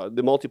forever.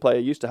 The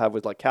multiplayer used to have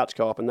was like couch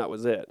co-op, and that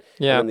was it.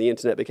 Yeah. And then the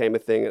internet became a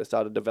thing, and it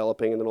started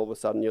developing, and then all of a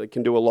sudden you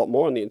can do a lot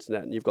more on the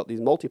internet, and you've got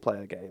these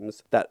multiplayer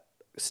games that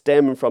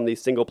stem from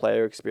these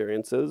single-player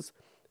experiences.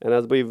 And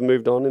as we've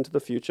moved on into the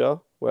future,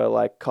 where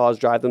like cars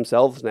drive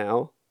themselves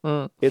now,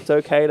 it's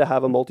okay to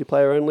have a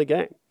multiplayer-only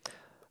game.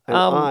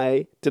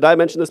 And did I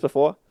mention this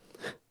before?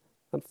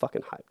 I'm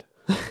fucking hyped.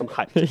 I'm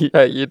hyped.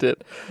 Yeah, you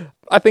did.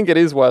 I think it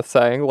is worth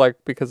saying, like,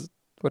 because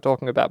we're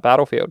talking about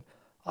Battlefield.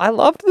 I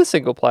loved the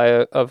single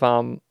player of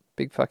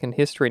Big Fucking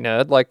History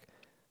Nerd. Like,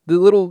 the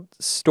little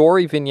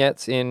story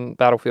vignettes in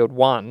Battlefield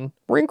 1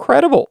 were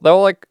incredible. They were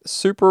like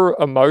super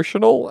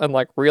emotional and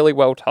like really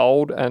well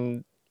told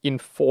and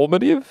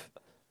informative.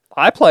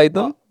 I played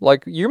them.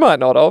 Like, you might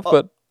not have,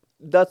 but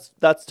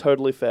That's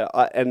totally fair.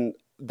 And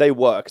they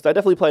were, because I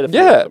definitely played a few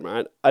of them,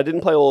 right? I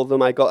didn't play all of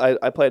them. I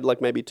played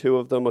like maybe 2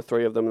 of them or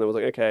 3 of them, and I was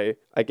like, okay,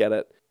 I get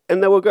it.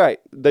 And they were great.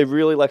 They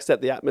really like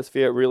set the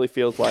atmosphere. It really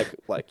feels like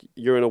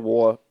you're in a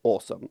war.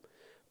 Awesome.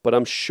 But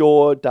I'm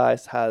sure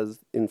DICE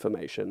has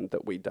information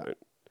that we don't.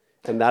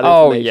 And that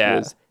information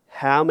is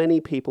how many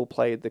people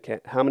played it.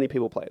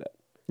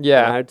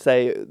 yeah. And I'd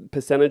say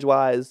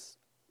percentage-wise,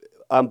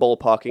 I'm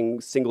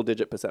ballparking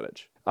single-digit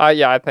percentage.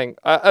 I think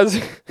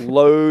as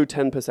Low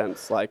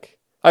 10%. Like,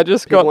 I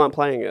just people aren't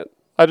playing it.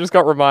 I just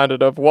got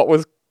reminded of what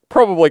was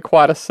probably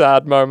quite a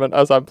sad moment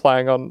as I'm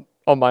playing on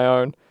my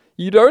own.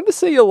 You don't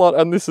see a lot,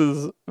 and this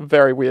is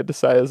very weird to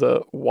say as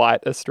a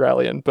white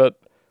Australian, but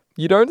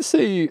you don't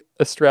see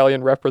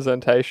Australian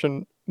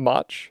representation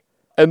much.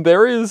 And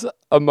there is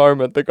a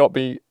moment that got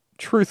me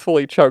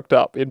truthfully choked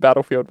up in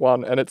Battlefield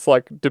 1, and it's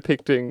like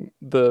depicting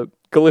the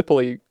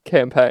Gallipoli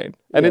campaign.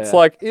 And it's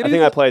like... I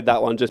think I played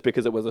that one just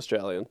because it was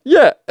Australian.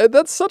 Yeah, and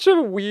that's such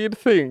a weird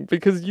thing,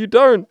 because you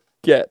don't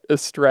get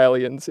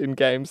Australians in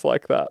games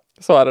like that.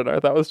 So I don't know,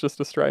 that was just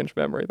a strange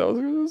memory. It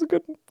was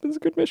a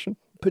good mission.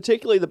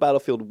 Particularly the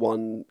Battlefield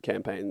 1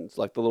 campaigns,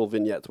 like the little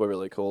vignettes were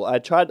really cool. I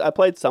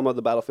played some of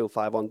the Battlefield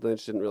 5 ones, and it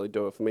just didn't really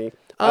do it for me.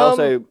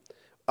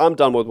 I'm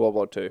done with World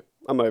War II.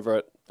 I'm over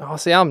it. Oh,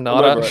 see, I'm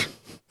not. I'm over it.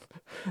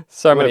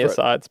 So many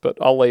asides, but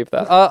I'll leave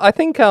that. I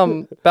think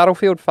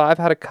Battlefield 5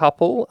 had a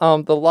couple.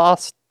 The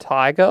Last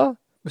Tiger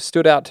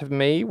stood out to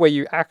me, where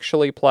you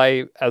actually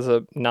play as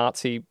a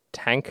Nazi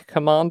tank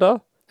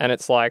commander, and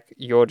it's like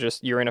you're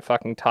in a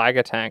fucking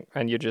Tiger tank,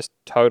 and you're just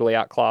totally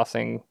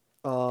outclassing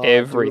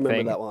everything. I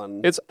remember that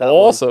one. It's that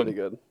awesome. Pretty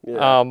good.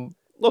 Yeah.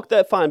 Look,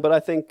 they're fine, but I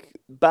think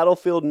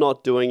Battlefield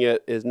not doing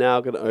it is now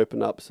going to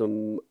open up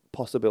some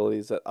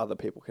possibilities that other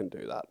people can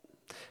do that.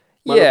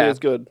 Might not be as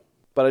good,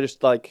 but I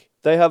just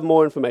they have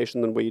more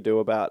information than we do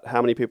about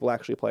how many people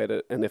actually played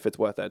it and if it's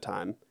worth their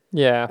time.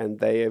 Yeah. And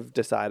they have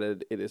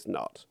decided it is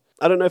not.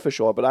 I don't know for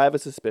sure, but I have a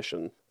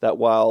suspicion that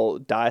while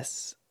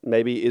DICE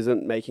maybe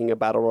isn't making a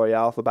battle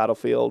royale for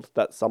Battlefield,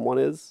 that someone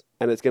is,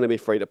 and it's going to be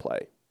free to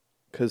play.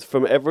 Because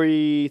from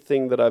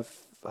everything that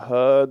I've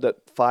heard,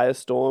 that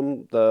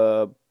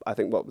Firestorm, I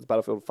think what was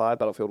Battlefield 5,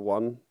 Battlefield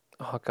 1,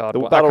 oh god, the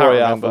battle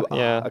royale,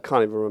 yeah, I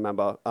can't even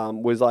remember.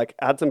 Was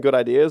had some good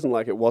ideas, and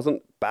it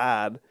wasn't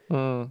bad.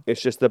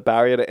 It's just the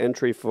barrier to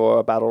entry for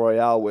a battle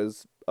royale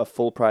was a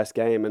full price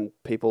game, and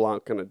people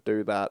aren't going to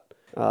do that.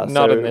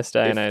 Not in this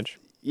day and age.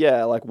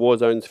 Yeah,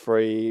 Warzone's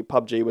free.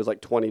 PUBG was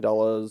 $20.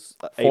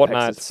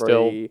 Fortnite's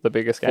still the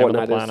biggest game on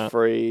the planet. Fortnite is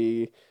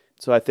free.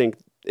 So I think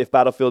if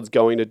Battlefield's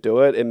going to do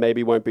it, it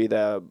maybe won't be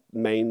their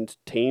main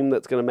team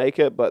that's going to make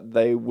it, but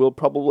they will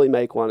probably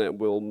make one. It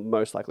will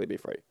most likely be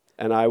free.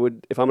 And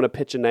if I'm going to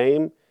pitch a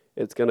name,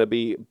 it's going to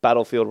be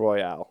Battlefield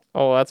Royale.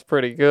 Oh, that's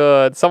pretty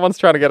good. Someone's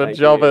trying to get a Thank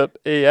job you. at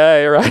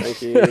EA, right?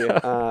 Thank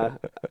you.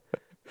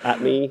 At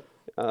me,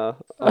 on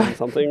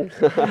something.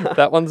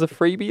 That one's a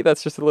freebie.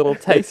 That's just a little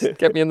taste.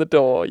 Get me in the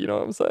door. You know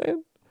what I'm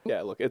saying?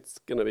 Yeah, look, it's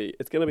gonna be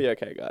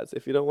okay, guys.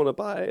 If you don't want to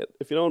buy it,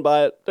 don't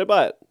buy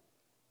it.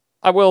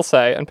 I will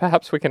say, and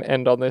perhaps we can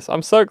end on this.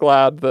 I'm so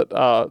glad that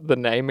the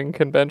naming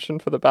convention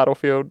for the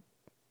Battlefield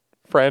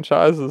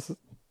franchise has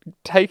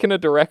taken a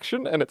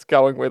direction and it's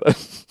going with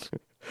it.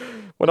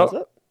 We're not.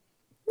 Was it?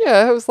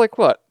 Yeah, it was like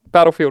what?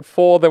 Battlefield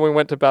 4, then we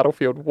went to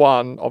Battlefield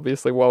 1,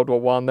 obviously World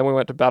War 1, then we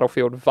went to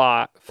Battlefield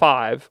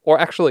 5, or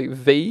actually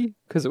V,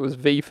 because it was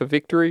V for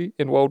victory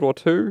in World War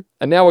 2,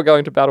 and now we're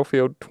going to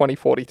Battlefield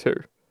 2042,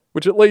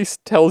 which at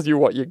least tells you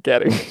what you're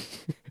getting.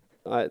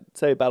 I'd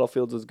say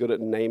Battlefield's as good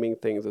at naming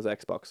things as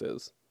Xbox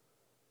is.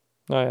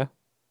 Oh yeah,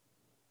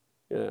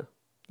 Yeah.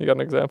 you got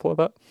an example of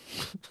that?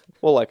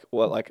 Well,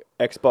 like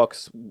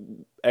Xbox.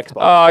 Oh,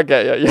 I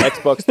get you. Yeah.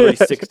 Xbox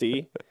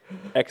 360,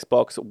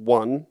 Xbox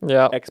One,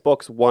 Yeah,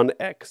 Xbox One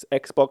X,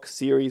 Xbox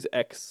Series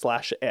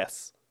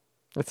X/S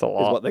it's a is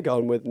lot. what they're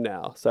going with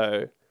now.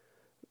 So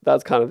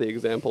that's kind of the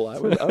example I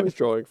was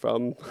drawing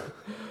from.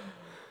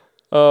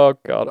 Oh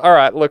god. All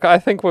right, look, I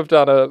think we've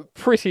done a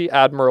pretty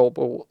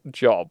admirable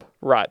job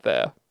right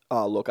there.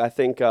 Oh, look, I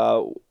think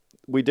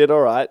we did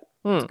all right.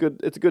 Hmm. It's good.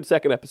 It's a good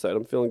second episode.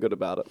 I'm feeling good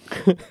about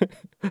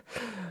it.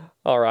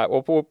 All right,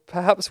 well,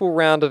 perhaps we'll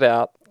round it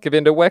out.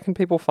 Govinda, where can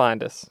people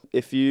find us?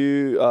 If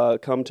you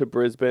come to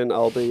Brisbane,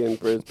 I'll be in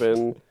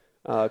Brisbane.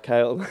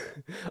 Kale.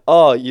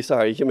 Oh, you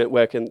meant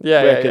where can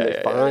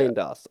they find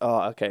us?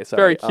 Oh, okay. Sorry.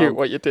 Very cute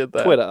what you did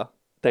there. Twitter.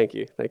 Thank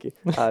you.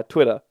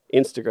 Twitter,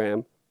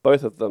 Instagram,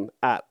 both of them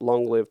at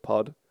Long Live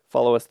Pod.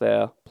 Follow us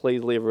there.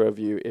 Please leave a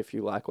review if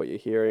you like what you're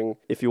hearing.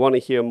 If you want to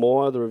hear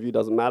more, the review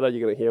doesn't matter.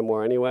 You're going to hear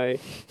more anyway.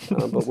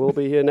 But we'll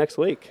be here next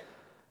week.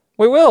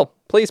 We will.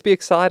 Please be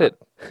excited.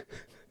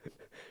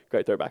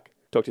 Great throwback.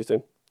 Talk to you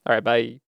soon. All right, bye.